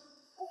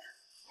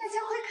家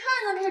快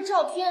看啊，这个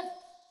照片。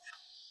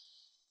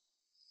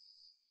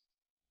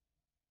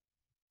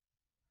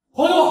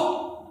黄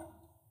总，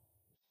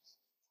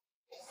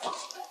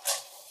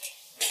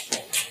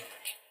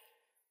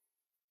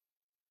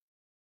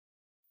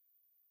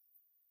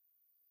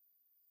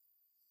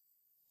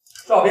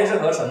照片是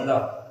合成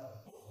的。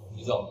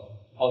李总，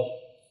好。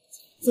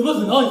怎么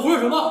可能？你胡说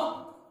什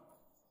么？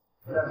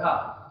大家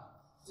看。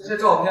这些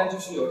照片就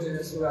是由这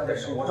些苏家的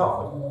生活照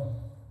合成的。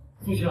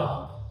苏青，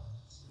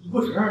你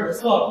不承认就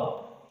算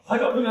了，还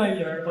找这么样一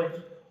个人帮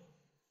你。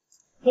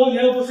当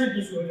年不是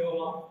你说的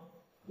吗？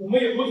我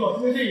们也不想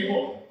出现这一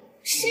步。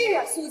是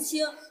啊，苏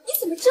青，你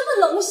怎么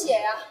这么冷血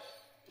呀？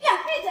你俩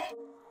闭嘴！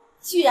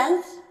居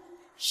然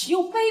使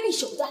用卑鄙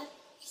手段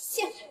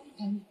陷害我的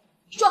干女，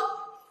说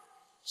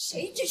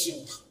谁指使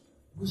你的？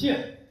不信，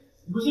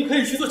不信可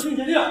以去做清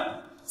洁店。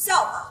笑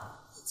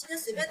话！你今天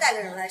随便带个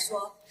人来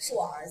说是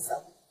我儿子，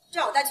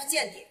让我带去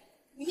鉴定，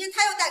明天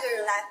他又带个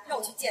人来让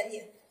我去鉴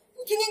定，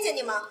我天天鉴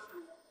定吗？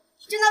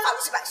真拿法律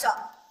去摆设？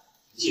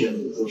既然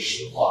不说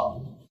实话，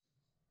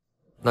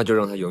那就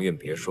让他永远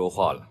别说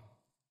话了。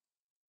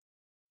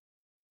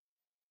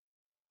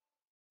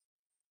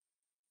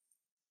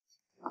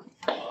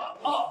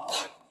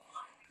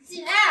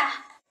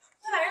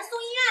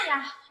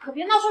可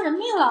别闹出人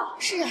命了。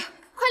是啊，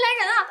快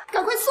来人啊，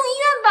赶快送医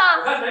院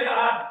吧！看谁敢！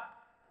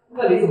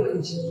那你怎么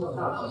一心上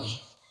大堂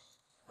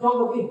装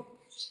个病？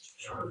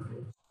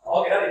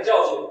好，给他点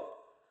教训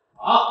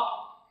啊！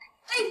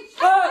哎，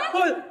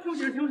休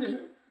息，休息，休息。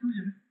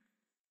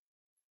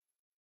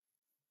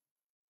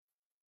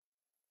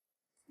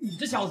你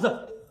这小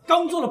子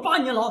刚坐了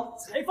8年牢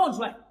才放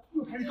出来，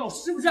又开始搞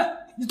是不是？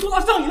你做到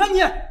上瘾了你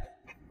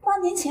？8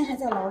年前还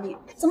在牢里，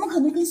怎么可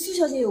能跟苏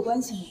小姐有关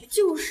系呢？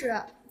就是，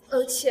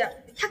而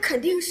且他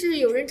肯定是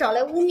有人找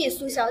来污蔑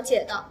苏小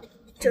姐的，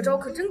这招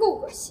可真够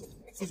恶心。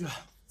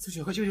苏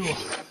雪，快救救我！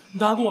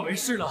大姑我没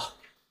事了。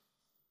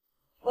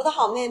我的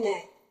好妹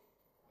妹，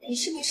你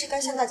是不是该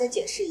向大家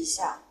解释一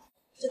下，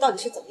这到底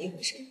是怎么一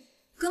回事？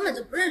根本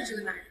就不认识这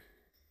个男人，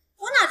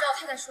我哪知道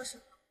他在说什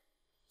么？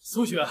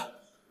苏雪，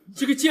你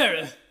这个贱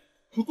人，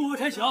我过河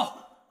拆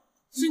桥，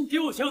是你给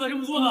我钱我才这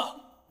么做的。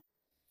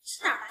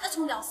是哪来的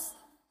穷屌丝？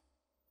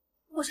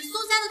我是苏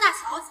家的大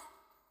小姐，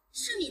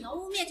是你能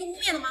污蔑就污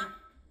蔑了吗？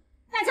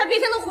大家别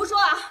听他胡说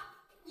啊！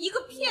一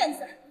个骗子、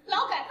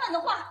劳改犯的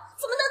话，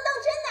怎么能当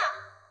真呢？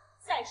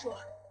再说，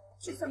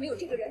就算没有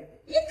这个人，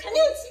也肯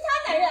定有其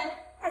他男人。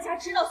大家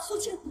知道苏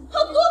青她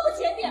有多不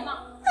检点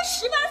吗？她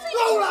18岁。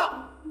够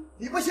了！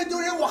你不嫌丢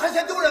人，我还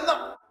嫌丢人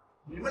呢！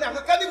你们2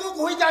个赶紧给我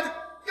滚回家去！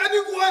赶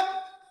紧滚！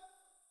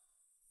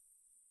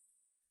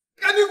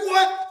赶紧滚！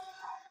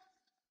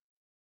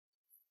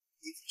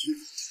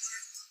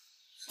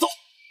走。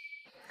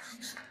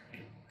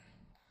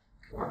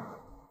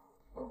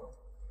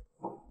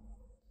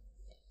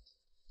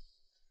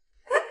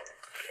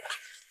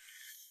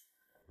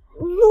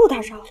陆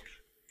大少，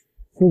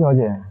苏小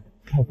姐，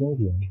太高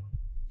级了，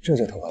这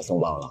就头发松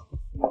绑了。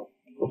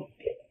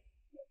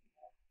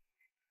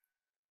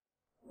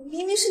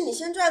明明是你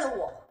先拽的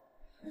我，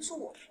还说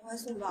我头发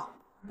松绑，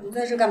你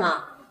在这干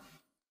嘛？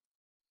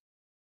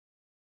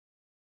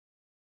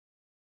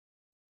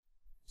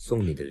送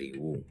你的礼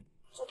物，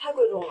这太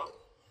贵重了，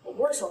我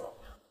不会收的。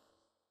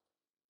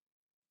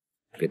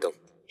别动。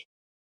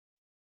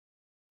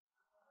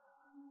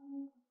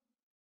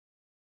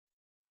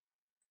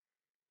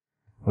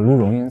我陆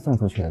荣渊送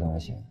出去的东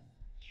西，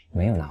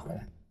没有拿回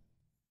来。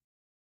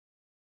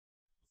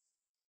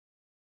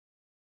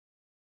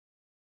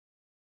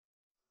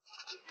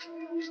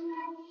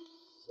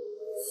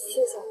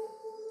谢谢。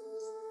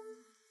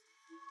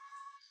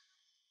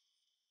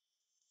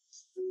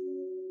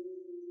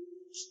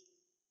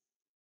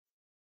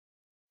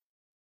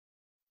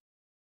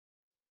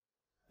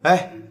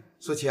哎，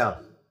苏青，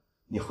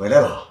你回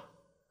来了。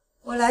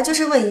我来就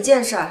是问一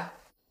件事儿，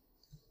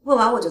问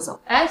完我就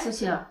走。哎，苏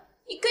青，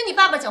你跟你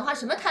爸爸讲话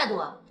什么态度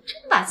啊？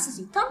真把自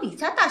己当李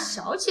家大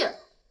小姐？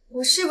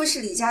我是不是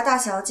李家大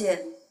小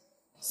姐，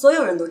所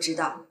有人都知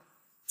道。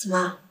怎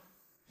么，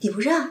你不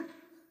认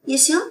也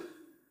行？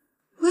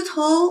回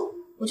头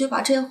我就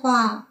把这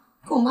话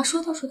跟我妈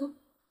说道说道。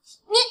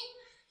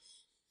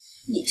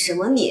你什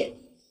么你？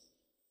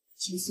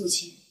秦素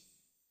琴，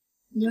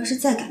你要是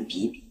再敢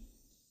逼逼，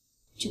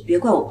就别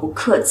怪我不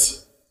客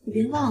气。你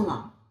别忘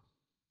了，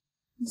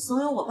你怂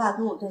恿我爸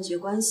跟我断绝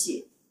关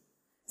系，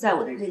在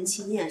我的认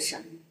亲宴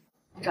上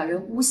找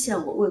人诬陷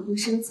我未婚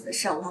生子的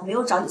事，我还没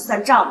有找你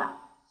算账呢。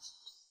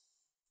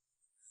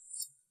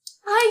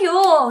哎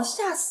呦，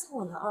吓死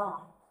我了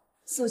啊！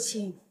素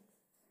清，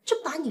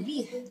这把你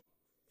厉害，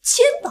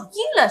肩膀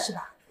硬了是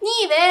吧？你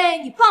以为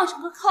你傍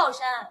上个靠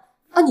山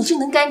啊，你就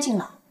能干净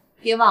了？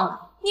别忘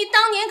了，你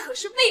当年可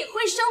是未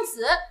婚生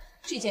子，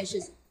这件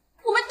事情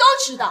我们都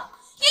知道，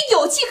也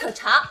有迹可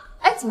查。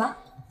哎，怎么，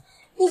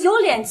你有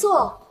脸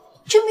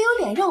做，真没有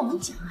脸让我们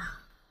讲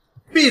啊？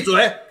闭嘴！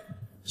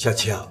小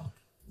青，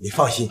你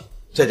放心，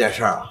这件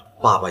事啊，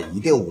爸爸一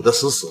定捂得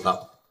死死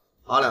的。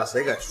他俩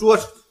谁敢说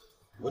出去，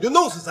我就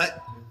弄死谁。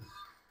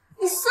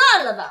你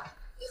算了吧，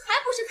你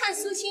还不是看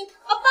苏青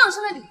傍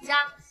上了李家，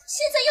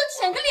现在又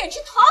舔个脸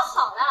去讨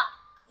好了。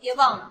别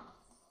忘了，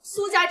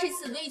苏家这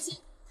次危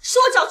机是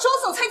我找周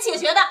总才解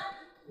决的。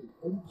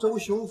跟周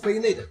雄飞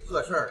那点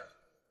破事儿，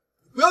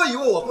不要以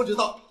为我不知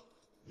道。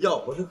要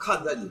不是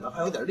看在你们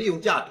还有点利用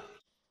价值，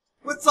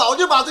我早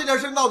就把这件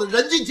事闹得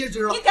人尽皆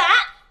知了。你敢？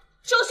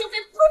周雄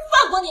飞不会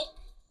放过你！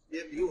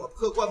别比我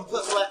破罐子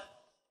破摔！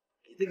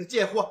你这个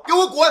贱货，给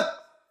我滚！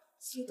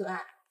苏德安，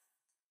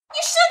你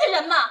是个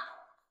人吗？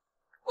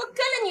我跟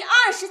了你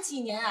20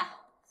几年，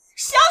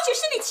小曲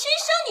是你亲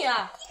生女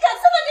儿，你敢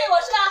这么对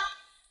我是吧？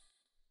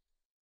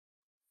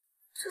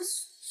这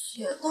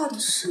雪到底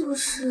是不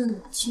是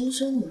你亲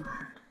生女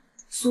儿？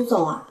苏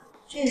总啊，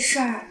这事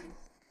儿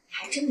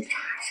还真得查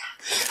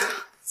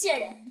查。贱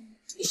人，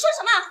你说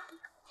什么？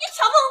你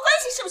挑拨我关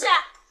系是不是？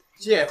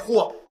贱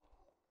货，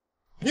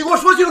你给我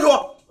说清楚！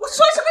我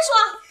说什么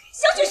说？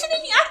小曲是你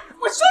女儿，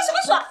我说什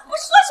么说？我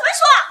说什么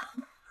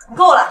说？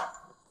够了，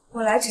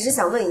我来只是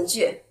想问一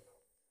句，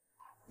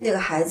那个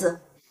孩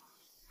子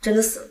真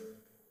的死了？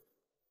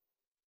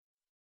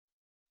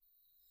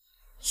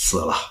死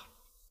了。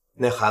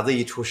那孩子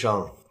一出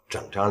生，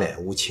整张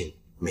脸乌青，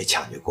没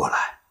抢救过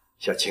来。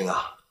小青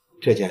啊，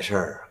这件事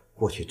儿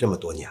过去这么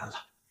多年了，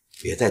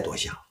别再多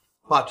想。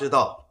爸知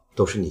道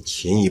都是你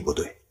秦姨不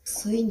对，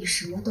所以你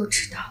什么都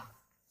知道，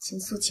请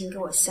素琴给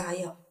我下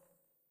药，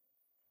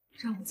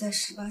让我在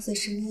18岁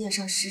生日宴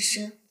上失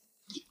身，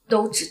你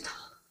都知道。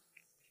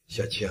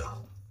小青，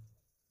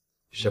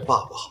是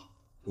爸爸好，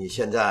你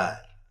现在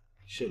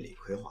是李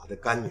葵华的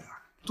干女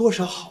儿，多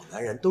少好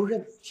男人都任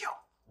你挑，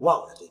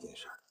忘了这件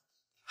事儿，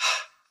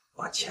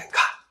往前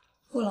看。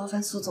不劳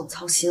烦苏总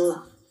操心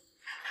了，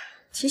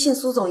提醒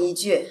苏总一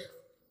句，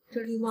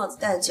这绿帽子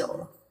戴久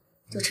了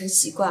就成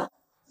习惯了。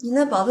你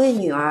那宝贝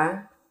女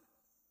儿，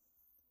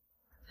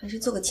还是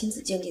做个亲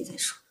子鉴定再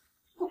说。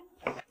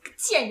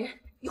贱人，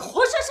你胡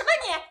说什么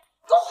你？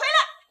给我回来！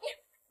你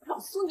老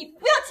苏，你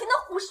不要停的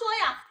胡说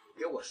呀！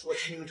给我说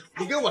清楚，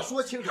你给我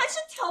说清楚，还是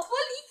挑拨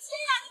离间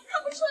呀？你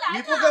看不出来吗？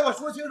你不跟我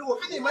说清楚，我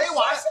跟你没完！说什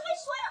么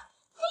说呀？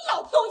你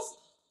老东西！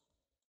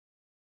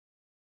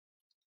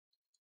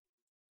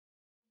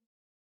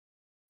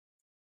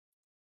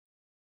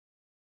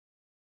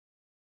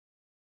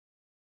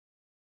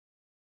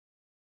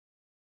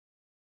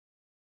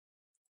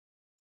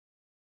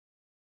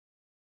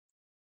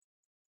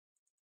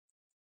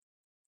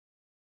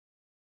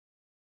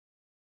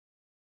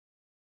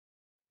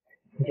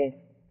青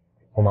青，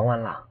我忙完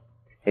了，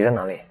你在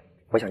哪里？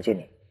我想见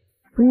你。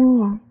不用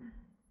了，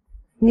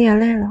你也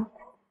累了，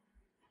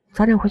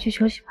早点回去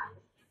休息吧。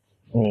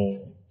你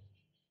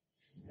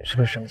是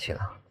不是生气了？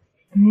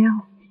没有，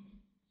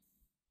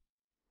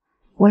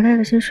我累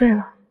了，先睡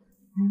了。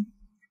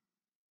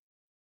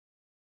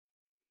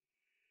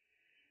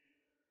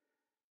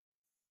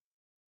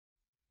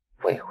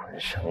未婚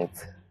生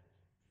子。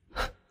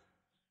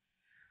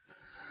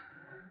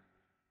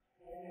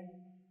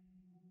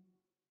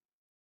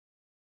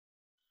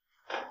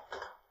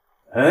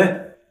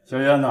哎，小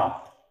渊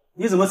呐，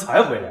你怎么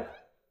才回来？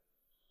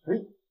哎，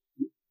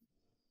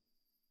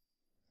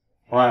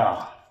妈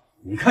呀！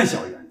你看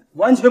小渊，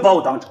完全把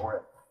我当仇人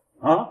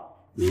啊！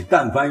你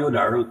但凡有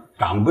点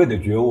长辈的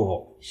觉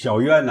悟，小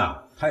渊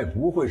呐，他也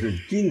不会是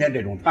今天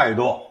这种态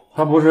度。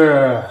他不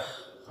是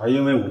还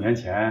因为5年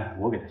前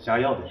我给他下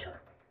药的事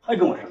儿，还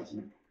跟我生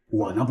气。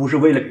我那不是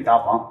为了给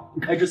大房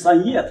开枝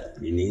散叶的。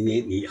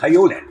你还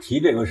有脸提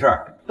这个事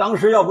儿？当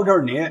时要不就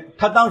是你，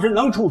他当时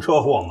能出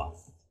车祸吗？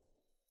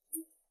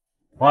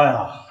妈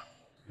呀！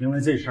因为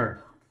这事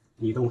儿，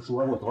你都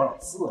说过多少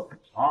次了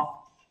啊？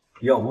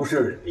要不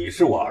是你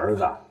是我儿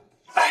子，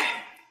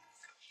哎，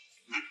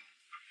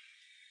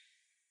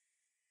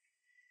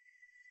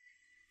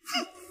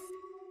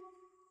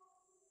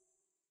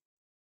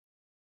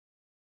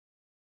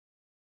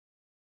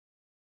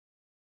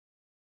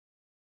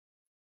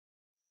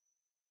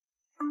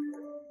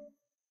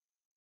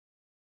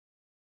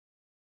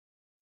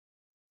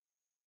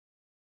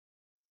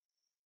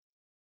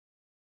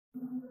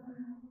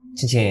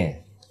青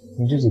青，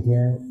你这几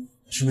天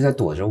是不是在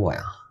躲着我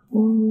呀？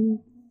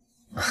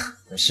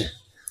没事，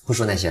不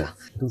说那些了。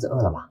肚子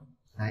饿了吧？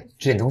来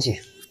吃点东西。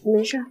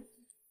没事，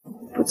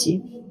不急。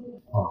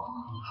哦，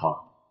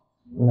好，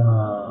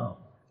那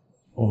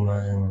我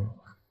们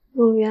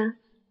陆渊，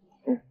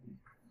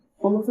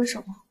我们分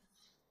手吧。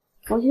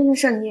昨天的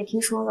事你也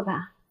听说了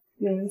吧？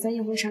有人在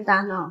宴会上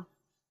大闹，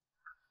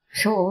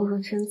说我未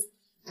婚生子，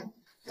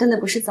但那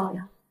不是造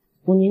谣。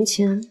5年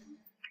前，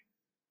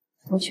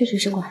我确实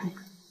生过孩子。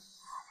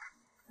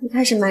一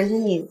开始瞒着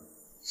你，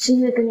是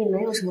因为跟你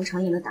没有什么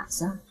长远的打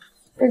算。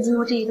但经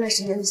过这一段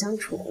时间的相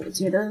处，我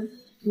觉得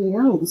你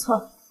人很不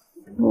错。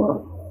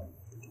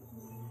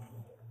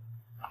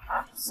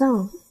算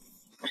了，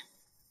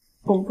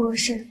我们不合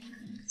适，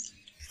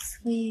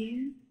所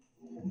以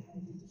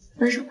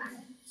分手吧。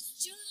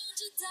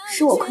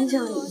是我亏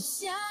欠了你，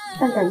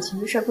但感情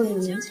的事不能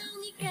勉强，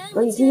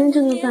所以今天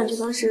这顿饭就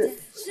当是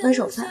分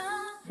手饭，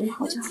我们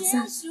好聚好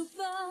散。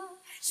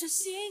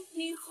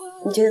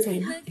你觉得怎么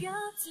样？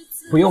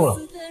不用了，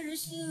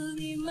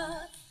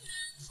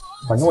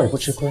反正我也不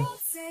吃亏，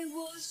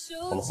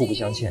我们互不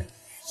相欠。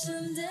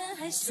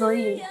所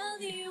以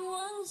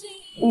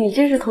你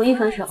这是同意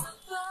分手？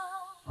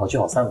好聚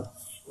好散吧。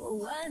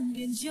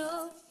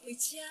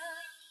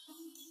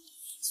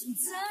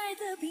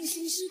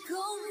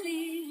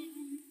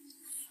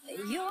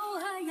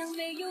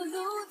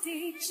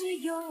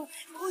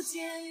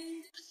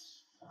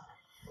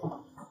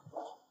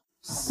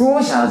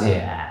苏小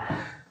姐，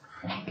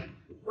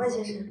万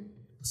先生，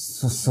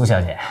苏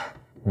小姐，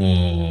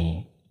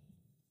你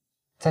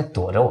在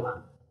躲着我？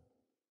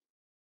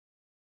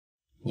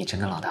你真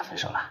跟老大分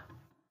手了？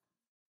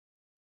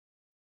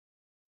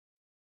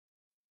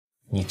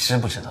你知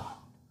不知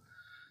道，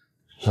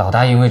老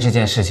大因为这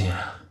件事情，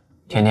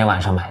天天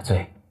晚上买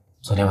醉，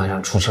昨天晚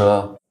上出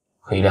车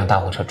和一辆大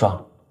货车撞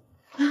了。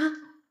啊？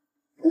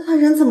那他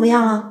人怎么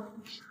样了？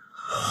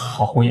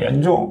好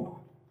严重。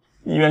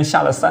医院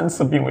下了3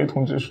次病危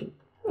通知书，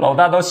老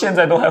大到现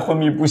在都还昏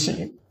迷不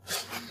醒。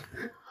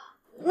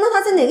那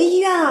他在哪个医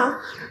院啊？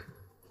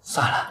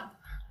算了，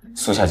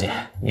苏小姐，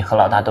你和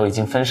老大都已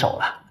经分手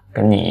了，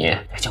跟你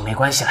也就没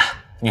关系了，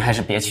你还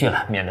是别去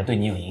了，免得对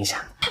你有影响。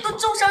他都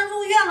重伤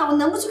入院了，我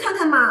能不去看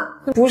看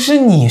吗？不是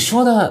你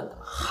说的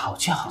好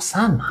聚好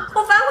散吗？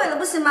我反悔了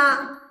不行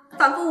吗？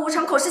反复无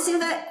常，口是心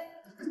非，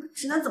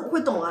直男怎么会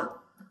懂啊？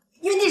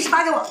因为你是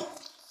发给我。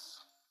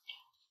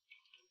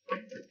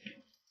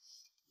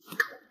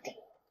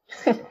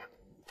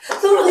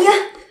陆若烟，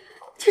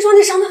听说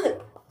你伤得很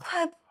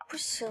快不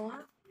行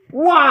了。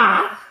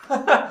哇，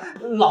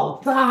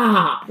老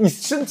大，你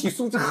身体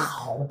素质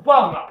好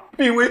棒啊！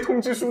病危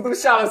通知书都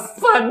下了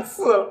3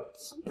次了，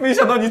没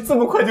想到你这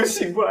么快就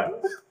醒过来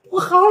了，我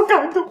好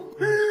感动。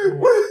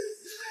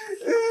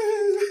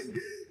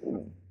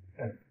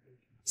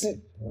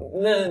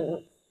那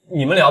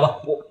你们聊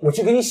吧，我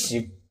去给你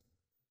洗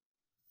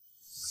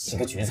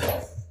个橘子。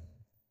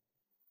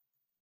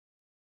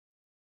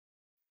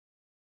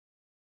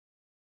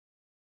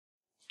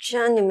既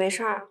然你没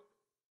事儿，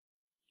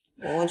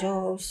我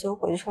就先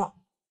回去了。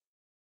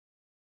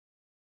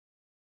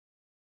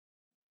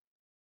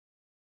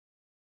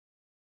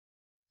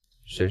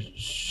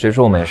谁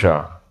说我没事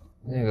啊？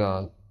那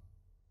个，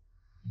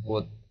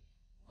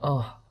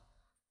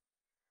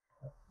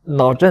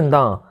脑震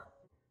荡，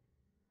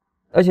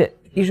而且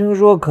医生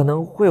说可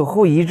能会有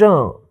后遗症。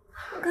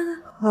我看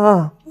看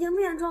啊，严不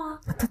严重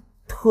啊？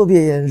特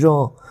别严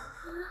重，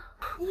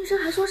医生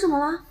还说什么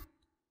了？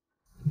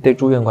得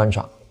住院观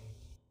察。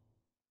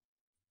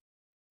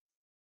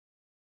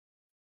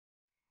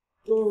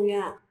陆永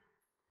渊，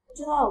我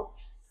知道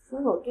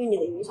分手对你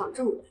的影响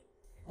这么大，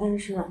但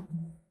是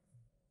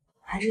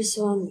还是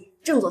希望你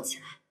振作起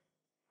来，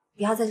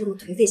不要再这么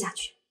颓废下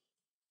去。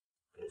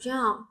这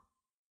样，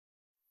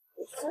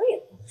我分也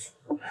不能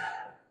说。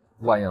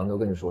万阳都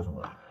跟你说什么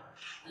了？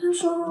他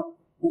说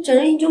你整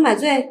日饮酒买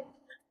醉，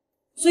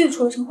所以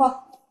出了车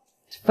祸。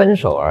分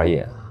手而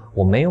已，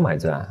我没有买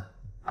醉，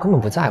根本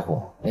不在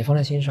乎，没放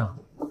在心上。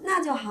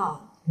那就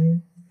好。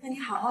那你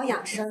好好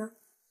养生。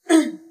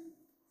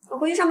我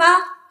回去上班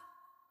了。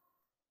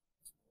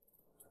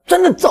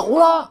真的走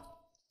了？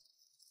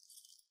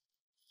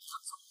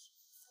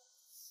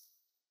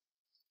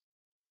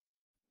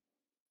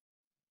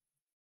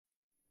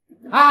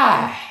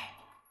哎，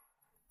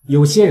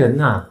有些人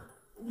呢，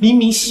明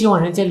明希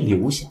望人家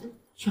留下，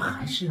却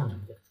还是让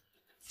人家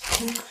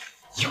走。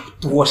有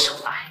多少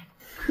爱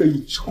可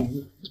以重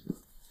来？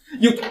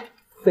有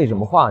废什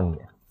么话你？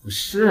不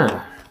是，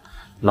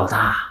老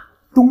大，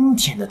冬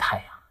天的太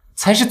阳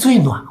才是最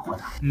暖和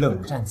的，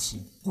冷战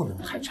期不能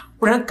太长，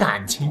不然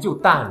感情就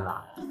淡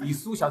了。以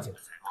苏小姐的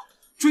才华，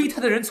追她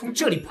的人从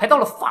这里排到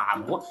了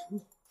法国，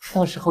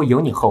到时候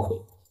有你后悔。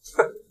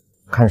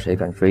看谁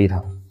敢追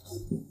她。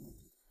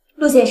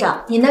陆先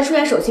生，您的出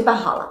院手续办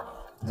好了。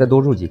再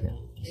多住几天。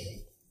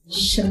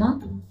什么？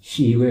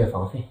续1个月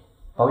房费，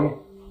包月。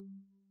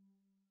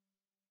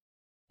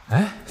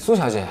哎，苏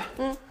小姐，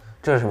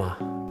这是什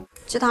么？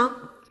鸡汤。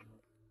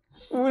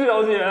苏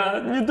小姐，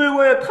你对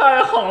我也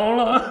太好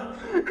了，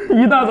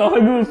一大早还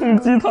给我送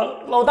鸡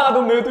汤，老大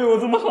都没对我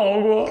这么好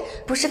过。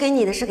不是给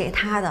你的，是给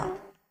他的。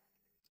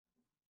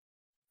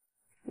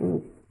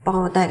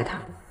帮我带给他。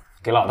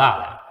给老大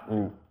的。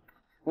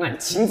那你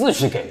亲自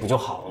去给不就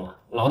好了吗？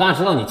老大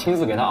知道你亲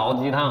自给他熬的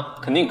鸡汤，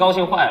肯定高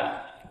兴坏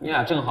了。你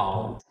俩正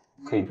好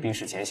可以冰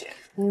释前嫌。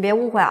你别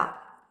误会啊，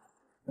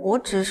我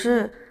只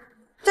是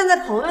站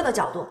在朋友的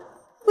角度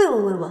慰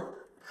问慰问，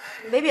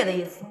没别的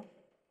意思。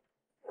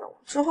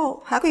之后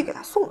还可以给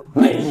他送的。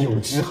没有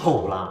之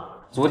后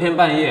了。昨天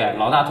半夜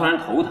老大突然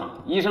头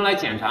疼，医生来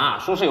检查，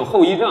说是有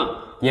后遗症，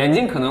眼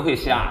睛可能会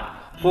瞎，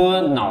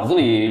说脑子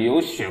里有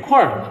血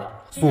块什么的。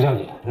苏小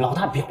姐，老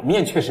大表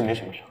面确实没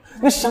什么伤，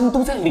那伤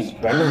都在里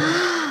边呢。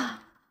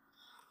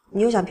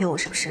你又想骗我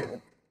是不是？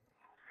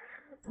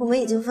我们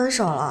已经分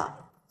手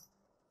了，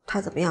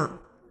他怎么样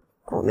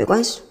跟我没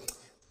关系。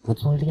不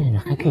做恋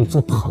人还可以做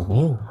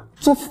朋友啊，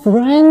做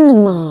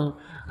friend 嘛。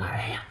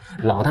哎呀，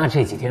老大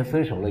这几天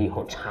分手了以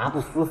后，茶不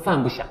思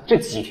饭不想，这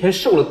几天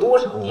瘦了多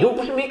少？你又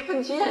不是没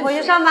看见。我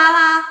去上班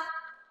啦。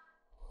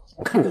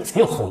我看你才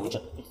有后遗症。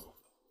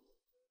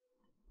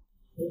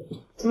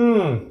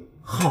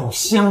好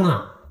香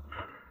啊！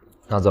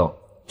拿走。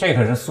这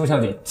可是苏小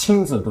姐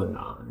亲自炖的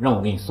啊，让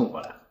我给你送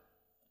过来。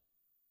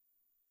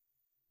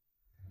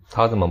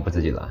他怎么不自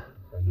己来？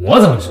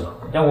我怎么知道？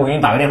要不我给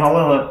你打个电话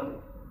问问。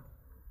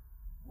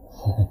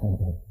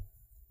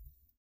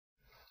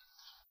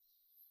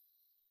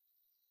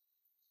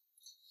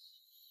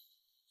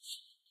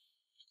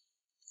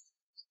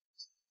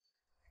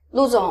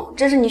陆总，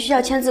这是你需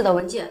要签字的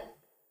文件。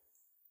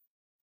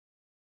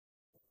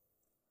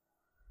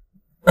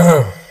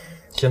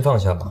先放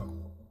下吧，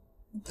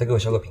再给我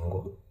削个苹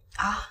果。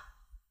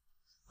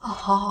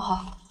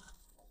好。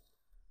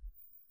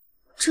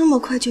这么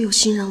快就有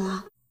新人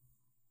了？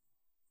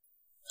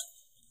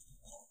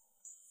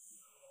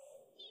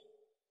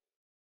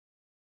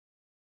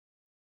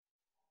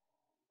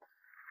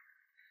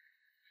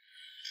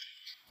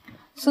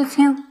苏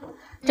青，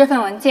这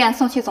份文件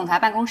送去总裁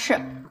办公室。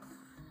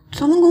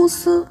咱们公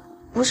司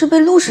不是被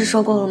陆氏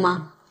收购了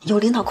吗？有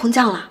领导空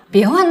降了？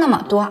别问那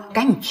么多，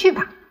赶紧去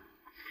吧。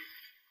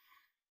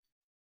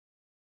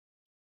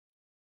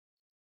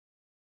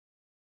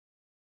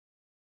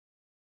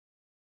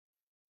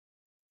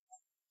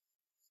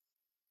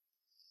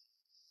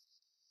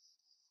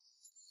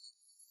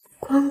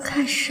光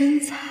看身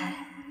材，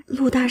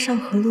陆大少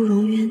和陆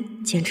荣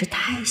渊简直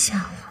太像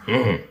了。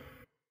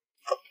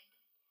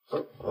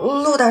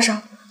陆大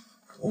少，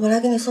我来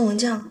给你送文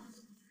件了。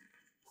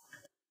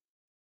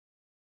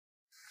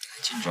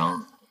紧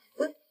张？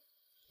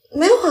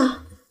没有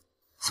啊。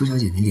苏小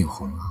姐，你脸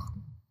红了。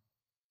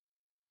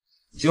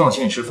今晚我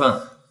请你吃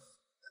饭，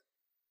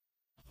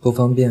不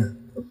方便。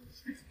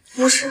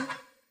不是。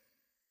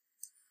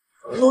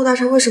陆大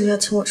少为什么要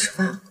请我吃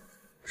饭？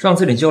上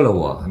次你救了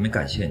我，还没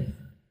感谢你。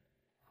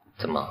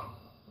怎么，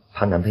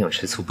怕男朋友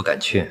吃醋不敢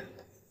去？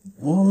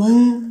我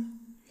们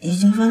已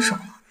经分手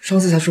了。上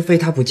次才说非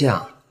他不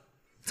嫁，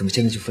怎么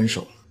现在就分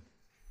手了？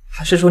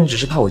还是说你只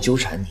是怕我纠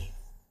缠你，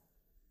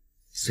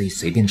所以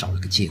随便找了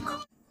个借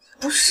口？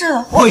不是。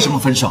为什么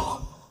分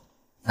手？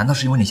难道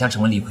是因为你想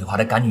成为李葵华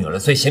的干女儿了，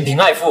所以嫌贫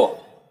爱富？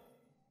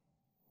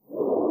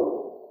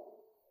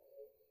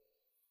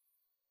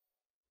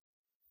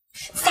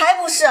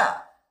才不是！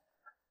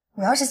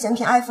我要是嫌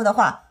贫爱富的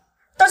话，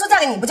当初嫁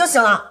给你不就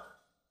行了？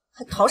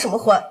还逃什么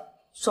婚？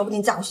说不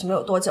定嫁过去没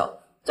有多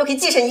久，就可以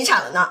继承遗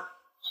产了呢。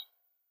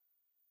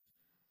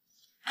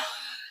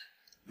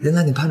原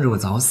来你盼着我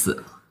早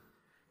死。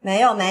没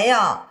有，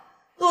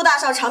陆大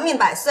少长命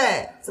百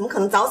岁，怎么可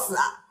能早死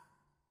啊？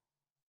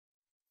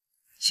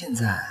现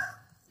在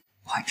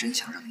我还真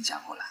想让你嫁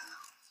过来啊，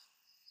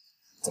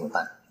怎么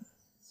办？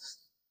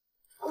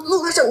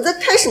陆大少，你在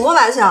开什么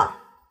玩笑？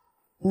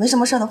你没什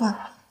么事的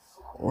话，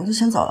我就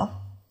先走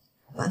了。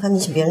麻烦你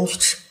请别人去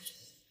吃。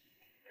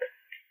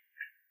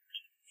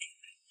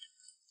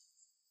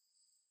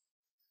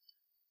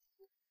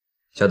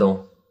夏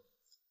冬，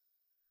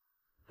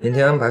明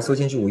天安排苏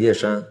青去午夜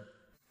山，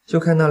就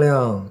看那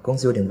辆公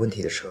司有点问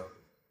题的车。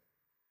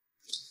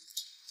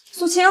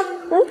苏青，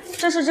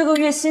这是这个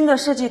月新的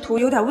设计图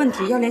有点问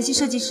题，要联系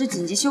设计师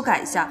紧急修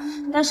改一下。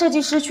但设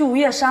计师去午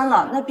夜山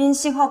了，那边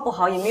信号不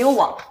好，也没有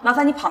网，麻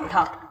烦你跑一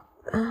趟。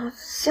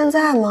现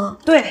在吗？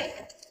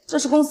对，这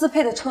是公司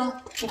配的车，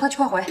你快去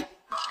快回。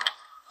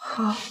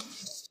好。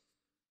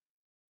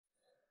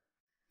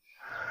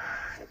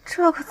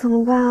这可怎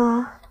么办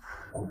啊？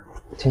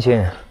青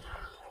青，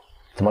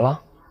怎么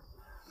了？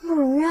陆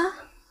荣渊，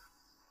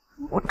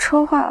我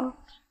车坏了。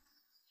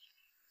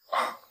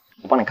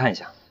我帮你看一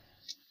下。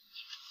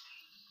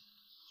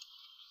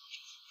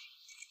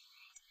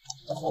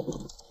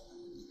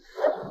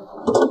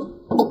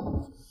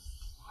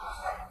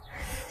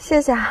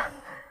谢谢啊，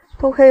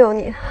多亏有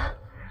你。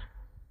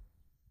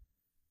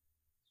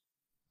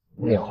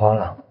你脸花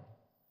了。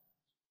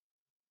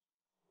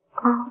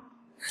啊，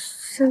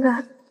现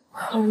在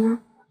好了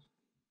吗？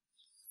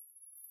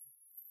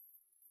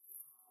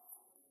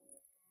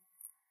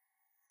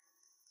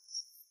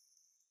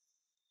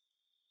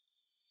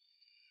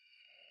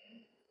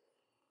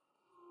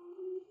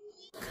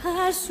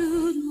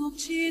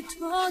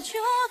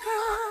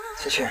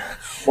青青，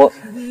我……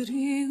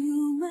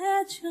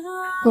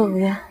陆如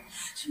渊，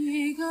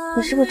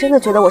你是不是真的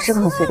觉得我是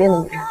个很随便的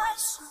女人？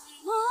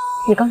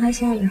你刚才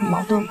心里很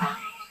矛盾吧？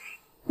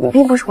你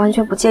并不是完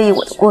全不介意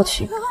我的过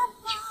去，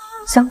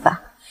相反，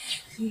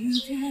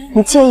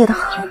你介意的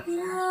很。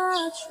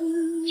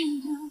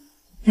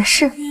也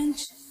是，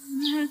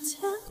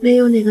没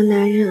有哪个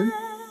男人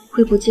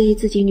会不介意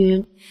自己女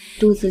人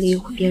肚子里有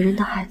别人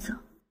的孩子。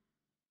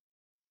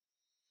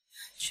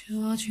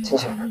青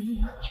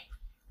青，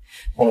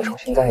我们重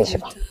新在一起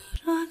吧。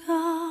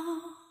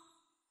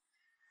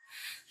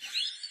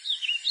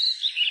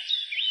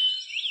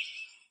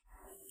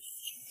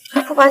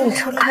不把你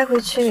车开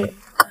回去，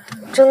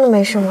真的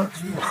没事吗？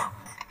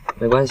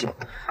没关系，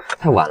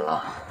太晚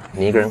了，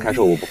你一个人开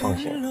车我不放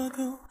心。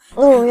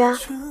陆荣渊，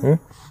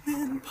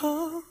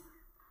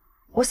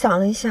我想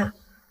了一下，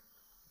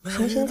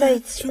重新在一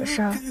起的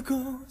事儿，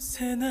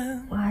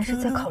我还是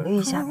再考虑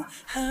一下吧。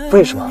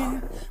为什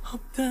么？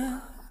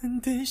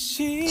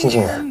青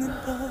青，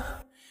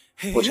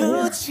我承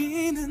认，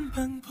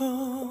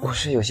我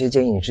是有些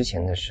介意你之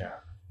前的事，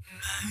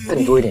但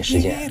你给我一点时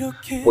间，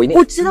我一定。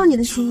我知道你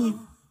的心意，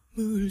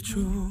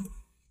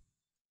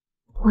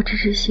我只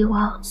是希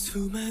望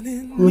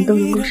我们都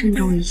能够慎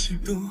重一些。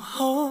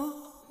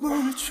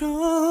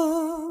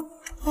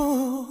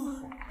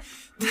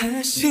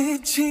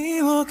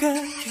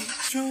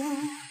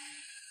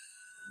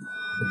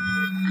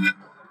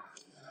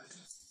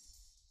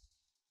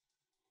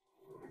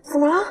怎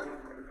么了？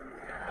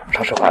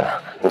超车坏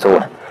了，你坐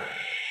稳。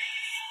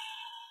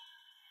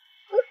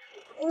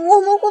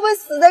我们会不会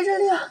死在这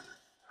里啊？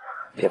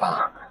别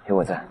怕，有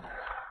我在。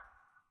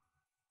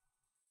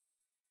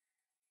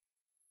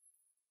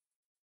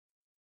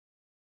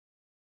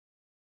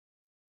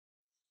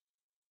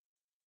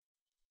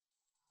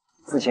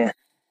父亲，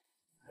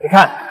你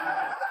看。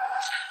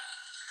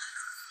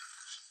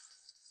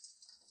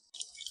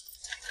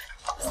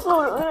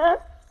陆如渊，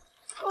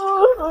陆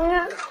如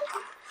渊，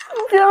你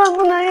千万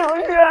不能有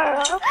事儿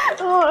啊！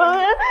陆如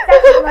渊，家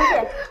庭关系。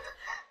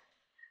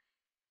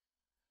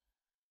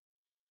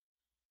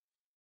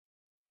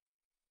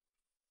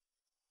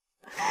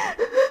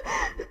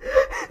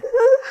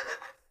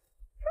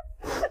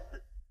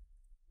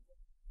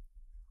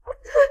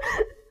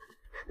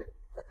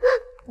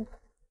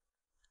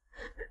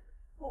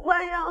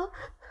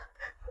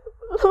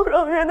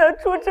见他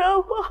出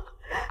车祸，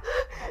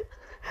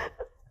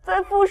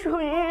在附属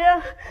医院，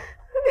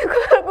你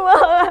快过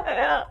来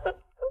呀！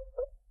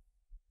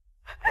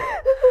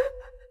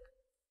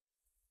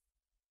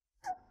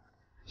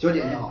小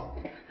姐你好，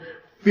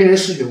病人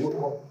失血无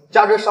脱，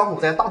加之伤口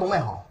在大动脉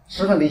旁，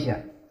十分危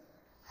险。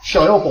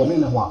想要保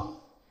命的话，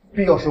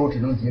必要时候只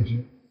能截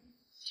肢。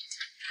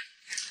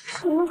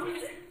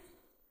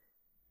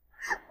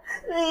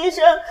医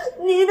生，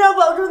你一定要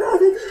保住他的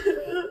腿。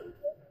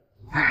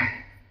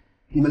唉，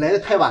你们来的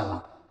太晚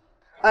了。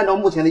按照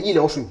目前的医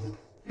疗水平，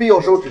必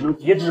要时候只能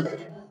截肢本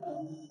身。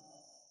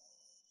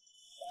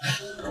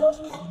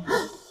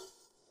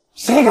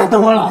谁敢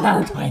动我老大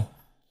的腿？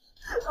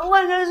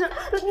万先生，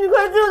你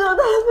快救救他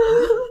吧！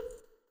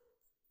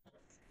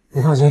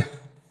你放心，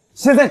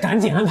现在赶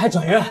紧安排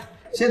转院。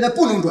现在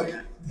不能转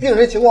院，病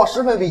人情况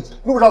十分危急，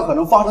路上可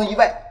能发生意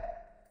外。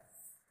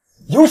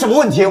有什么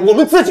问题我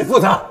们自己负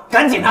责，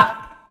赶紧的。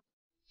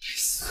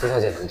苏小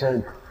姐，你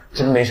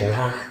真没什么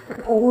伤？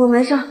我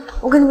没事，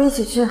我跟你们一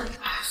起去。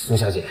苏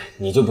小姐，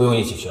你就不用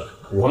一起去了，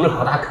我们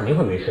老大肯定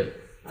会没事的。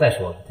再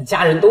说了，他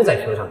家人都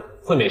在车上，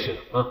会没事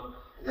的啊。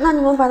那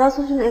你们把他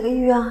送去哪个医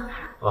院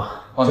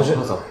啊？就是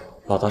走，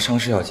老大伤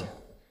势要紧。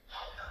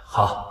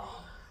好，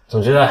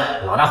总之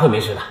老大会没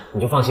事的，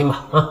你就放心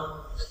吧啊。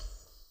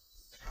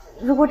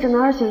如果只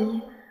能2选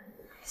1，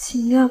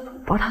请医院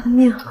保他的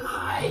命。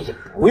哎呀，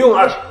不用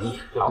2选1，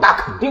老大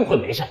肯定会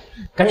没事。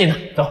赶紧的，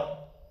走。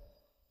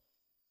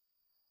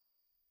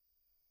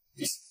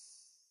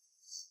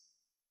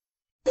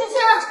天天，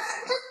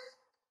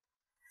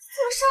怎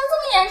么伤这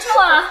么严重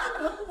啊？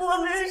我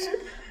没事。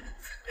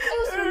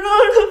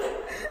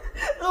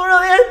陆荣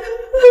渊，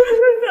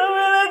他为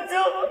了救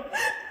我，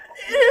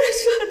医生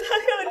说他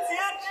要截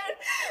肢。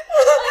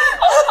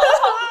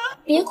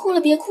别哭了，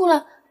别哭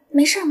了，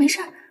没事没事。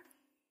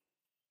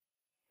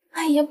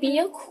哎呀，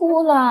别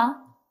哭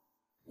了。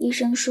医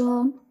生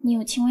说你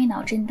有轻微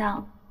脑震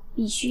荡，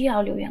必须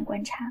要留院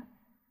观察。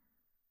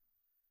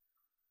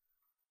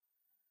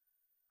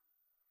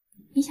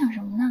你想什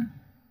么呢？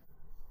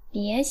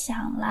别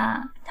想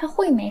了，他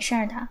会没事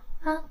的啊。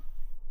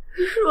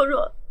若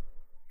若，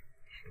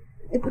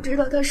你不知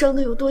道他伤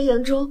得有多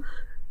严重，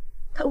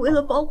他为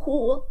了保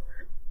护我，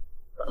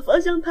把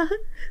方向盘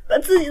把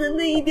自己的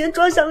那一边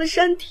撞向了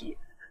山体，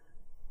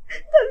他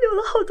流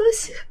了好多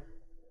血。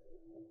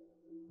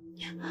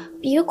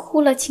别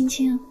哭了，青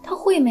青，他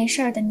会没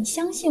事的，你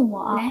相信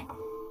我。来，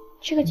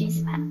吃个橘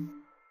子吧。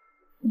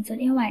你昨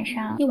天晚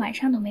上一晚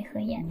上都没合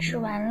眼，吃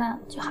完了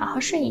就好好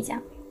睡一觉。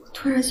我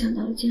突然想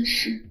到一件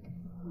事，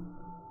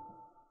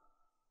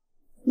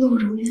陆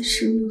荣渊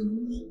是陆荣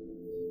渊。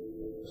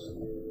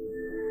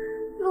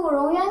陆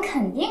荣渊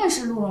肯定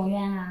是陆荣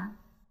渊啊。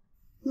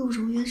陆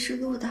荣渊是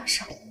陆大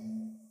少，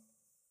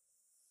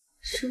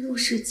是陆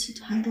氏集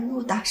团的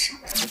陆大少。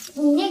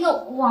你那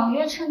个网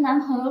约车男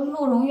朋友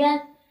陆荣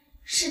渊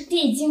是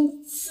帝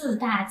京4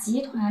大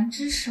集团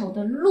之首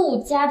的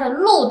陆家的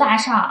陆大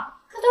少，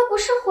可他不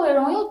是毁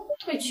容又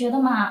腿瘸的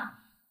吗？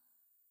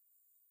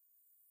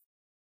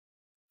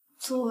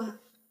昨晚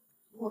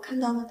我看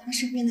到了他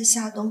身边的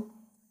夏冬，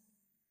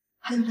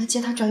还有来接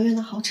他转院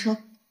的豪车，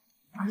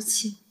而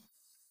且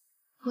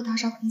陆大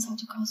少很早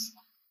就告诉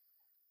我，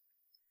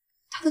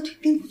他的腿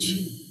并不瘸，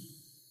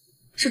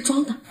是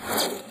装的。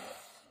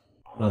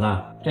老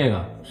大，这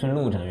个是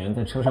陆展元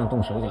在车上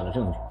动手脚的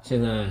证据，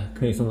现在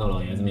可以送到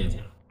老爷子面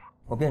前了。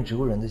我变植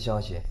物人的消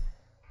息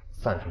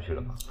散出去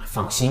了吧？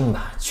放心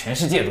吧，全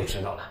世界都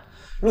知道了。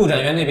陆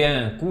展元那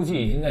边估计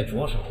已经在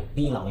着手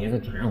逼老爷子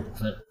转让股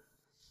份了。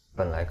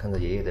本来看在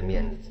爷爷的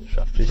面子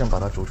上，只想把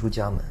他逐出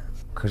家门，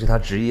可是他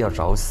执意要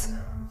找死，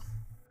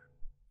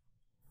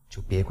就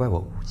别怪我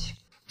无情。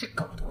这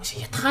狗东西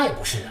也太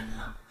不是人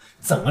了！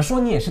怎么说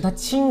你也是他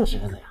亲侄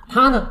子呀？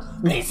他呢，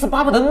每次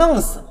巴不得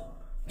弄死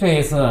你，这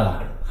一次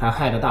还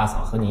害得大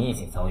嫂和你一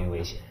起遭遇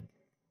危险，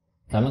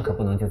咱们可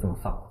不能就这么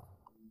放过。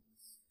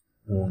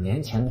5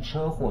年前的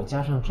车祸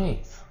加上这一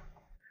次，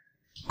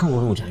够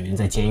陆展元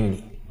在监狱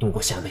里度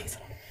过下辈子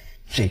了。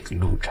这个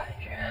陆展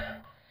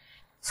元，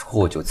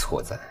错就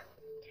错在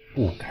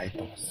不该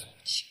动苏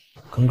青，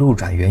跟陆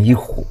展元一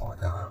伙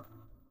的，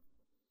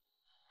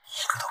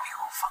一个都别给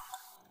我放过。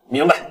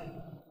明白。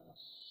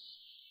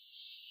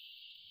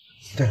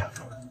对了，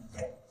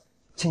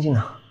静静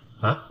呢？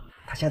啊？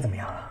她现在怎么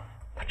样了？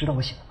她知道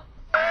我醒了吗？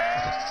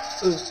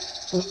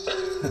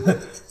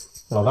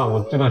老大，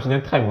我这段时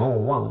间太忙，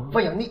我忘了。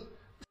万阳，你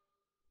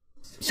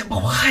想把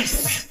我害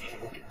死？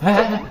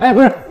哎，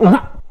不是老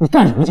大，你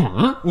干什么去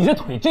啊？你这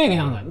腿这个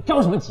样子，你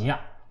着什么急啊？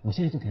我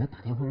现在就给他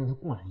打电话，让他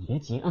过来，你别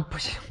急啊。不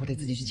行，我得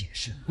自己去解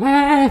释。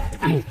哎，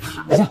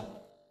躺下，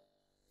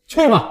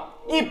去吧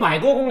，100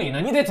多公里呢，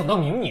你得走到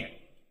明年。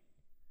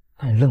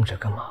那你愣着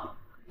干嘛？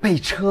备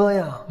车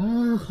呀！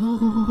好，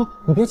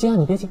你别急啊，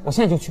你别急，我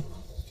现在就去。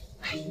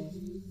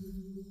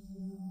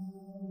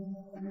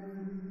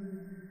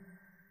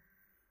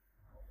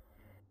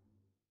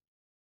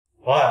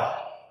喂，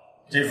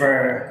这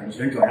份股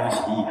权转让协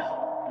议啊，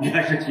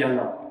原是签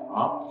了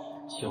啊。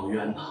小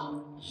渊呐，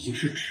已经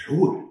是植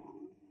物人了，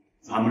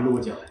咱们陆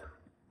家呀，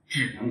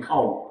只能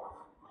靠我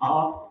了。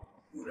啊，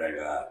陆占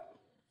元，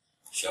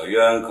小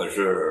渊可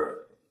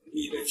是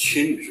你的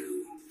亲侄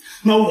子，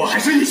那我还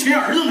是你亲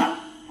儿子呢！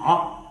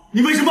啊，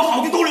你为什么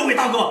好的都留给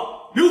大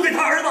哥，留给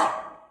他儿子，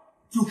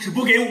就是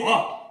不给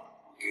我？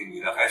给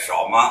你的还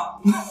少吗？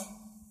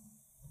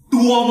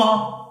多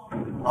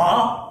吗？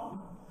啊，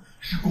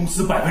是公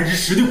司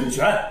10%的股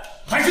权，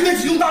还是那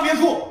几栋大别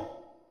墅？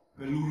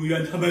跟陆如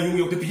渊他们拥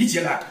有的比起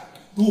来，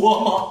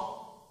多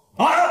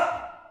吗？啊！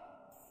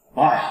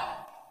爸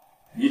呀，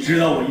你知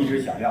道我一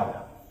直想要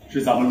的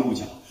是咱们陆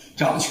家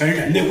掌权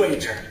人的位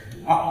置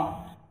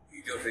啊！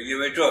你就是因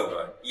为这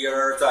个一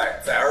而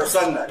再再而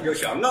三的就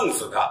想弄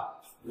死他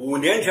，5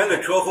年前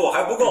的车祸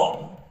还不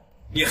够，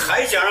你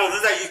还想让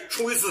他再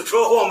出一次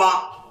车祸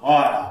吗？爸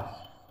呀，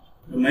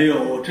没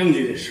有证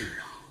据的事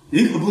啊，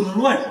您可不能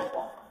乱说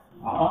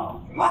话啊！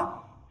什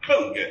么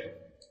证据？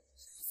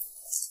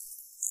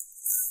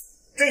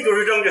这就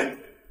是证据。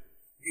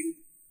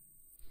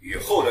以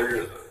后的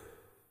日子，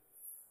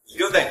你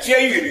就在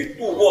监狱里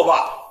度过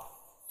吧，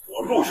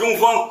锁住凶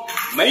风，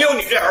没有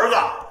你这儿子。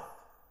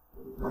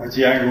那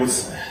既然如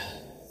此，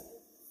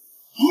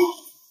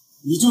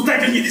你就带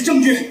着你的证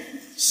据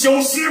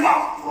消失吧！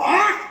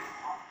啊！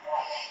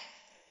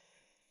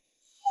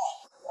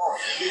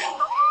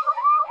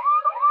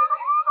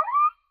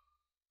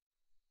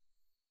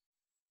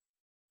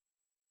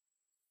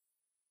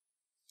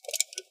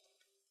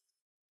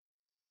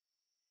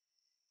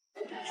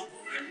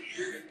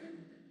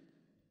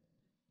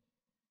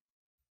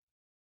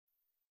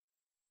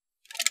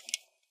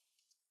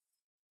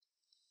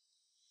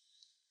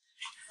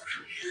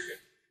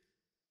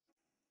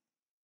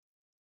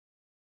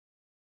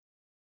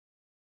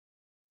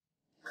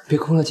别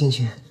哭了，倩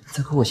倩，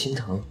再哭我心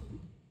疼。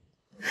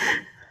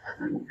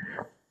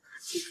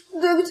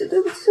对不起，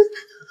对不起。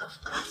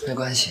没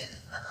关系，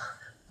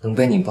能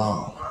被你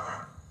抱，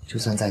就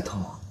算再痛，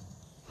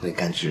我也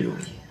甘之如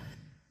饴。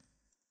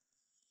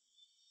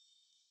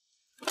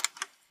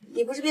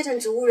你不是变成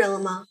植物人了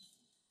吗？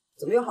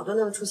怎么有好多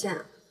那个出现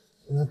啊？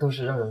那都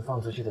是让人放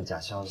出去的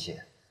假消息，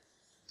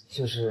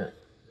就是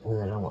为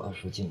了让我二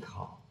叔进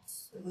套。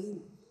所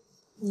以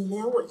你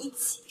连我一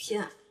起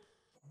骗？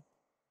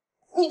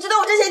你知道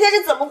我这些天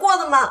是怎么过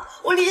的吗？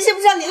我联系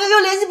不上你，又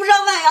联系不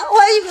上外阳，我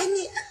还以为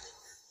你……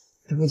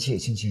对不起，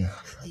倩倩，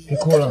别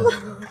哭了。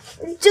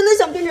你真的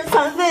想变成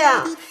残废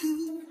啊？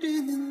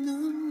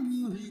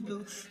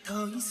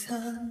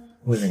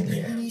为了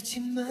你，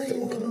我怎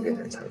么可能变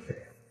成残废？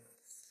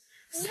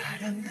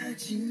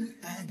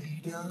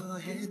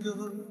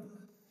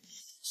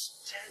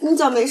你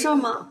脚没事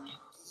吗？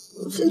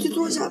我先去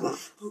坐下吧。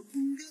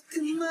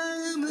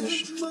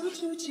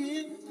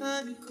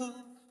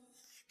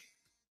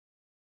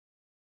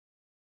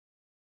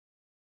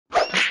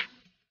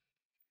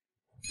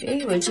别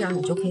以为这样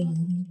你就可以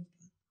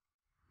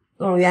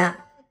陆永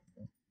渊，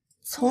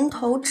从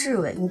头至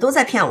尾你都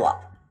在骗我。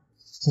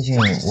倩倩，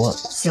我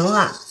行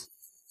了，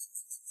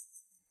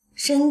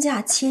身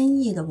价1000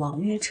亿的网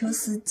约车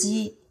司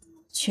机，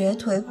瘸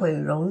腿毁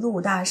容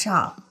陆大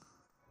少，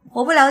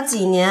活不了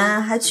几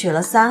年还娶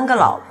了3个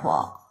老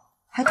婆，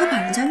还都把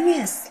人家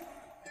虐死了。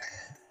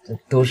这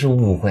都是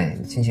误会，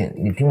倩倩，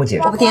你听我解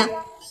释。我不听。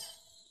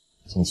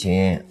倩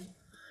倩，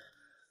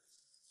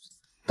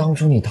当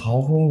初你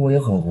逃婚，我也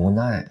很无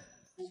奈。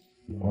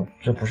我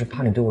这不是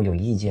怕你对我有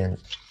意见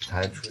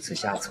才出此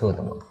下策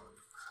的吗？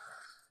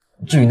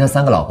至于那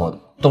3个老婆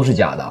都是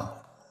假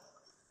的，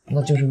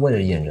那就是为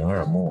了掩人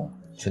耳目，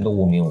全都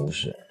无名无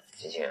实。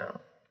倩倩，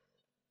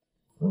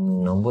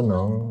能不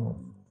能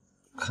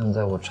看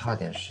在我差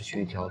点失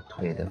去一条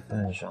腿的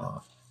份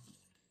上，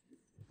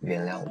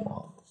原谅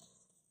我？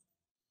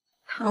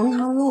堂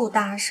堂陆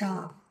大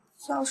少，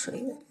叫谁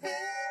远？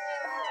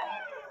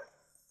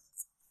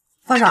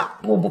放手！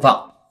我不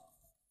放。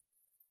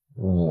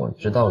我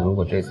知道，如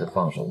果这次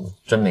放手，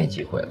真没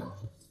机会了。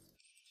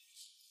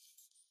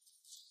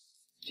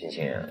倩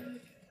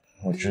倩，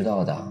我知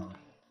道的，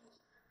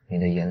你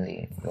的眼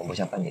里容不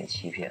下半点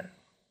欺骗。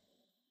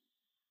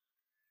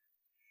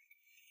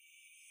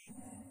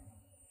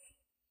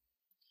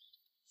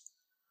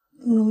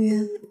陆永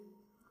渊，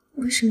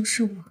为什么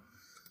是我？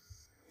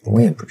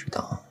我也不知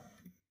道，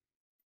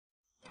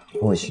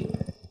或许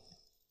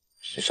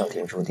是上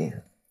天注定。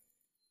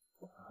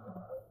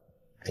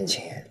并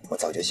且我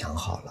早就想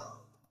好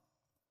了，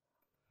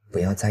不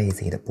要在意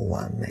自己的不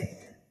完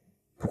美，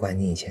不管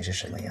你以前是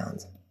什么样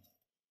子，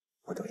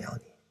我都要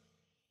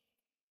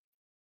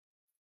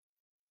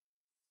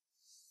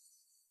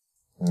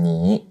你。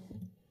你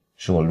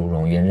是我陆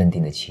荣渊认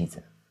定的妻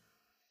子，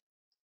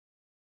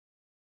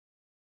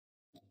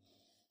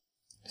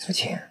苏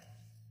晴，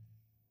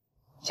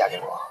嫁给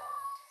我。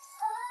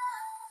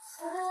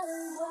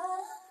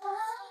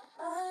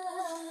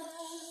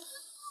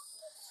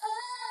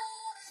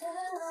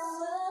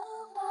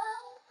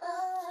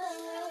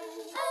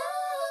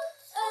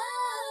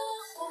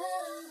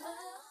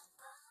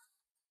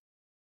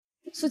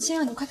苏青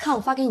啊，你快看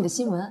我发给你的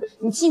新闻，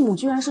你继母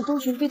居然是周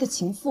寻飞的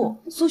情妇，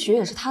苏雪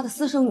也是他的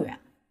私生女。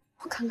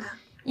我看看。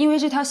因为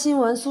这条新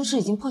闻，苏氏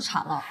已经破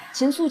产了，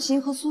钱素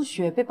琴和苏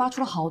雪被扒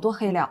出了好多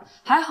黑料。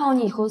还好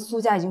你和苏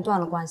家已经断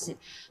了关系，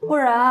不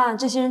然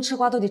这些人吃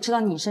瓜都得吃到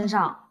你身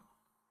上。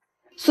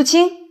苏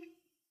青，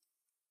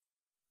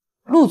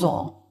陆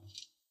总，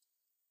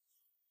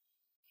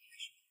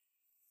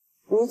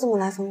你怎么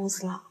来分公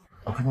司了？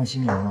我看到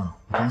新闻了，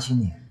我担心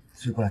你，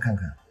所以过来看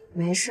看。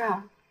没事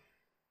儿，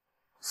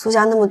苏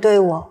家那么对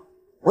我，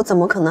我怎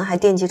么可能还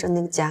惦记着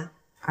那个家？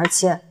而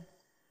且，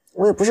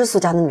我也不是苏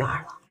家的女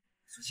儿了。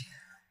苏晴，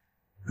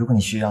如果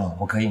你需要，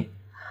我可以。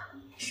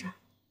没事，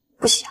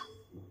不需要。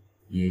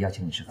爷爷邀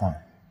请你吃饭，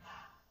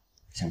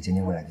想见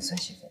见未来的孙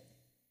媳妇。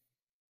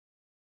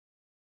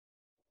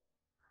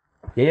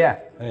爷爷，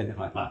哎，你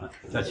好，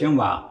小青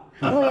吧？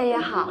陆爷爷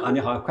好。啊，你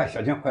好，快，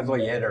小青，快坐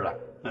爷爷这儿来。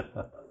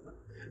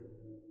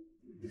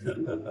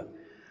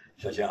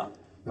小青，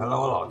原来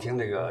我老听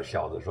那个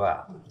小子说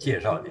呀，介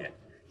绍你，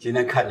今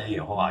天看见以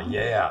后啊，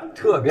爷爷啊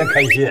特别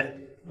开心。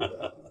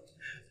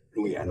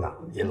陆岩呐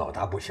也老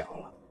大不小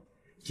了，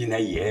今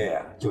天爷爷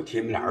呀就替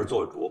你们俩人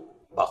做主，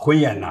把婚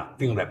宴呢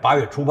定在8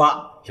月初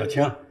8。小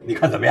青，你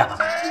看怎么样？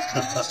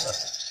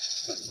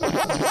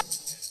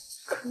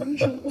可能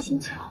是一个星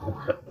期后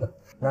吧。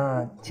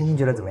那青青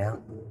觉得怎么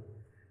样？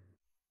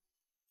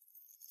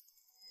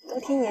都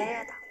听爷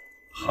爷的。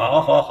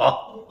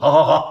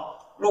好，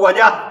陆管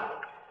家，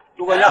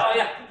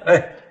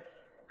哎，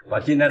把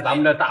今天咱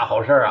们这大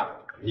好事啊，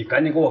你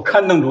赶紧给我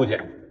刊登出去，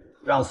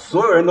让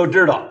所有人都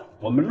知道，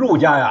我们陆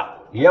家呀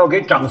也要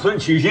给长孙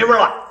娶媳妇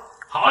了。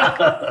好呀，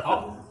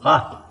好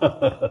啊。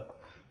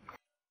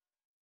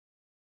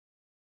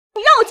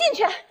你让我进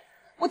去，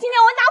我今天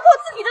我拿破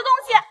自己的东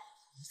西。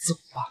走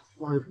吧，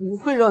我也不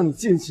会让你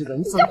进去的。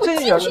你怎让我么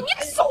这样？进去，你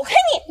可走开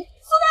你，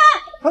苏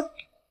南！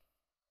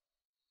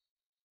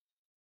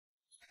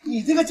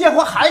你这个贱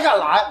货还敢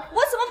来？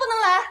我怎么不能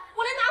来？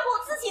我来拿回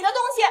我自己的东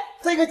西。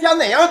这个家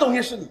哪样东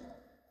西是你？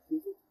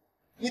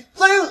你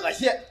真恶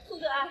心！苏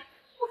德安，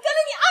我跟了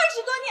你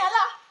20多年了。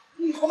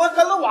你他妈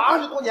跟了我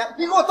20多年，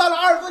你给我戴了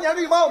20多年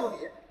绿帽子，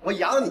我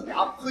养你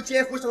呀和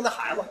奸夫生的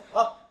孩子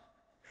啊！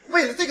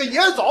为了这个爷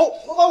儿走，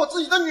我把我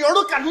自己的女儿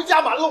都赶出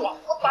家门了，我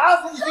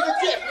打死你这个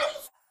贱妇！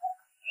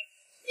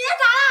别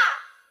打了，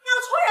让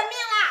我出人命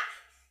了！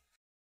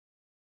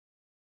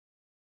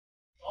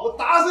我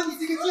打死你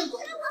这个贱种！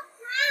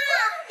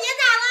别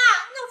打了，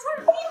让我出人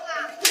命了！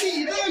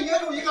你这个野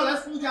种也敢来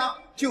苏家，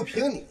就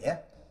凭你，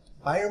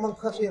白日梦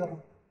破碎了吗？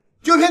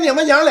就凭你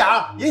们娘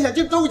俩也想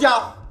进周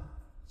家？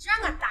谁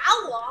让敢打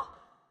我？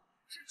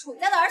是楚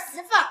家的儿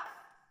媳妇，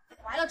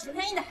怀了楚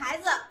天一的孩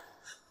子。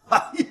哎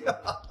呀，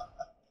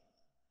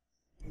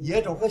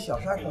野种和小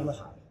三生的孩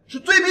子是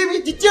最卑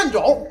鄙的贱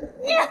种！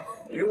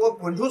你给我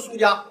滚出苏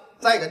家！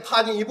再敢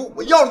踏进一步，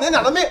我要了你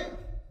俩的命！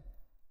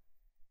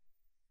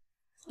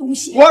东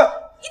西，滚！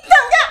你等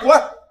着！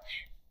滚！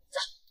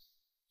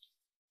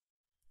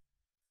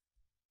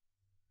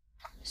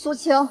苏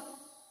青，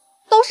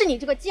都是你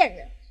这个贱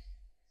人！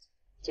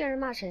贱人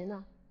骂谁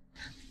呢？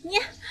你，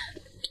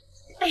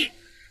哎，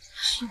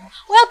雪儿，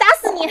我要打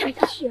死你！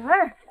雪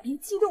儿，别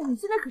激动，你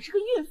现在可是个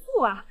孕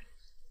妇啊！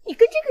你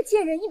跟这个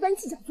贱人一般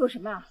计较做什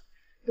么啊？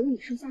等你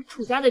生下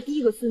楚家的第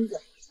一个孙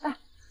子，哎，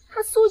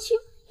他苏青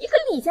一个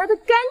李家的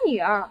干女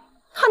儿，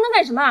他能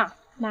干什么啊？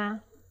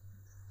妈，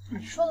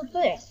你说的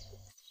对，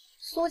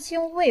苏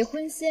青未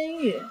婚先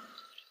孕，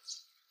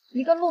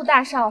一个陆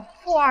大少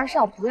富二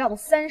少不要的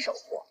3手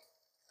货，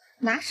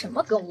拿什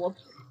么跟我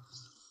比？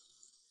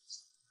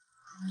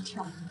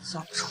跳你的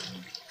小丑！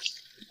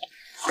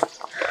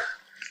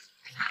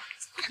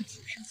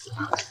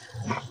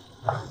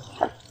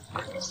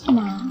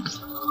妈，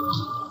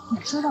你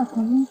知道咱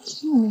们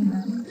姓名的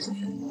人是谁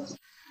吗？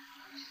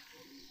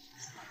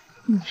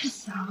你是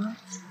霞儿。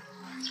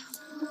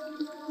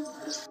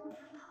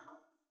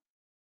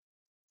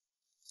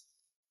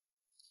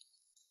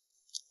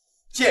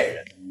贱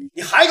人，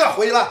你还敢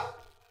回来？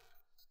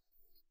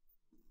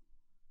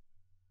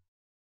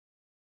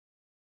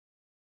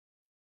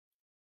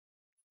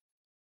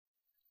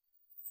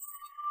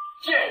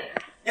贱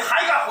人，你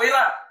还敢回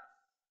来？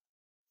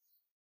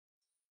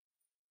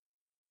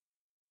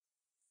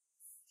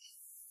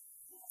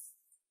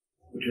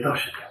不知道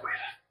是谁回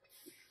来。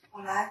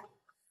我来，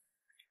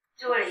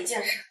就为了一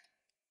件事。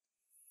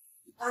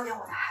当年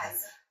我的孩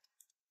子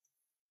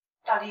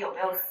到底有没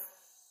有死？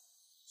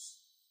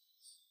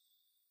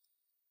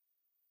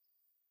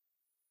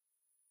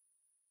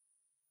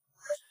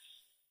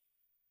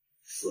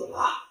死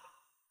了。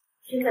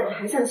现在你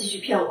还想继续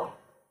骗我？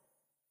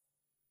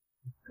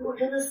如果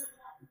真的死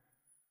了，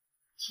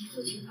秦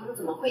素琴他们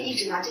怎么会一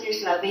直拿这件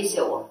事来威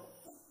胁我？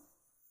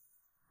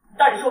你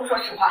到底说不说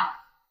实话？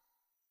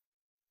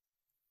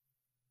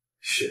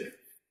是。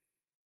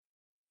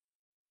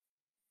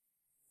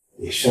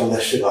你生的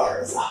是个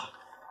儿子，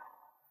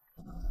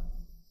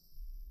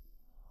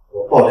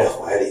我抱在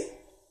怀里，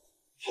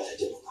他才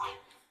这么大。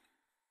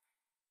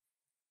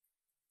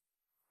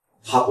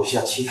他不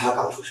像其他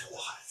刚出生的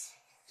孩子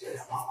这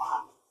样爸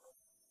爸，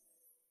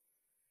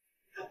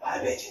他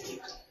白白净净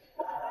的。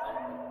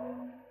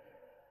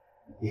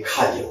一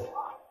看见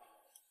我，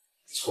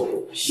从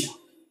容不笑，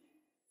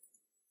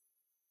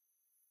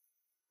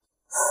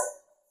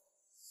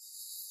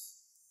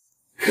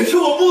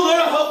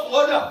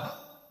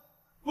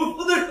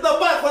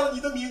了你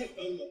的名声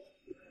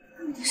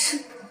啊！你的是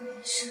我的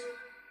名声，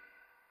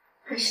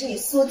还是你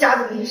苏家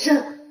的名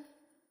声？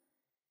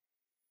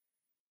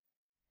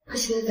他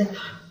现在在哪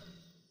儿？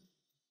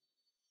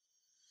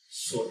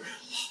送人了。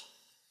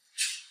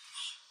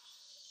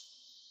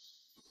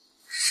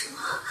什么？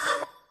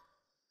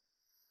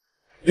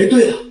哎，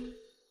对了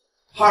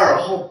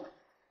，2号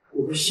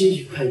我们新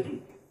剧开播，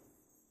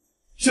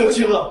小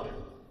青啊，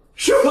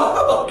是爸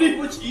爸对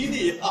不起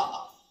你啊。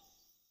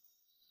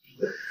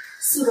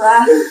苏德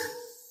安，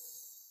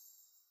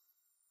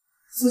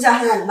苏家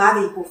还有我妈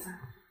的一部分，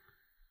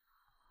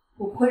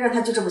我不会让她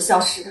就这么消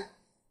失的。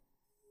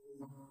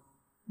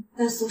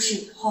但苏氏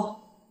以后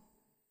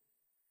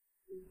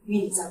与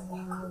你再无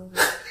瓜葛。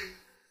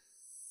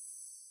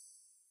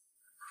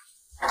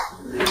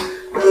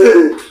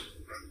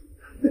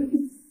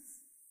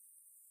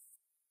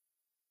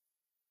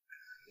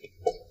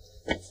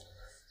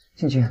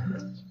静静，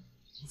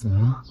怎么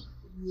了？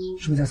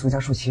是不是在苏家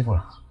受欺负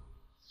了？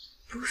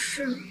不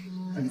是，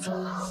那你怎么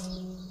了？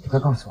你快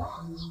告诉我，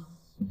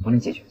我帮你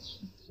解决。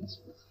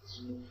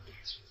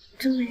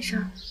真没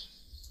事，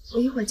我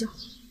一会儿就好。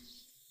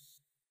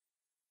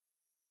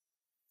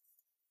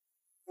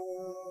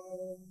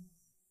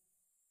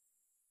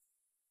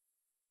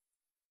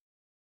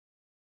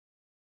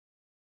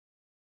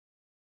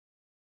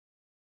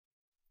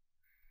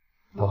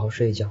好好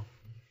睡一觉。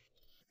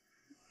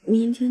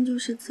明天就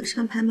是慈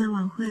善拍卖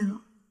晚会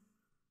了，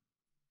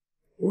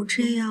我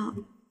这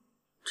样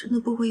真的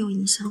不会有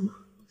影响吗？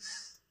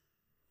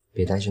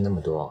别担心那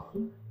么多，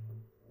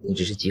你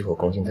只是急火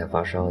攻心才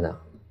发烧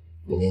的，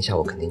明天下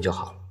午肯定就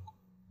好了。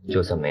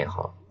就算没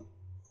好，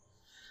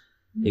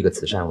一个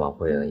慈善晚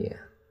会而已，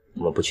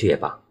我们不去也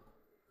罢。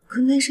可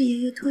那是爷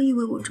爷特意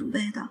为我准备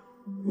的，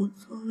我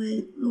作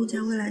为陆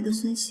家未来的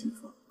孙媳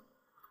妇，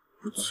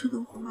不去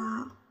的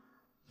话……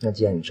那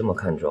既然你这么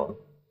看重，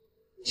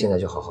现在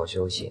就好好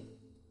休息，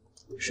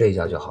睡一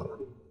觉就好了。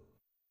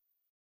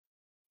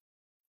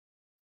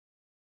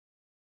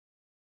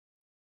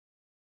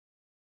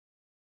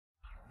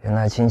原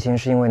来青青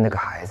是因为那个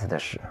孩子的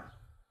事。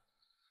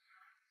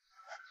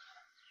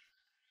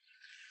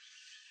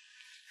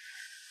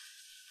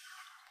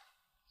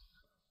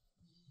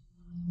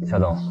夏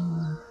总，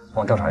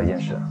帮我调查一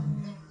件事。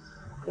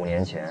5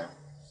年前，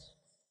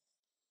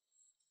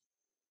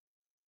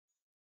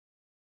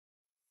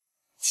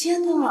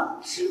天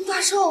哪，是陆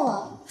大少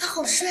啊！他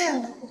好帅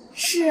哦！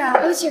是啊，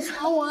而且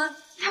传闻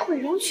他毁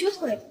容瘸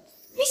腿，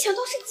没想到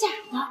是假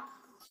的。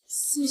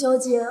苏小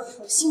姐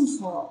好幸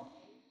福哦！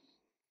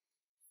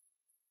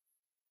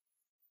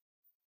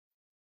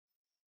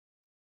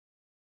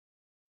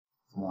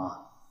怎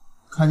么，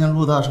看见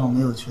陆大少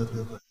没有瘸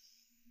腿腿？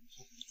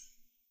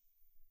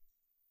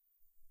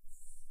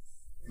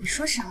你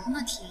说什么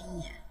呢，天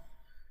意？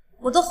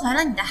我都怀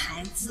了你的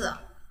孩子，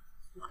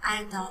我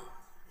爱的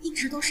一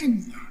直都是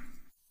你啊！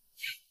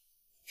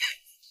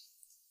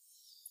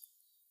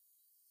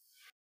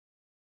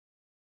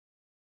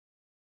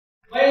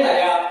欢迎大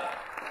家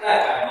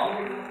在百忙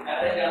之中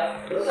来参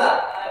加慈善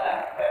拍卖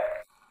会，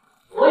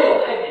所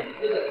有拍品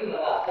值的金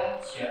额呢将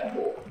全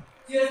部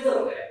捐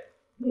赠给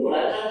木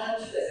兰山山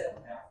区的小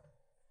朋友。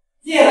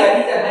接下来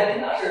第一件拍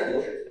品呢是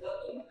59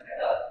个总裁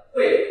的未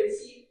婚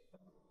妻，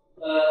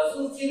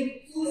苏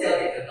青苏小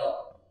姐捐赠。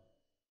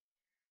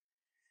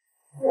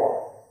嚯，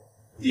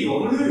帝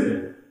王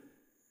绿，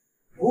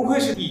不愧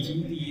是帝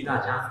京第一大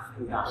家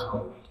陆大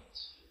少。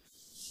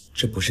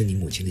这不是你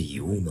母亲的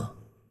遗物吗？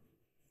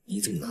你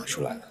怎么拿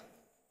出来了？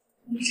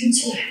你真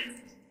去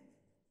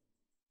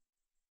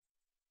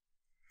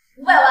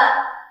500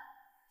万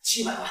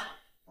，700万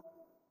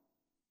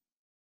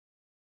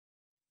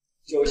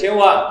，9000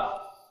万。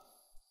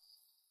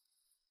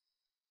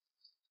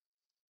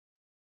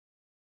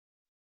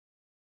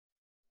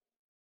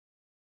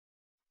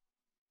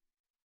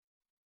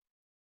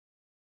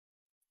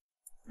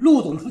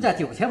陆总出价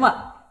9000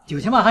万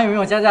，9000万还有没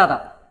有加价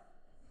的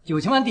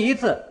？9000万第一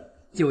次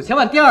，9000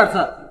万第二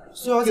次。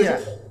苏小姐，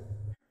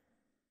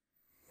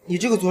你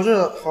这个镯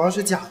子好像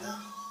是假的。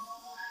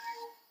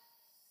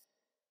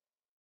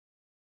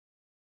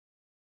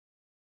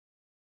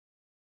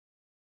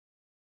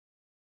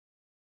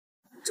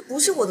这不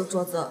是我的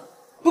镯子。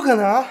不可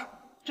能，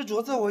这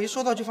镯子我一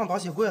收到就放保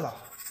险柜了。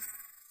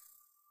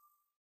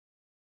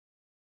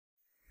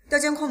调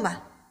监控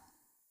吧。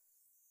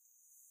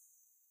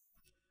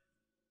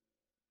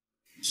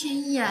天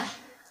意，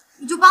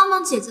你就帮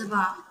帮姐姐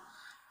吧。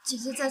姐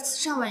姐在慈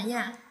善晚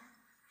宴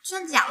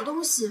捐假的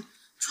东西，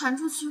传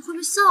出去会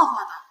被笑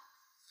话的。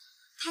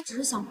她只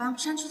是想帮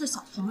山区的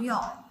小朋友。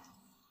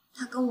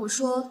她跟我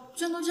说，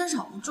捐多捐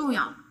少不重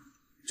要，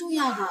重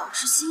要的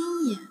是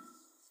心意。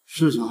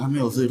事情还没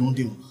有最终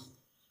定论，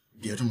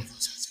别这么早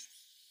下结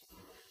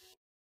论。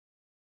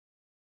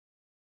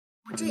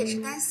我这也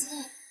是担心，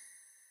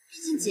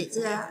毕竟姐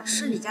姐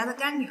是李家的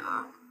干女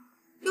儿，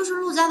又是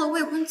陆家的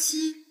未婚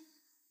妻，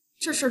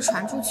这事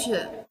传出去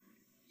也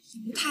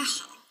不太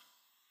好。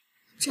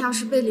这要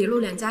是被李陆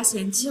两家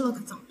嫌弃了，可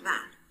怎么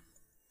办？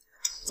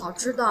早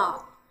知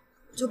道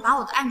我就把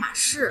我的爱马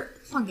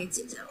仕换给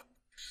姐姐了。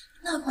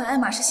那款爱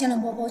马仕限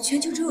量包包全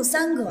球只有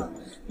3个，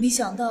没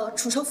想到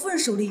楚少夫人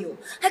手里有，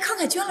还慷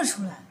慨捐了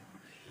出来。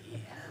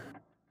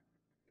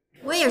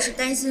我也是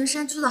担心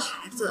山区的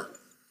孩子，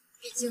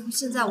毕竟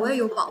现在我也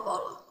有宝宝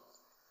了，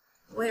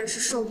我也是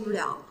受不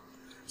了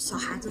小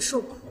孩子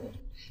受苦。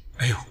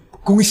哎呦，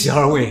恭喜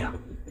2位啊！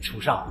楚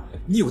少，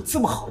你有这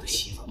么好的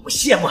媳妇，我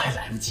羡慕还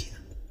来不及呢。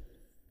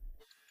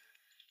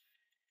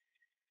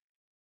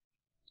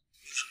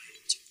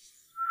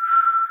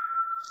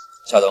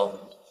夏冬，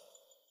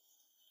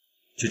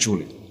去助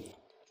理。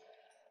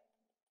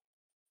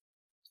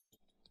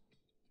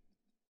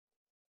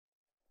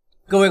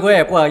各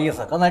位，不好意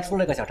思，刚才出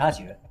了个小插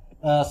曲。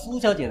苏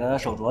小姐的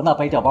手镯呢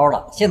被调包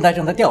了，现在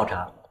正在调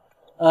查。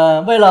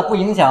为了不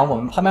影响我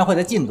们拍卖会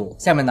的进度，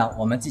下面呢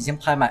我们进行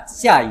拍卖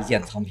下一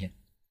件藏品。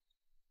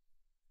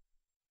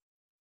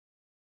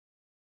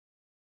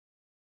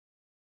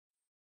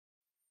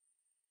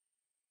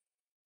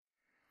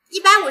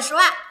150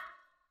万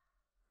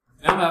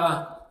200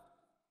万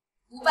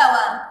，500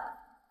万。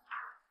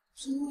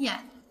天意，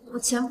我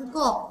钱不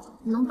够，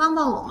你能帮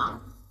帮我吗？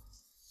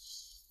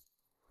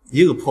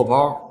一个破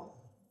包，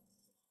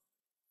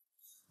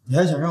你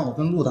还想让我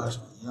跟陆大嫂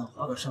一样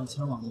花个上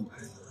千万给你拍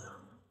下来？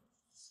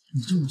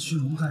你这么虚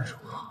荣干什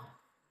么？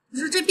可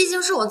是这毕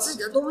竟是我自己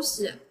的东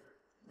西，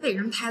被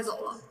人拍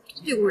走了，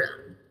罪不忍。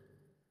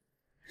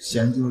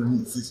嫌丢人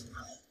你自己拍。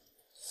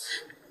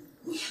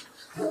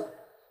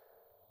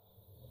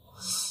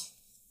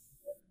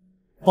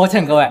抱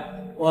歉各位，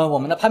我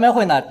们的拍卖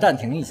会呢暂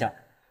停一下，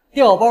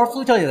调包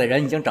苏小姐的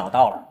人已经找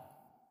到了。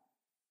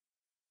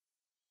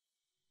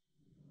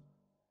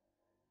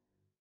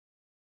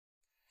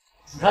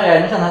楚少爷，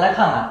您上台来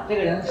看看，这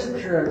个人是不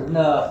是您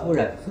的夫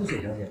人苏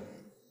雪小姐？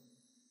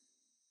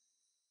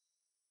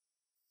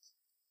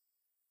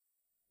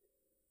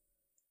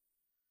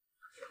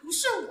不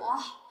是我，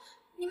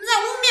你们在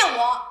污蔑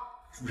我！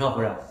楚少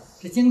夫人，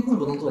这监控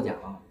不能作假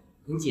啊，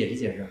您解释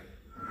解释。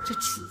这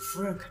楚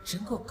夫人可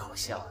真够高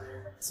效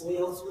的，作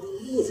妖作的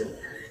陆家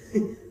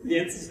人，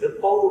连自己的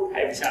包都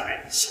拍不下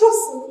来，笑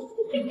死我！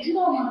你知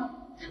道吗？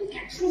他们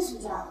赶出了苏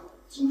家，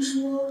听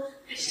说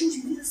还是周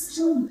旋飞的私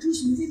生女周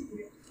旋飞的夫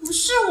人。不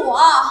是我。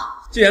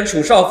既然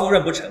楚少夫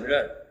人不承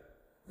认，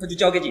那就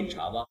交给警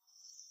察吧。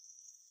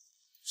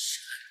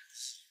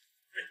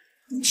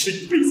吃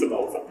一辈子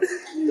牢饭。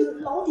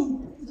老底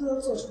不都要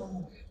坐穿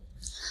吗？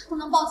不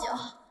能报警，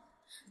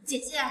姐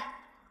姐，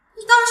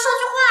你倒是说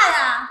句话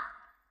呀！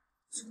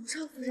楚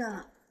少夫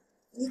人，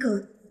你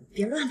可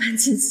别乱攀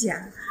亲戚啊！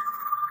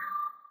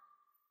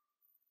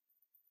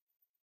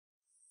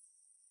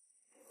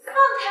放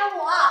开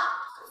我！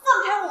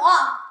放开我！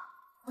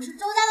我是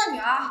周家的女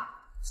儿，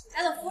楚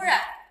家的夫人，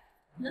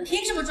你们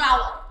凭什么抓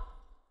我？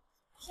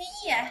天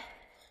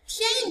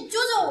意，你救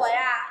救我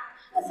呀！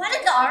我怀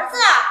了个儿子。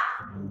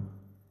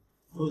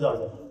苏小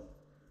姐，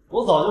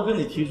我早就跟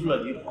你提出了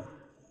离婚，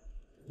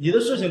你的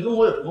事情跟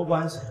我有什么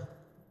关系？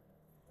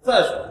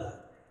再说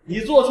了，你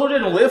做出这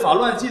种违法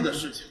乱纪的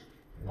事情，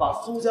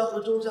把苏家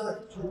和周家也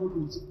拖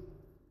入境。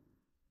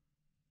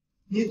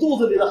你肚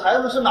子里的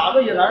孩子是哪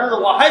个野男人的，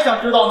我还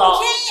想知道呢。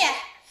天意，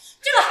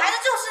这个孩子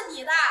就是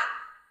你的。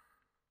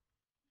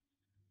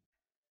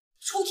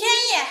楚天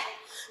意，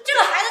这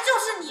个孩子就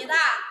是你的。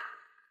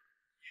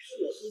是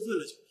我喝醉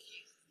了酒，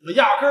我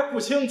压根儿不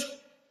清楚。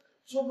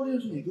说不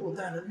定是你给我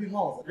戴了绿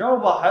帽子，然后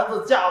把孩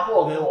子嫁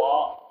祸给我。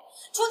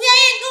楚天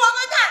意，你给我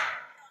滚蛋！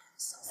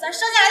小三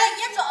生下来的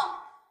野种，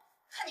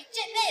看你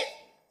这辈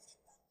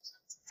子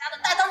楚家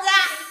的大当家，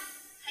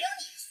还有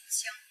你苏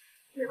青，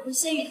未婚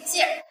先孕的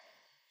贱人，眼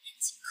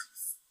睛可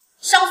死，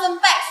伤风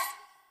败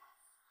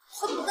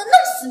俗，恨不得弄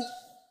死你！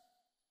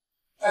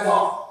带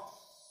走。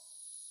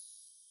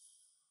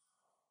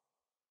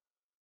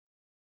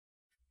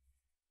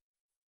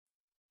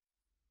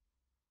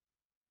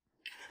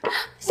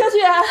小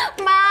雪，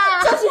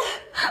妈，小雪，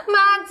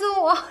妈救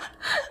我！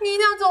你一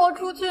定要救我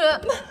出去！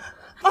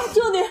妈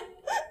救你！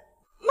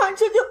马上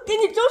就给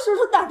你周叔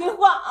叔打电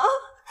话啊！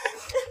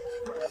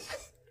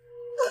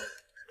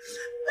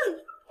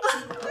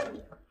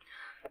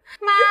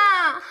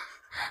妈，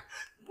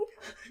你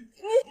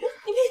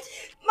别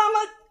急，妈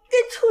妈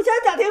给楚家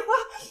打电话。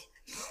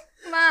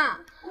妈，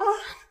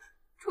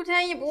楚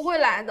天意不会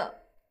来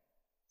的。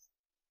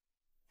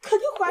可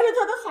你怀了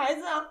他的孩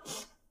子啊！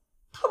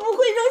他不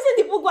会扔下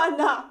你不管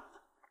的。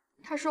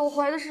他说我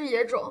怀的是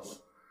野种。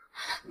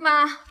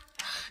妈，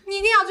你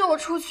一定要救我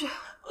出去！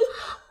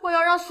我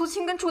要让苏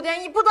青跟楚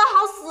天意不得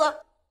好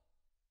死。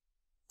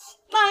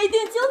妈一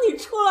定救你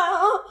出来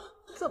啊！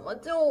怎么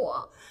救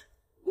我？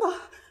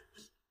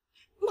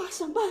妈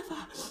想办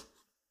法。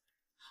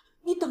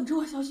你等着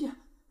我，小雪，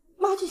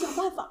妈去想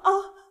办法啊！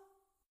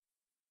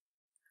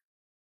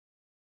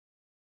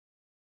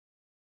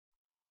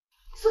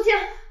苏青，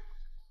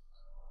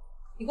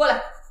你过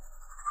来。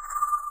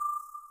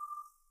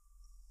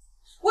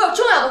我有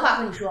重要的话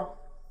和你说，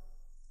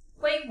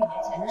关于5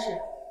年前的事，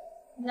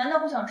你难道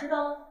不想知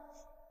道吗？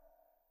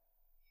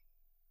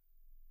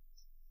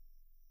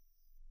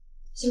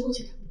先过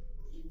去。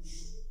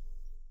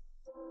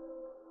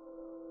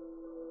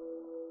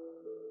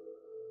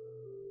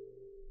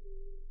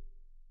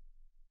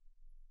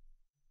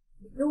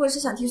果是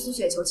想替苏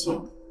雪求情，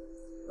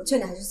我劝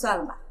你还是算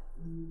了吧。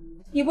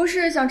你不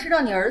是想知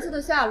道你儿子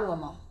的下落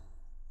吗？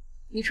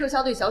你撤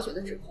销对小雪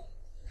的指控，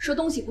说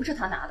东西不是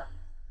他拿的，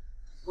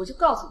我就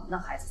告诉你那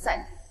孩子在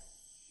哪。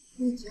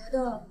你觉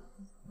得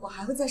我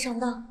还会再上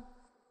当？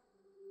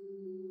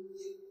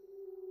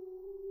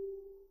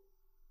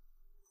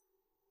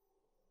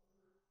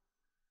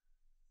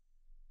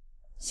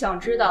想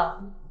知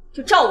道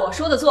就照我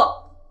说的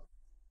做。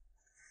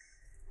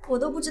我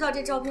都不知道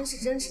这照片是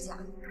真是假，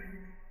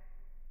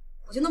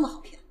我就那么好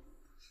骗？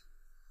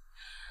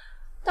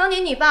当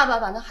年你爸爸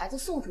把那孩子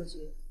送出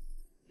去，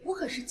我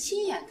可是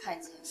亲眼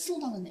看见送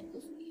到了哪个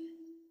府里。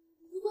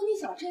如果你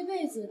想这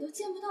辈子都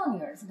见不到你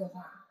儿子的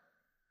话，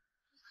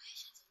你可以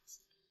选择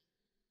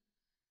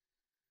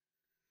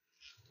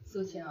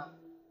苏晴，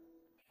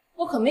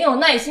我可没有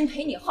耐心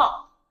陪你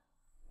耗，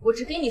我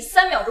只给你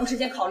3秒钟时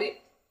间考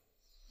虑。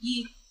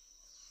1、2，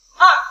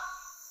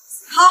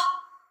好，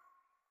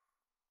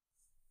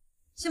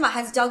先把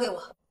孩子交给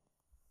我，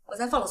我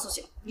再放了苏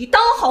雪。你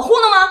当我好糊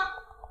弄吗？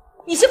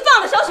你先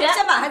放了小雪，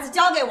先把孩子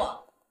交给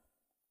我，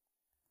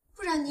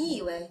不然你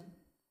以为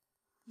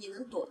你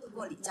能躲得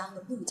过李家和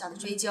陆家的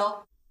追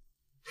究？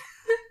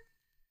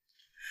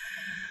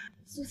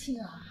苏青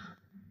啊，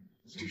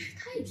你真是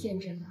太天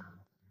真了。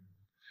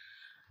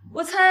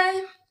我猜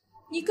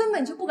你根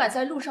本就不敢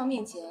在陆少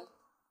面前。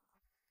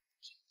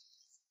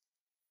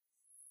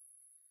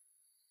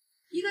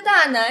一个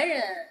大男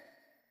人，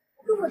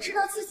如果知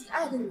道自己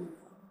爱的女人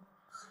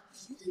和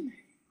别的男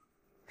人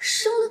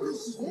生了个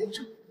野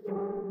种，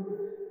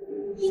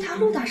依他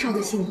陆大少的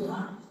性格，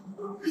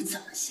会怎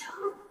么想，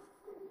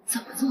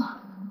怎么做？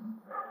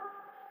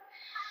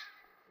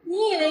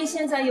你以为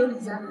现在有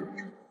李家的野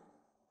种？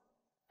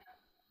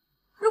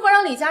如果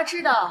让李家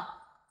知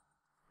道，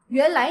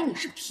原来你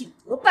是品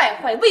德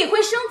败坏、未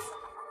婚生子，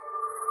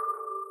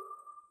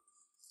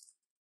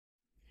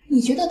你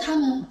觉得他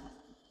们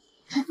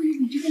还会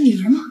认你这个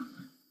女儿吗？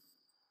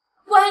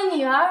乖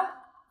女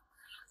儿，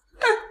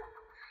哼！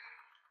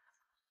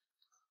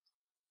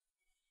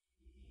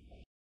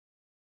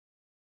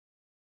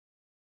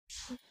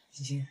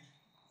欣欣，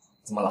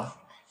怎么了？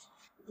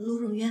陆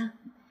荣渊，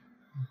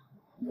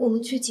我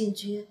们去警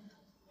局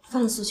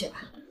放了苏雪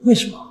吧。为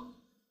什么？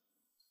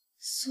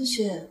苏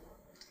雪，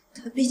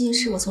她毕竟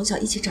是我从小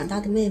一起长大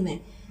的妹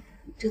妹，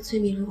这罪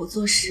名如果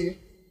坐实，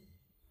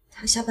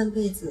她下半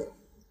辈子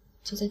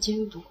就在监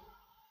狱度过。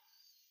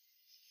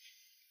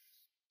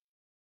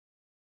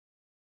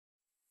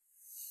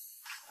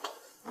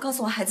告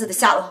诉我孩子的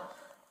下落。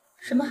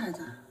什么孩子？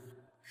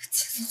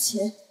秦素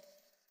琴。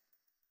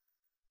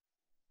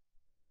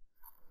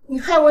你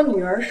害我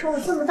女儿受了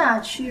这么大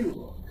的屈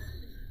辱，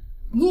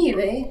你以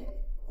为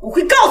我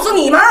会告诉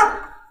你吗？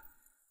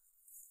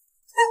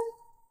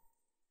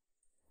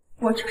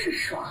我就是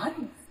耍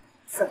你，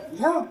怎么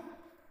样？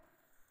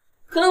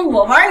跟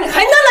我玩你还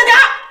嫩了点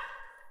儿！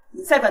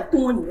你再敢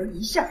动我女儿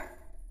一下，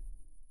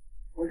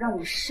我让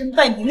你身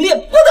败名裂，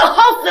不得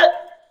好死！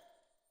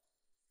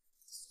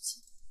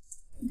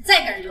你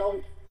再敢惹我，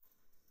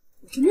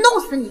我就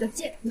弄死你个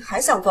贱人！你还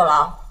想坐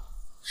牢？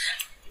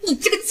你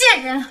这个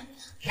贱人！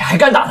你还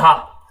敢打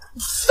他？你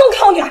松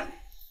开我女儿！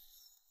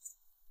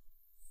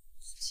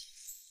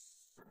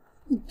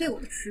你对我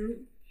的耻辱，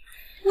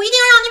我一定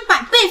要让你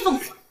百倍奉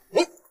还！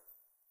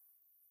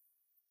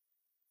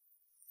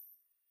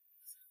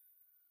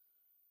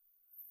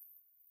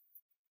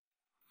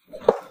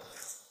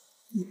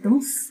你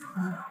等死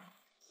吧！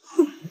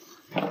哼！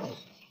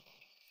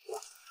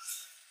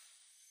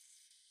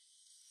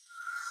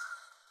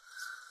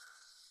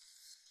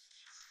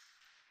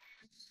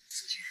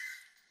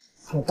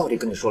他们到底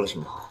跟你说了什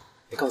么？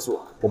你告诉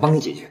我，我帮你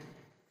解决。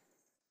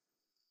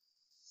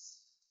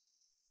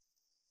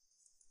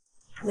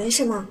没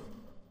什么，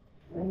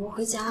我们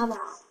回家吧，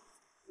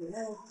我累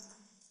了。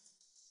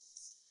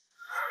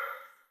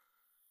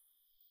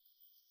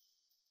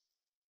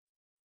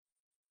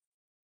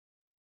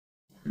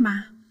妈，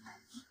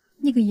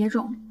那个野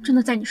种真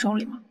的在你手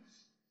里吗？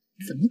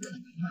怎么可能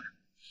啊！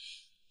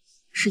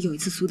是有一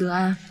次苏德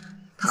安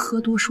他喝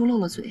多说漏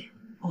了嘴，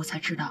我才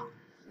知道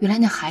原来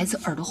那孩子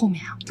耳朵后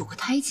面啊有个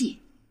胎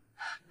记。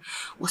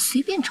我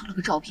随便找了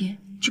个照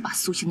片，就把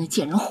苏青那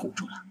贱人唬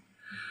住了。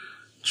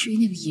至于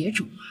那个野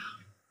种啊，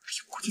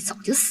我估计早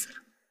就死了。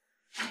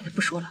哎，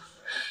不说了，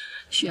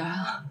雪儿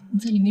啊，你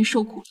在里面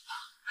受苦了，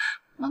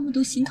妈妈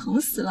都心疼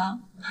死了。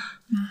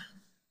妈，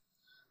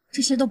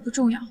这些都不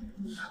重要，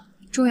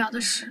重要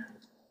的是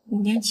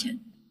5年前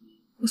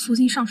和苏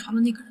青上床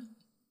的那个人。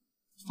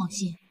放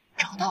心，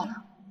找到了。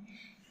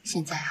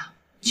现在啊，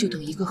就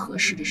等一个合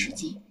适的时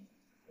机，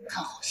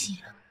看好戏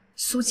了。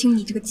苏青，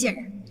你这个贱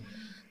人，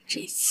这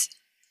一次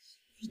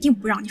一定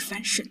不让你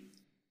翻身。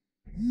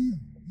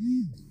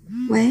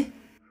喂，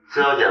苏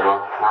小姐吗？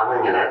麻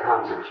烦你来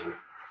趟警局。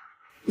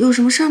有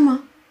什么事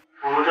吗？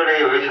我们这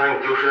里有一条你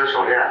丢失的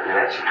手链，你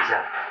来取一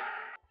下。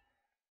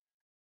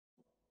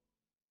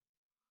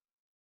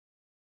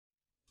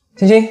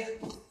欣欣，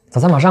早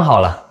餐马上好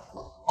了。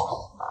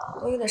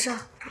我有点事儿，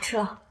不吃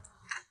了。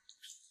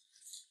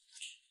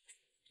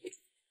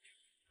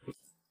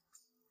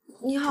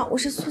你好，我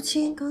是苏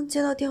青，刚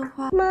接到电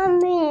话。妈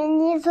咪，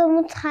你怎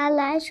么才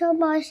来？小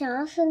宝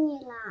想死你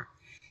啦！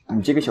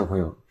你这个小朋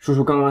友，叔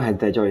叔刚刚还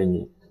在教育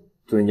你，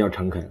做人要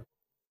诚恳。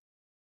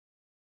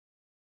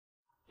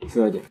苏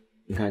小姐，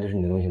你看这是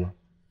你的东西吗？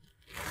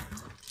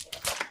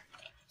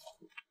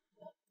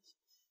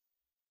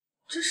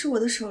这是我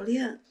的手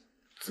链，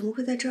怎么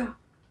会在这儿？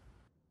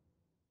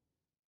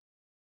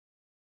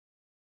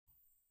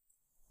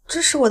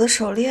这是我的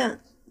手链，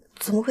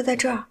怎么会在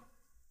这儿？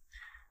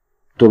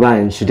多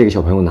半是这个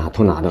小朋友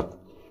偷拿的，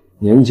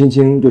年纪轻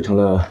轻就成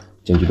了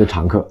警局的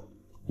常客。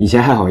以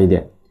前还好一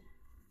点，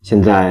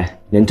现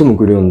在连这么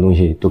贵重的东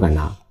西都敢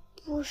拿。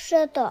不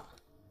是的，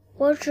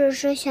我只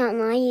是想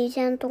拿一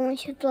件东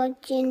西做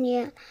纪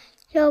念。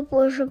要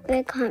不是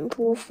被砍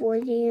出福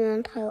利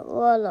院太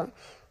饿了，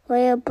我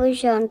也不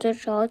想再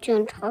找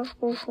警察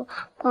叔叔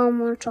帮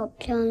忙找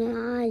漂亮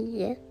阿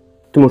姨。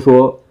这么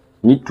说，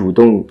你主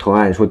动投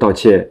案说盗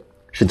窃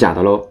是假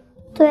的喽？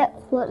对，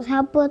我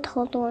才不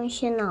偷东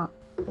西呢。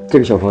这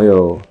个小朋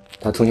友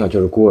他从小就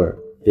是孤儿，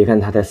别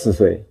看他才4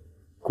岁，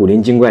古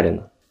灵精怪的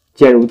呢。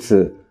既然如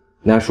此，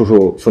那叔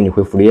叔送你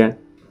回福利院。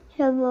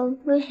小宝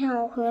不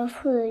想回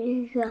福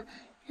利院，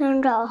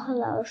想找和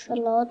老师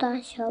殴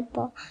打小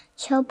宝，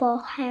小宝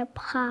害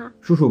怕。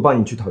叔叔帮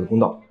你去讨个公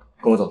道，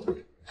跟我走。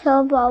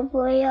小宝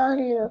不要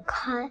离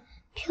开。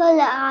漂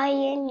亮阿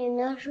姨，你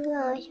能收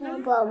养小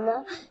宝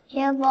吗？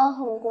小宝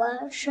很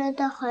乖，吃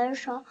的很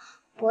少，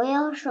不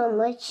要什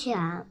么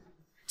钱。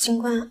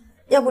警官，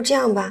要不这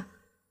样吧，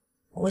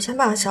我先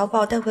把小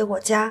宝带回我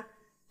家，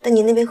等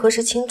你那边核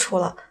实清楚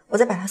了，我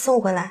再把他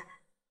送回来。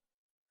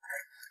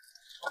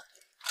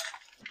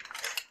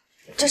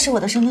这是我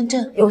的身份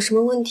证，有什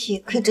么问题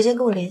可以直接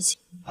跟我联系。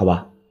好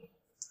吧，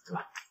走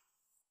吧。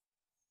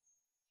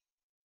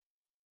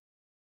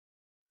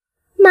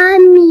妈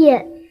咪，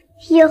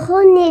以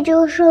后你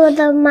就是我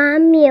的妈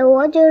咪，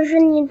我就是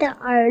你的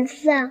儿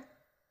子。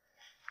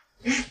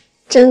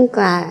真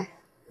乖，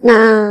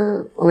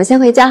那我们先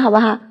回家好不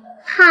好？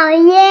好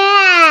耶！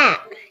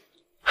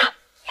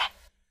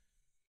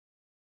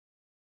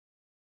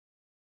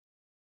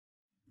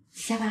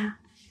下巴，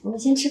我们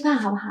先吃饭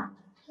好不好？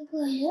我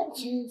要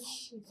先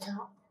洗澡。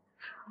好，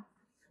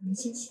我们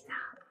先洗澡。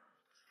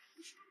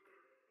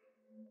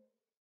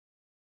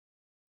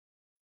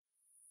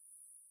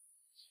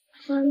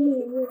妈咪，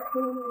你哭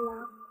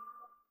了。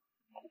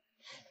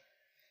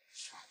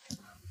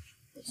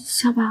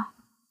小宝，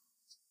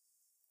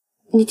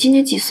你今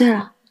年几岁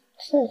了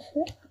？4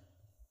岁。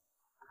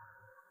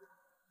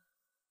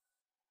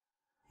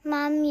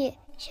妈咪，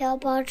小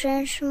宝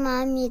真是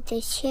妈咪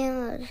的亲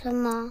儿子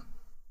吗？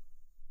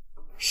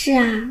是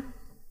啊，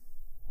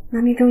妈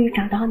咪终于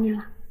找到你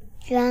了。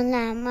原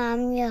来妈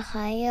咪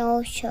还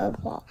有小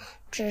宝，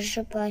只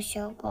是把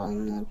小宝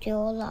弄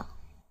丢了。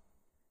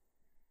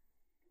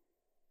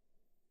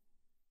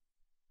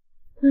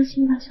放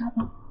心吧，小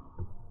宝，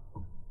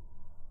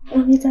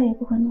妈咪再也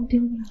不会弄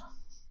丢你了。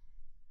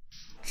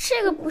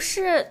这个不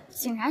是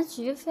警察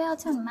局非要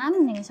叫你妈咪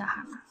那个小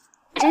孩吗？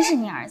真是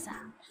你儿子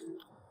啊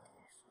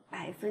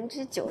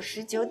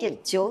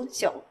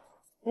？99.99%，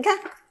你看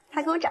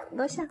他跟我长得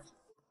多像。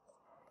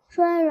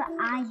专人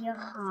阿姨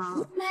好，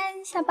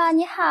来，小宝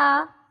你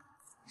好，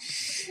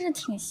是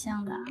挺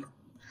像的，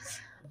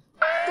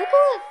不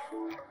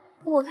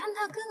过我看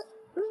他跟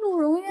陆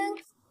荣渊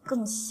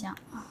更像。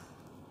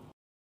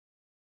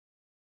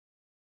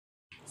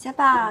小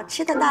宝，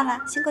吃的到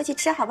了，先过去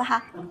吃好不好？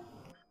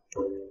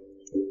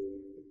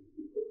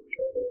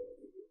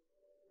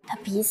他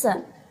鼻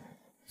子、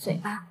嘴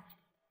巴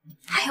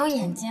还有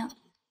眼睛，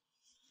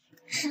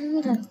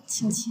真的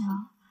青青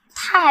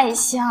太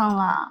像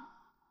了。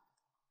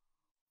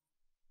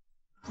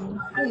不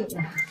会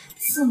吧？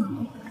怎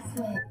么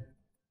会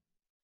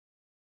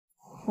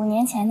？5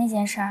年前那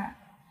件事儿，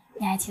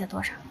你还记得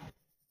多少？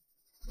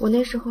我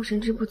那时候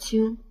神志不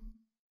清，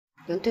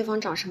连对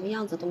方长什么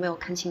样子都没有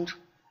看清楚。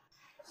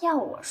要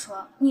我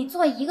说，你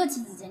做1个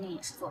亲子鉴定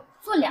也是做，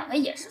做2个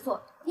也是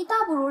做，你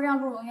倒不如让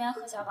陆荣渊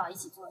和小宝一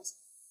起做一下，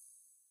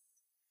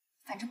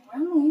反正不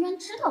让陆荣渊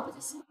知道不就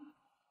行了？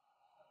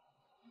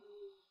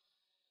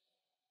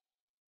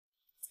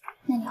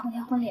那你后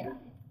天婚礼了？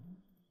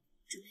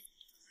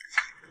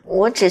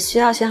我只需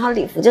要选好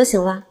礼服就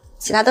行了，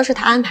其他都是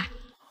他安排。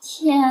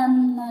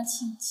天哪，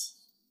青青，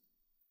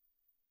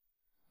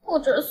不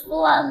准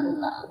算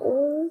呢。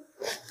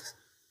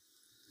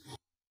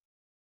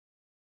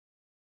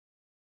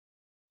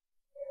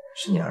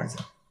是你儿子？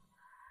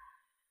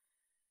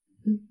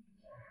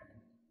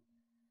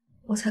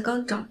我才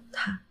刚找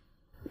他，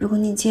如果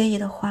你介意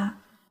的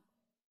话，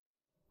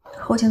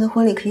后天的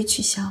婚礼可以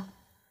取消，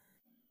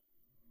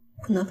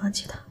不能放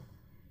弃他。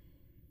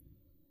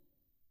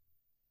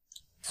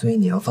所以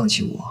你要放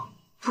弃我？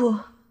不，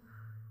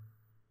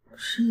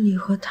是你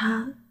和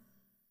他，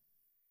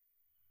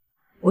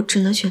我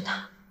只能选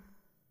他。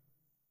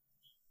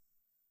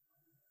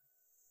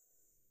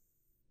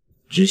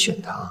只选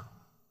他？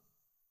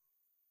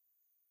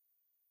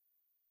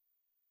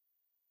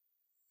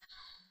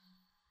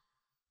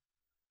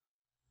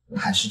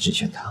还是只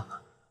选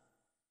他？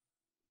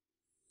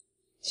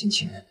青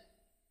青，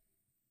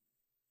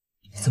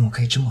你怎么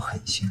可以这么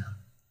狠心啊？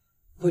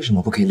为什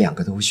么不可以2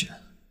个都选？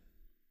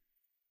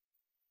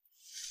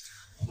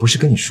我不是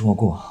跟你说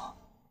过，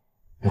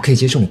我可以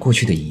接受你过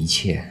去的一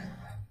切，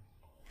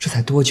这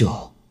才多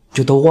久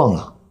就都忘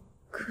了？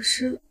可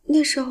是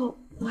那时候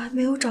我还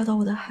没有找到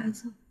我的孩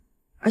子，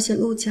而且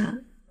陆家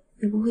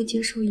也不会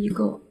接受一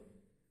个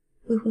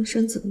未婚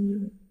生子的女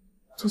人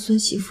做孙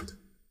媳妇的。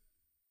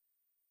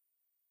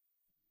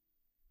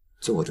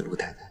做我的陆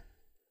太太，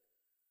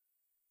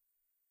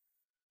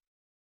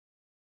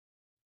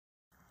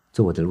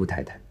做我的陆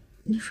太太。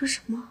你说什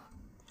么？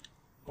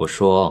我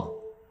说，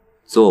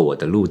做我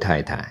的陆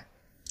太太。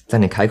在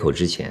你开口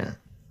之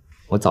前，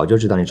我早就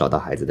知道你找到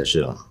孩子的事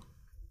了。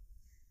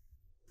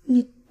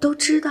你都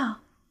知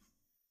道？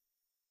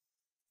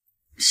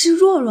是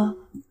若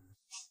若？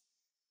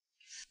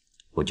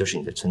我就是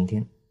你的春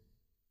天。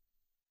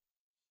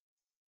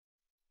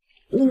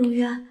陆如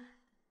渊，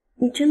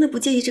你真的不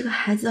介意这个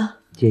孩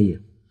子？介意，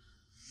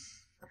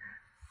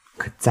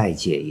可再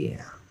介意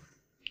啊，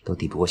都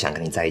抵不过想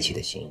跟你在一起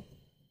的心。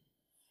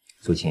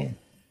苏青，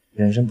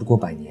人生不过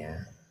100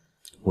年，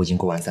我已经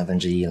过完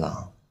1/3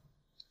了，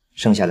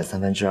剩下的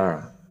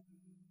2/3，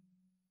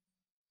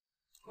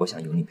我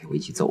想有你陪我一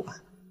起走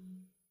完。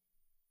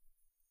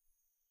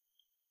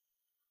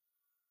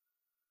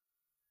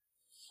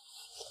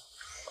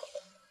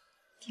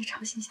别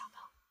吵醒小宝。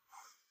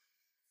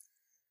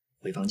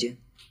回房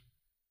间。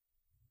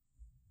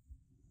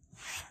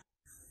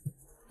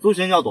苏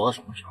璇要躲到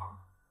什么时候？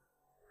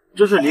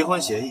这是离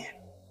婚协议，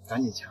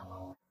赶紧签吧。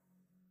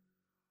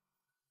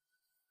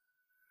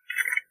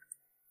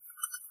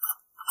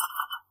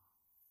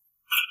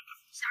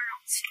想让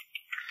我签，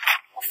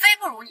我非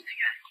不如你的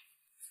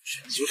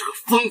愿。你就是个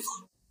疯子！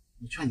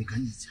我劝你赶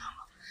紧签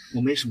了，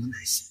我没什么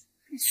耐心。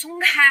你松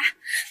开！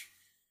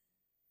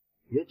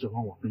别指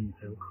望我跟你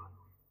还有可能。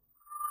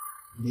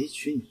没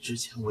娶你之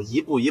前，我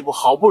一步一步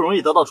好不容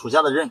易得到楚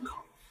家的认可；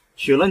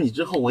娶了你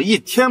之后，我一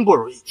天不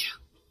如一天。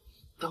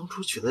当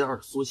初娶的要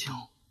是苏青，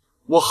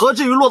我何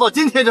至于落到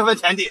今天这番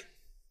田地？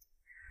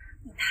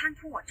你贪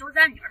图我周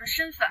家女儿的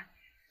身份，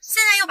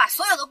现在又把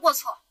所有的过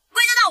错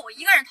归结到我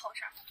一个人头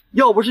上。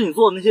要不是你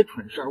做的那些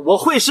蠢事，我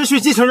会失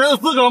去继承人的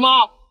资格吗？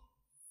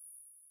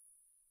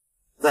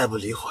再不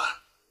离婚，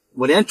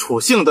我连楚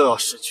姓都要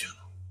失去了。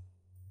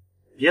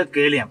别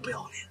给脸不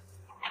要脸，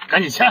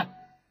赶紧签！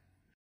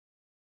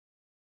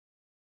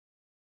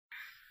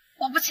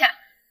我不签，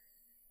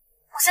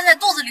我现在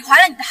肚子里怀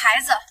了你的孩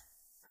子，我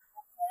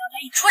让他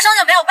一出生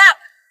就没有爸爸。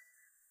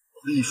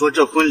我跟你说，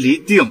这婚离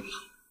定了。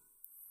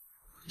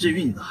至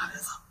于你的孩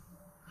子，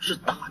是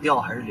打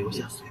掉还是留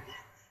下随便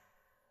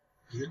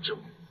你，别指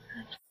望我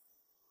认真。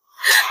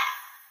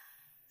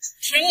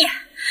田毅，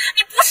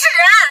你不是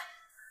人！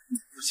你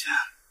不签，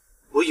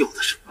我有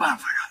的是办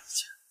法让你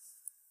签。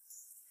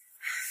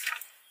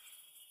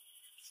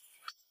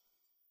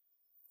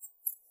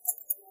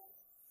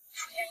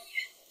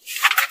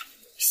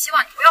希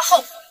望你不要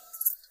后悔。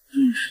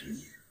认识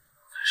你才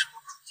是我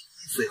处今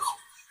天最后悔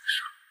的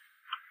事。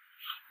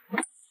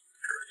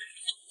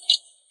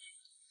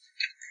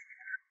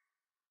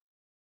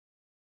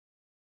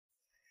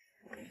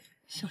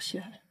小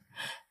轩，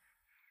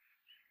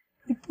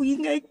你不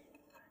应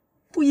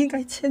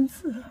该签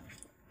字。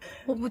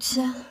我不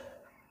签，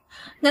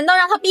难道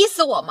让他逼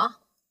死我吗？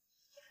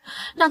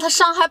让他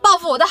伤害报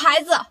复我的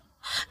孩子，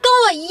跟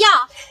我一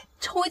样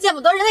成为见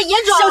不得人的野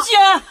种。小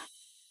轩。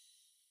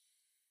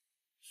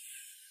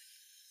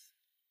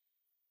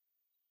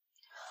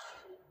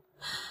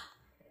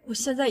我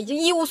现在已经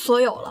一无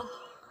所有了，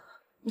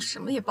你什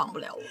么也帮不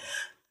了我。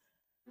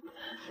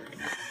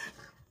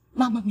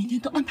妈妈明天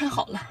都安排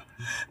好了，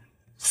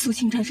苏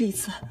清战这一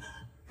次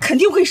肯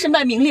定会身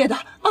败名裂的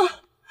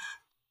啊！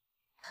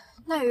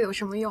那又有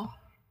什么用？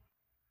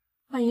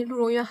万一陆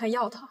荣渊还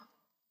要他，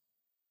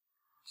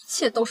一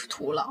切都是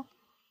徒劳。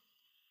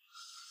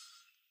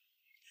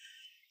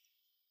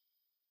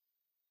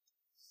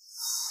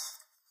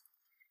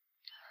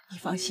你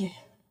放心，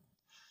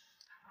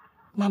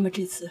妈妈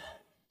这次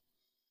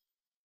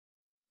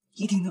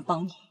一定能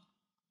帮你。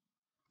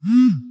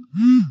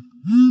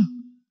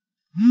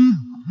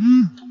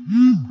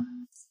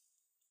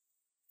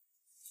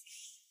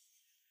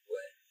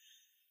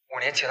5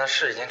年前的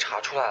事已经查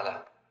出来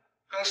了，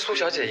跟苏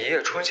小姐爷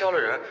爷春宵的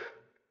人，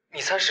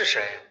你猜是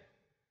谁？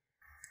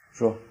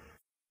说。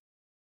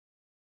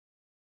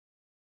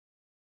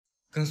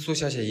跟苏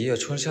小姐爷爷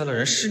春宵的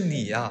人是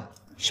你呀！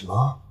什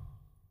么？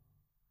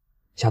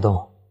夏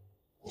冬，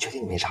你确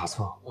定你没查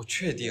错？我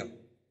确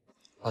定。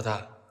老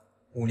大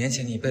，5年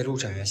前你被陆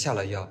展元下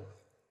了药，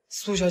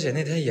苏小姐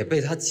那天也被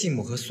她继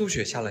母和苏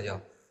雪下了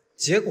药，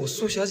结果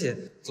苏小姐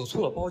走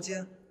错了包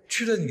间，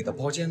去了你的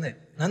包间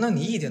内，难道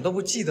你一点都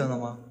不记得了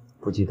吗？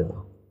不记得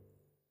了。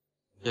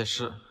也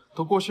是，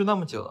都过去那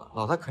么久了，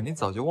老大肯定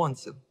早就忘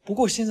记了。不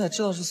过现在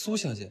知道是苏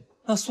小姐，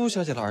那苏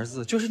小姐的儿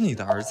子就是你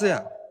的儿子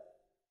呀。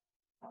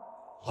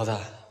老大，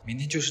明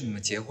天就是你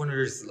们结婚的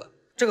日子了，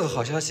这个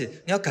好消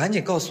息你要赶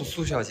紧告诉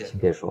苏小姐。先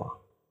别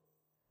说，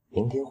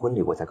明天婚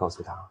礼我再告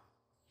诉她，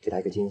给她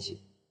一个惊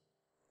喜。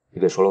你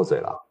别说漏嘴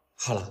了。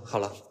好了好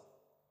了，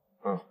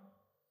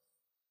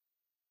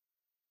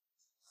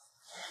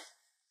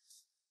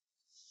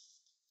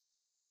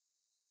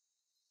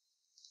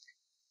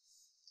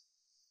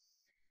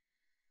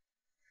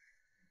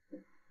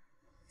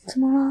怎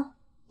么了？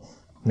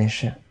没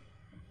事，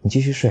你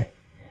继续睡。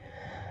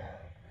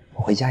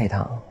我回家一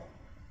趟，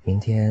明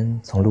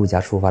天从陆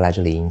家出发来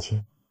这里迎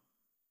亲。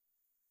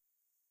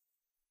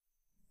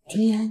注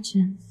意安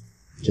全。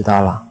知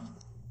道了。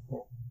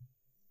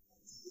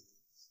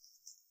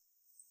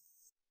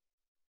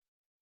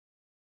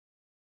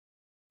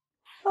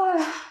哎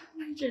呀，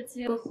这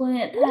结个婚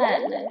也太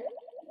累，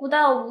不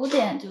到5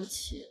点就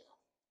起了。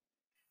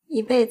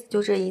一辈子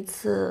就这一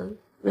次，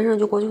没事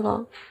就过去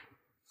了。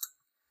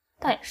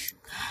倒也是，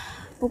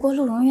不过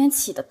陆荣渊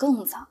起得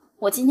更早。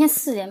我今天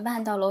4点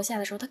半到楼下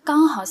的时候，他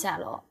刚好下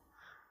楼，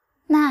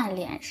那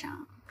脸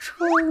上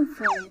春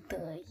风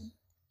得意。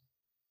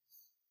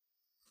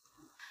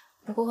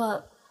不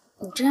过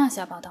你真让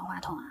小宝当话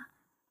筒啊？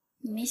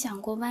你没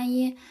想过万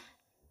一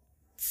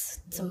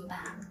怎么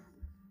办？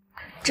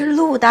这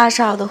陆大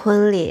少的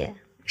婚礼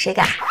谁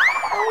敢？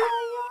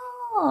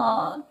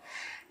哦，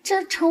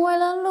这成为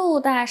了陆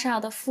大少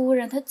的夫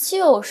人，她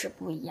就是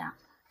不一样。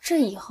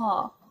这以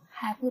后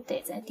还不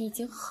得在地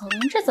京横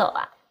着走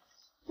啊？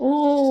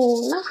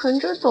哦，那横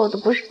着走的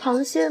不是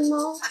螃蟹吗？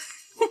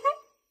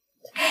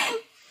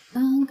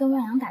刚刚跟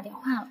万阳打电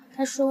话了，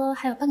他说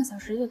还有半个小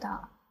时就到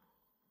了。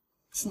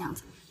新娘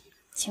子，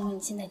请问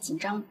你现在紧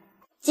张、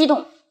激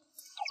动？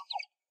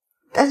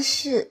但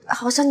是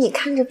好像你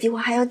看着比我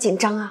还要紧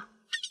张啊！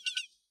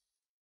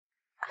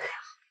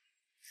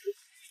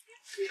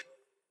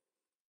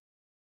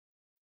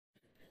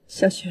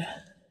小雪，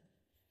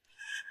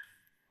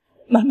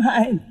妈妈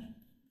爱你，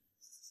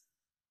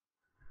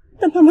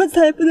但妈妈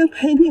再也不能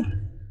陪你了。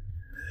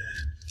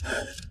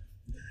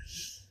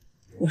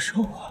我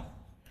说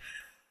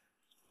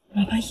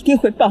妈妈一定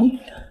会帮你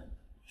的，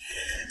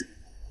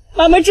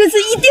妈妈这次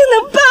一定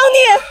能帮你！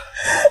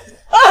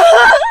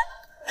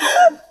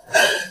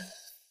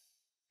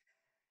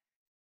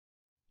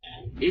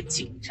别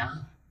紧张，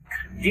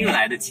肯定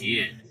来得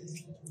及。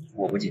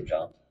我不紧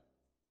张。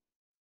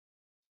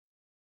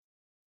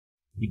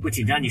你不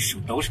紧张，你手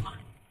抖什么？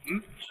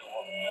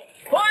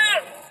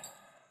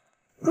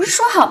不是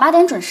说好8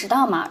点准时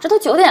到吗？这都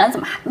9点了，怎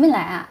么还没来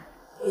啊？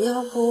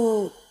要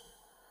不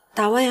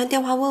打万阳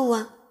电话问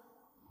问？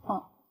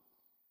哦。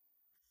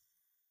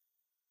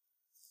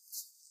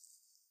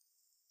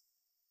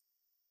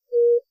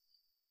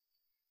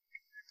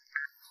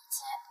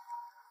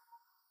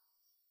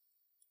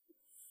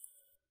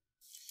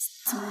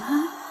怎么了？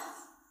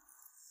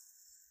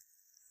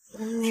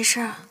没事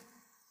儿，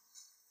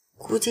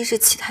估计是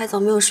起太早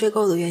没有睡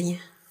够的原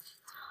因。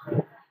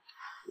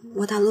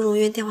我打陆荣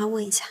渊电话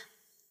问一下。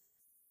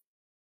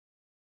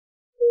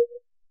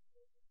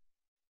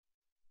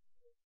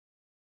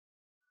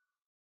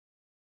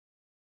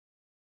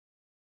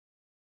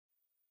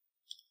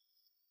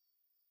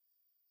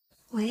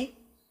喂，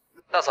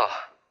大嫂，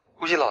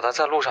估计老大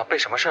在路上被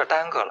什么事儿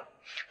耽搁了。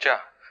这样，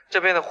这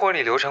边的婚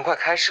礼流程快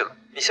开始了，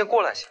你先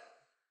过来行。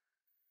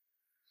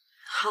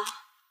好。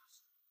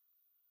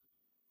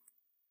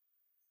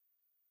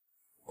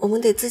我们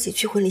得自己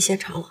去婚礼现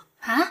场了。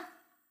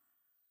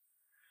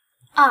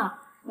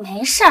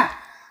没事儿，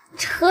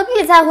何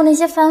必在乎那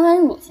些繁文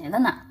缛节的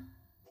呢？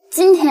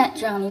今天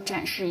就让你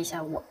展示一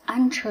下我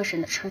安车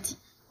神的车技。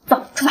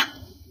走，出发。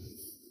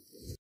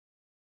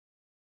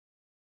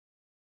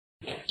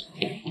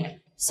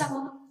夏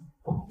光，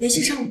联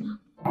系上了吗？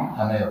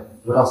还没有，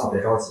陆大嫂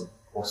别着急，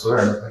我所有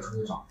人都快出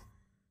去找。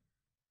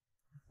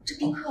这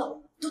宾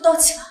客都到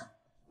齐了。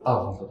大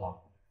部分都到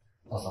了。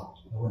大嫂，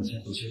如果你先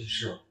回休息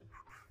室了，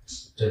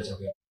这就交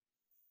给我。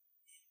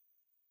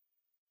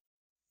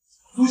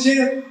苏青，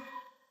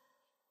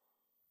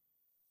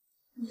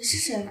你是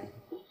谁？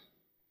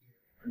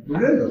你不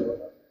认得我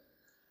了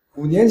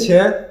？5年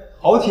前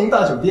豪庭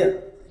大酒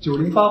店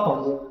908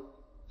房间，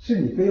是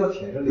你非要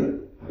舔着脸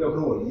要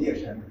跟我一夜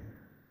缠绵，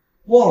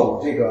忘了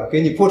我这个给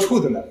你破处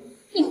的呢。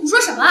你胡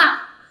说什么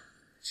啊？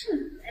这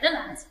哪来的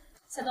垃圾！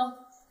夏冬，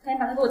赶紧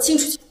把它给我清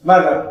出去。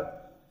慢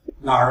着，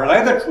哪儿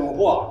来的蠢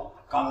货，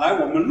敢来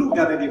我们陆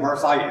家的地盘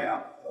撒野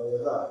呀？老爷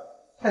子，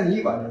看你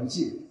一把年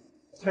纪，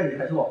猜你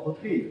还是往后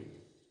退一点。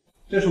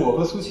这是我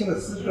和苏青的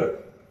私事，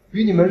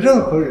与你们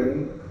任何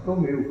人都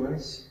没有关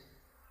系。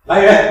来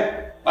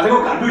人，把他给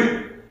我赶出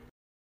去！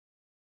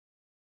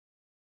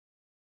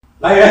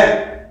来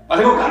人，把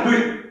他给我赶出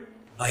去！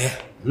老爷，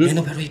联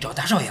动派出去找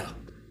大少爷了。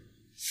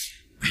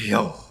哎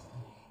呦，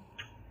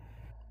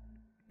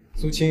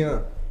苏青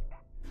啊，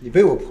你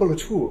被我破了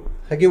处，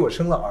还给我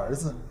生了儿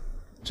子，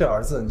这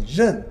儿子你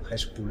认还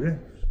是不认？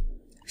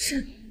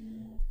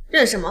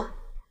认什么？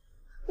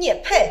你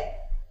也配？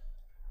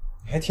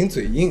你还挺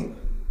嘴硬的。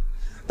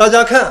大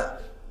家看，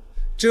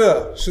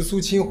这是苏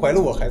青怀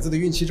了我孩子的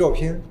孕期照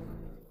片。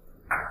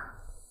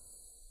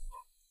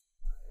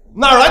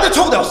哪来的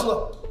臭屌丝？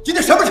今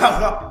天什么场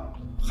合？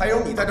还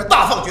有你在这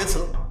大放厥词！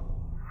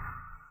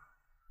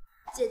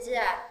姐姐，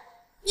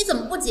你怎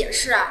么不解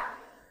释啊？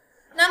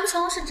难不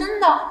成是真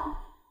的？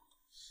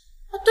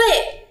啊，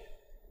对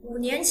，5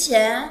年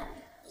前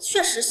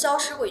确实消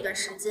失过一段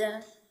时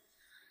间，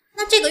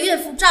那这个孕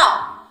妇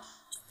照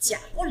就假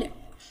不了。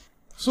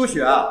苏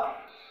雪，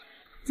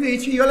这一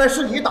切原来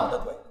是你挡的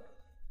腿，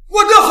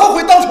我真后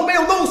悔当初没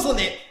有弄死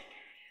你。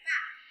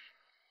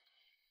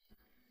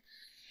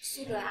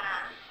苏德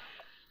安，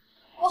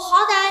我好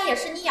歹也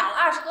是你养了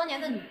20多年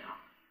的女儿，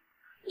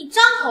你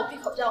张口闭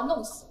口就要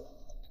弄死我，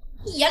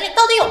你眼里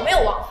到底有没有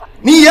王法？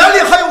你眼里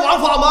还有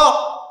王法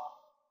吗？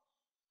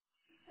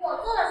我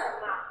做了什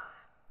么？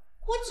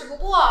我只不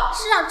过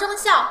是让真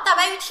相大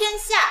白于天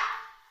下。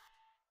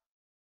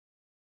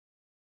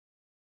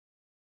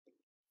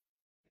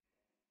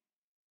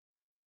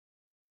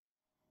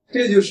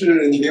这就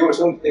是你给我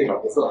生的那个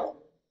儿子，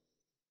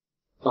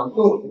长得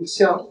很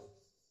像，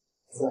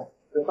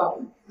在爸爸。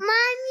妈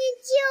咪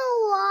救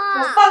我！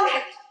我放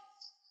开！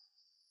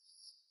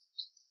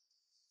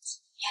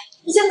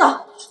你先走。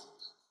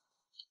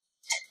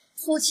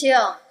苏青，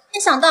没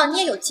想到你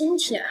也有今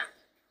天，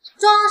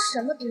装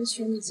什么冰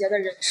雪女杰的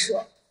人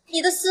设？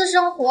你的私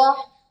生活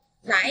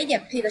哪一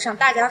点配得上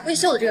大家闺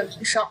秀的这个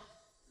名声？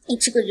你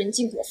这个人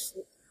尽果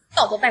腹、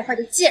道德败坏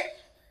的贱人！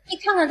你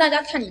看看大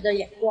家看你的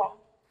眼光，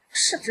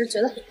是不是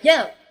觉得很厌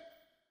恶？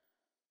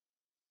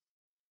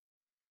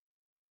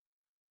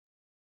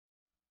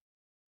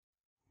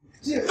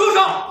住手！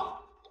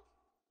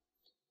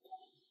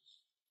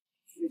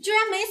你居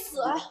然没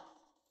死！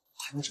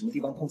还有什么地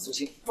方碰苏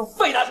青，就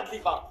废他什么地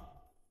方。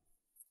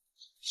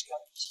谁让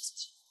你不相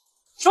信？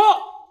说！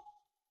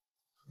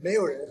没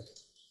有人。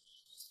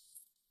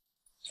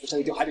就这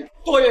一丢海里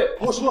多月。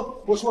我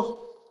说，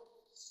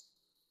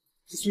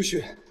是苏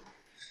雪，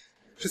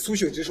是苏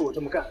雪指使我这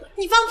么干的。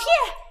你放屁！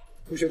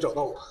苏雪找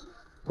到我，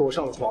和我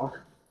上了床，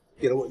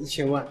给了我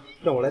1000万，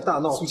让我来大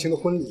闹苏晴的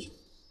婚礼，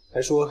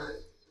还说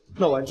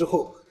闹完之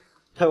后，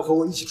他要和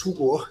我一起出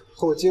国，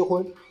和我结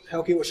婚，还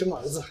要给我生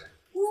儿子。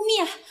污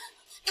蔑！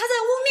他在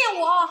污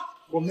蔑我！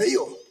我没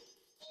有。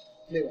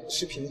那晚的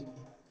视频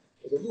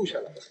我都录下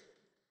来了。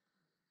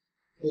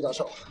陆大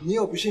少，你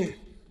要不信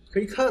可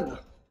以看呢。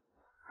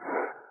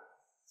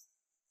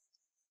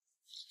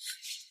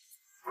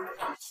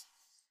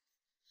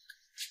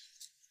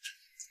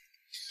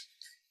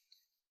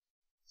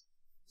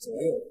左右，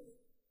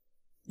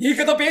一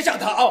个都别想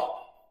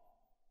逃！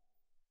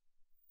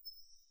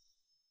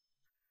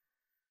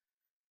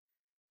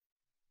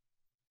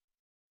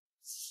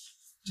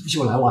对不起，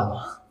我来晚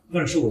了，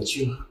让你受委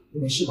屈了。你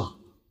没事吧？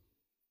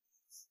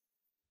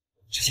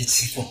这些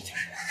欺负你的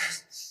人，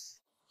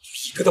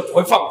一个都不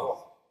会放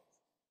过。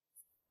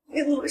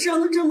被我伤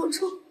得这么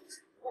重，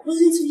我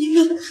先去医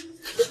院。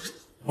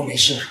我没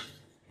事，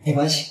没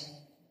关系，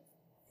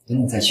等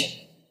你再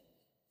去。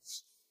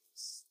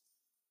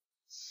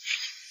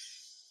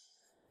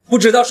不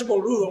知道是否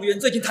陆荣渊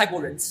最近太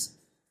过仁慈，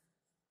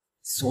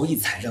所以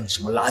才让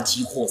什么垃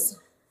圾货色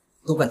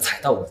都敢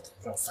踩到我的头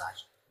上撒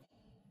野。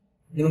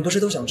你们不是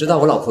都想知道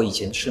我老婆以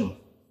前的事吗？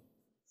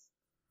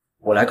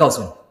我来告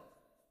诉你，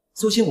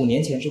苏青5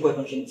年前是未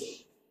婚生子，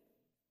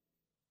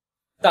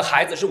但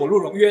孩子是我陆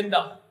荣渊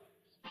的。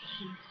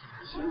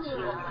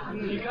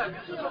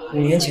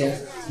5年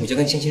前我就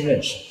跟青青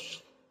认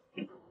识，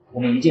我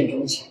们一见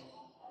钟情，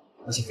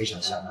而且非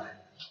常相爱。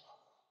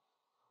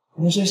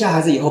我们生下孩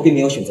子以后并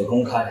没有选择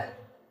公开，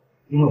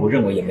因为我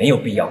认为也没有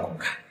必要公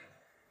开。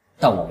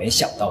但我没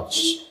想到的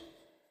是，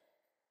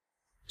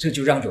这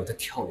就让有的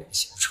跳梁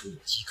小丑有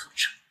机可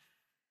乘，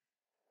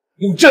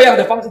用这样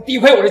的方式诋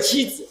毁我的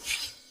妻子。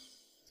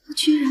他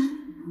居然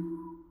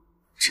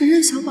承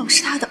认小宝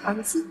是他的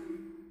儿子。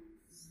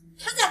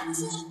他敢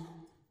说，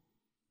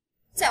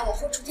在我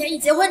和楚天一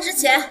结婚之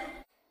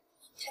前，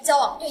他交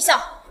往对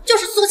象就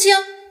是苏青，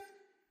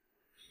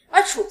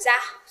而楚家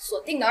所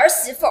定的儿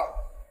媳妇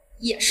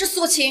也是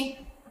苏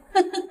青。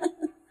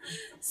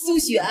苏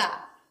雪，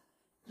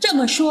这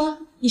么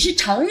说你是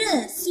承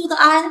认苏德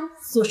安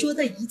所说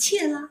的一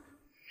切了？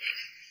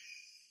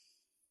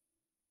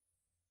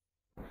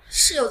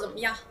是又怎么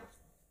样？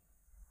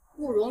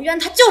陆荣渊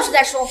他就是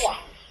在说谎。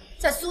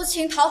在苏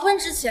青逃婚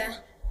之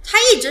前，他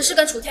一直是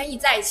跟楚天意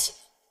在一起的，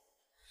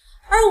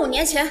而5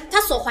年前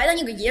他所怀的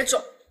那个野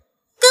种，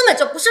根本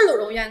就不是陆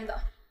荣渊的。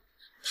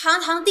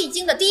堂堂帝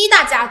京的第1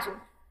大家族，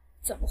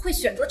怎么会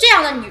选择这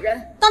样的女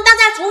人当当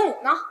家主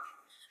母呢？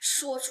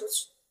说出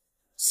去，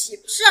岂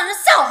不是让人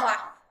笑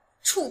话？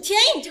楚天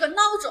意，你这个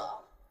孬种，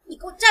你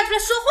给我站出来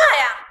说话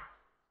呀！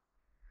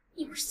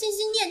你不是心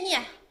心念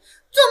念，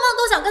做梦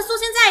都想跟苏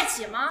青在一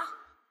起吗？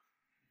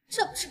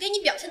这不是给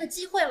你表现的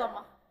机会了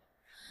吗？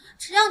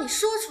只要你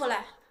说出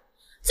来，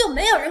就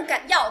没有人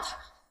敢要他，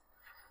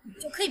你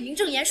就可以名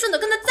正言顺的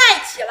跟他在一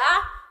起了。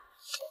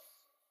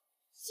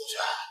苏雪，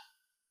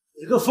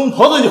你个疯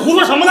婆子，你胡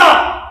说什么呢？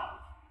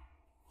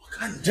我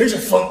看你真是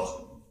疯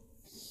了。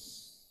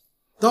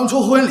当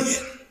初婚礼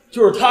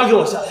就是他给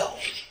我下药，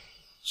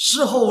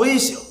事后威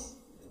胁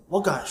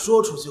我敢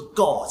说出去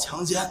告我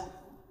强奸，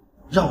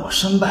让我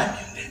身败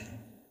名裂。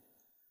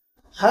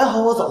还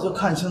好我早就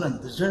看清了你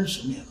的真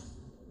实面目，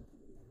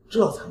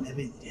这才没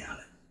被你连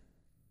累。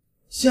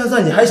现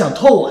在你还想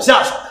拖我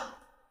下水啊？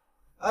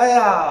哎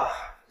呀，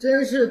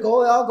真是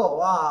狗咬狗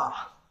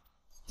啊！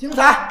精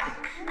彩！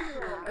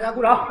大家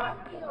鼓掌。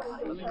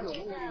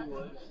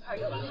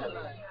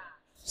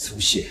苏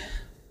雪，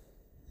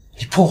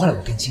你破坏了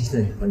我跟青青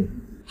的婚礼，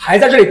还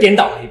在这里颠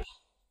倒黑白。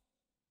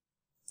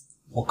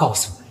我告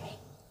诉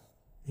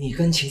你，你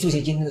跟秦素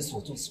贤今天的所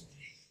作所为，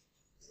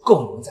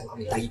够能在牢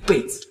里待一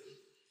辈子。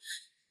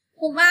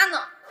我妈呢？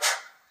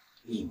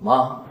你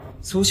妈？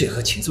苏雪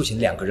和秦素贤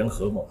2个人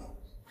合谋，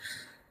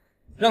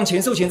让秦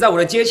素贤在我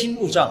的接亲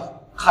路上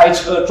开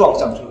车撞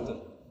上车灯，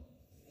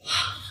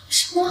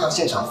什么？让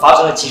现场发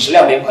生了几10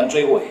辆连环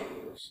追尾。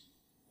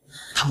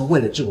他们为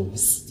了置我于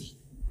死地，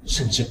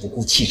甚至不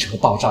顾汽车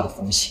爆炸的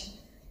风险，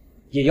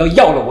也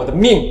要了我的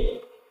命。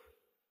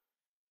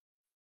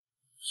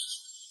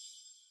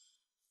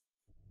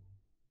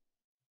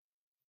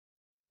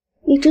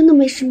你真的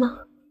没事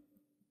吗？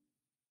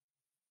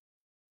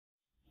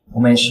我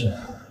没事。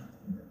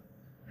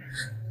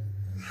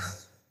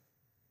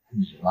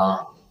你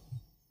妈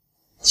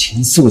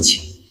秦素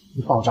琴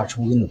被爆炸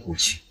冲晕了过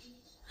去，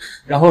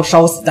然后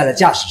烧死在了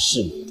驾驶室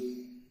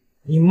里。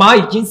你妈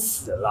已经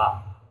死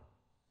了，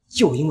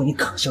就因为你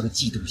可笑的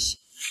嫉妒心。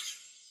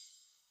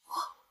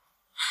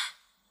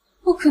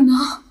不可能！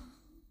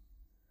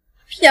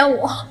骗我！你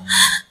们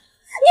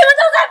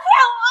都在骗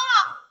我！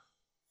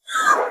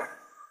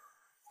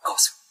告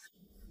诉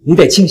你，你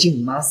得庆幸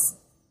你妈死，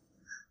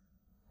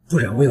不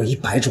然我有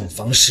100种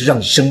方式让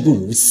你生不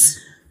如死。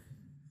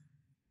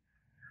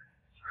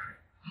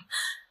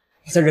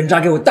把这人渣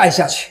给我带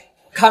下去，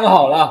看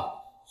好了。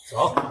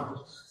走，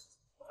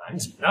赶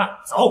紧的，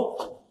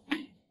走。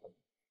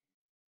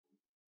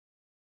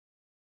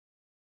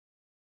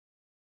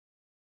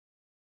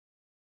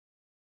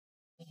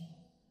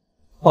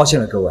抱歉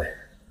了，各位。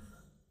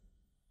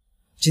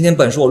今天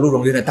本是我陆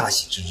荣渊的大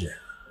喜之日，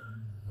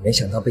没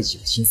想到被几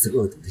个心思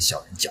恶毒的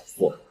小人搅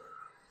和。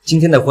今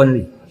天的婚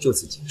礼就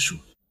此结束。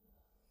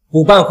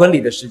补办婚礼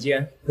的时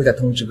间会再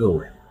通知各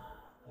位。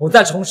我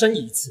再重申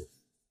一次，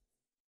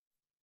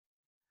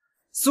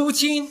苏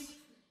青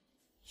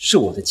是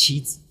我的妻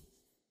子，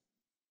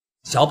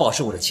小宝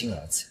是我的亲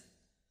儿子。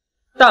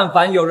但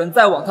凡有人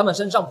再往他们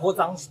身上泼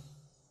脏水，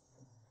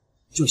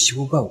就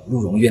休怪我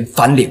陆荣渊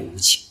翻脸无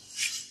情。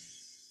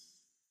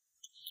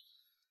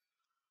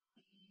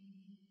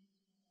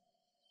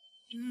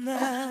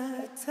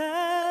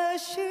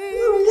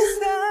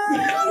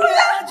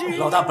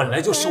老大本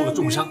来就受了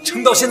重伤，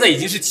撑到现在已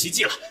经是奇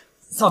迹了。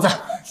嫂子，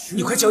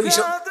你快叫医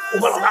生，我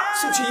把老大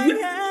送去医院。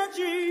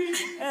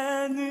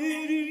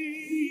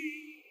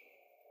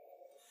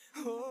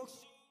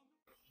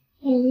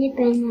给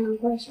100拿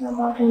过小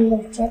宝中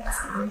的纸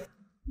卡。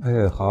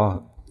哎，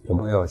好，小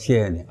朋友，谢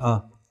谢你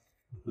啊。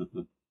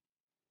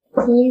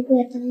你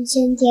别担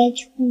心爹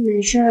就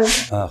没事了。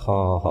啊，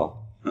好好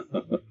好。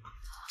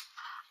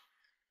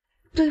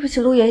对不起，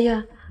陆爷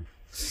爷，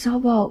小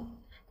宝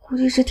估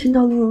计是听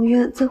到陆荣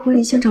渊在婚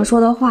礼现场说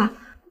的话，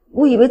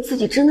我以为自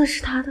己真的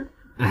是他的。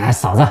哎，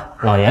嫂子，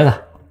老爷子，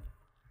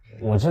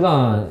我知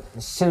道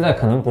现在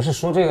可能不是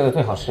说这个的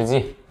最好时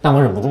机，但我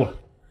忍不住了。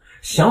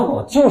小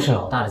宝就是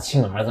老大的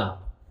亲儿子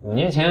，5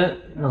年前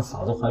让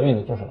嫂子怀孕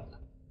的就是老大。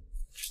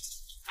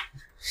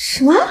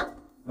什么？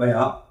万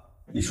阳，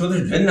你说的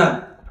是真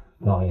的？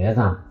老爷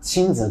子，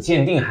亲子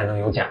鉴定还能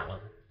有假吗？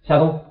夏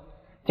冬，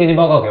鉴定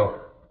报告给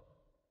我。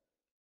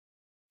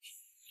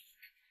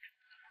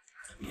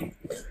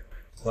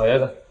老爷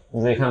子，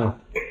你自己看吧。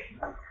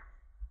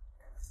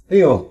哎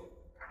呦，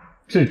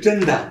是真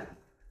的，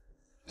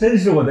真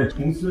是我的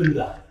重孙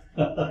子，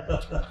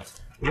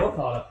多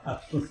好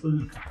了，重孙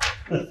子。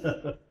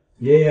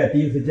爷爷第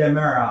一次见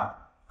面啊，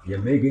也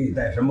没给你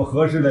带什么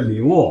合适的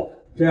礼物。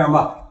这样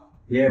吧，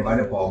爷爷把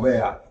这宝贝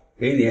啊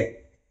给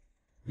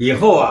你，以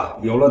后啊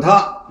有了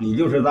他，你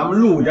就是咱们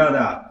陆家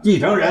的继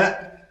承人，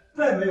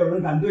再没有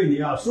人敢对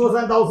你啊说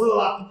3道4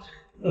了。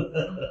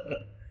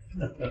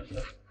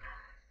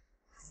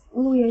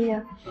陆爷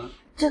爷，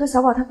这个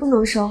小宝他不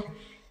能收，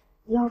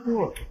要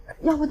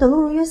不等陆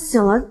荣渊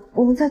醒了，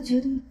我们再决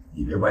定。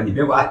你别管，你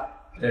别管，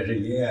这是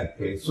爷爷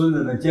给孙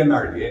子的见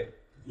面礼，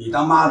你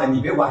当妈的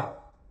你别管。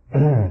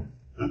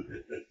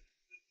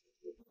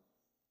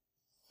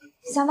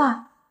小宝，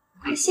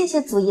快谢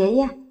谢祖爷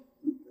爷。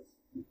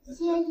谢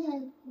谢。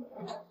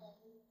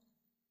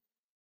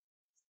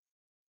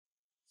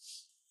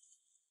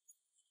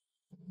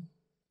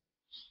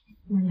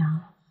陆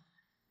阳，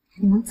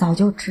你们早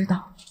就知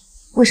道，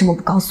为什么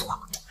不告诉我？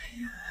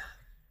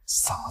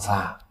嫂子，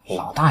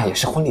老大也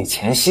是婚礼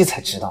前夕才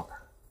知道的。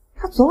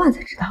他昨晚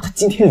才知道，他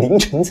今天凌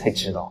晨才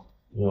知道。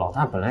老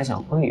大本来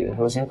想婚礼的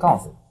时候先告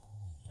诉你，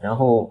然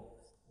后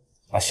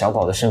把小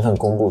宝的身份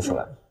公布出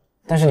来，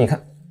但是你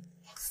看，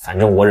反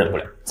正我忍不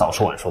了，早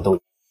说晚说都。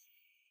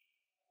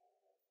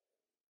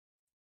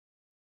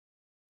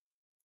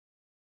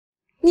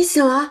你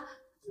醒了？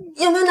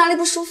有没有哪里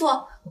不舒服？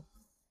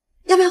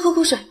要不要喝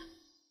口水？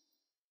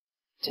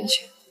真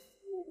情，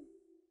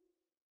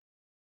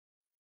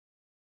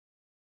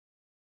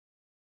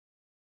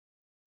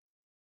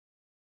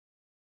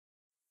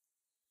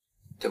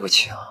对不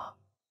起啊，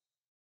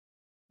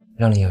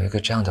让你有一个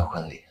这样的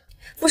婚礼。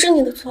不是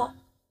你的错，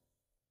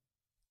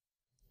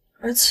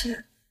而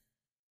且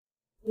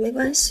没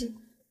关系，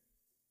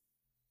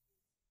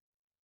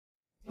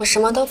我什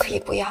么都可以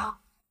不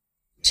要，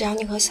只要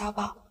你和小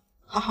宝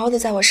好好的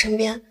在我身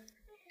边，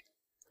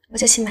我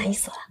就心满意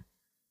足了。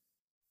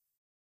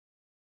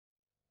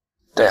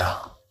对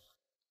啊，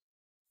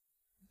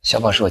小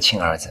宝是我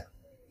亲儿子，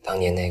当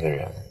年那个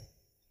人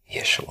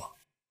也是我。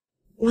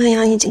万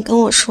阳已经跟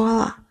我说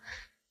了，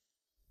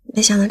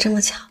没想到这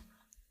么巧，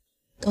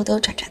兜兜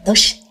转转都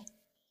是你。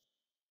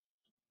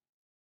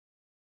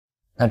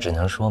那只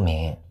能说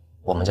明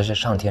我们这是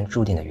上天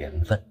注定的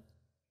缘分。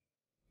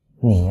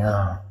你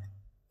呀，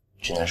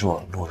只能是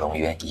我陆荣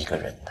渊一个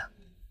人的。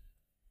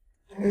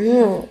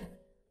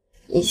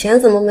以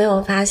前怎么没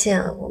有发现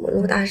我们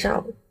陆大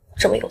少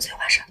这么油嘴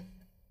滑舌？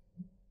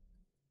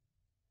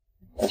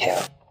行，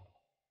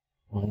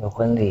我们的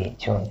婚礼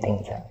就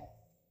定在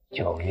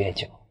9月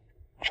9，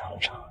长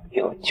长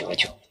又久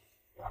久，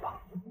好不好？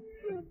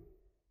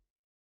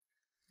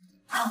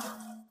好。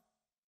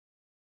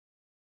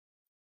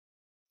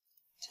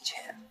芊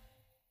芊。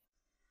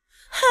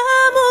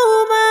 아무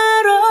말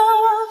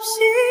없이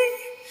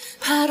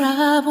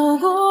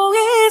바라보고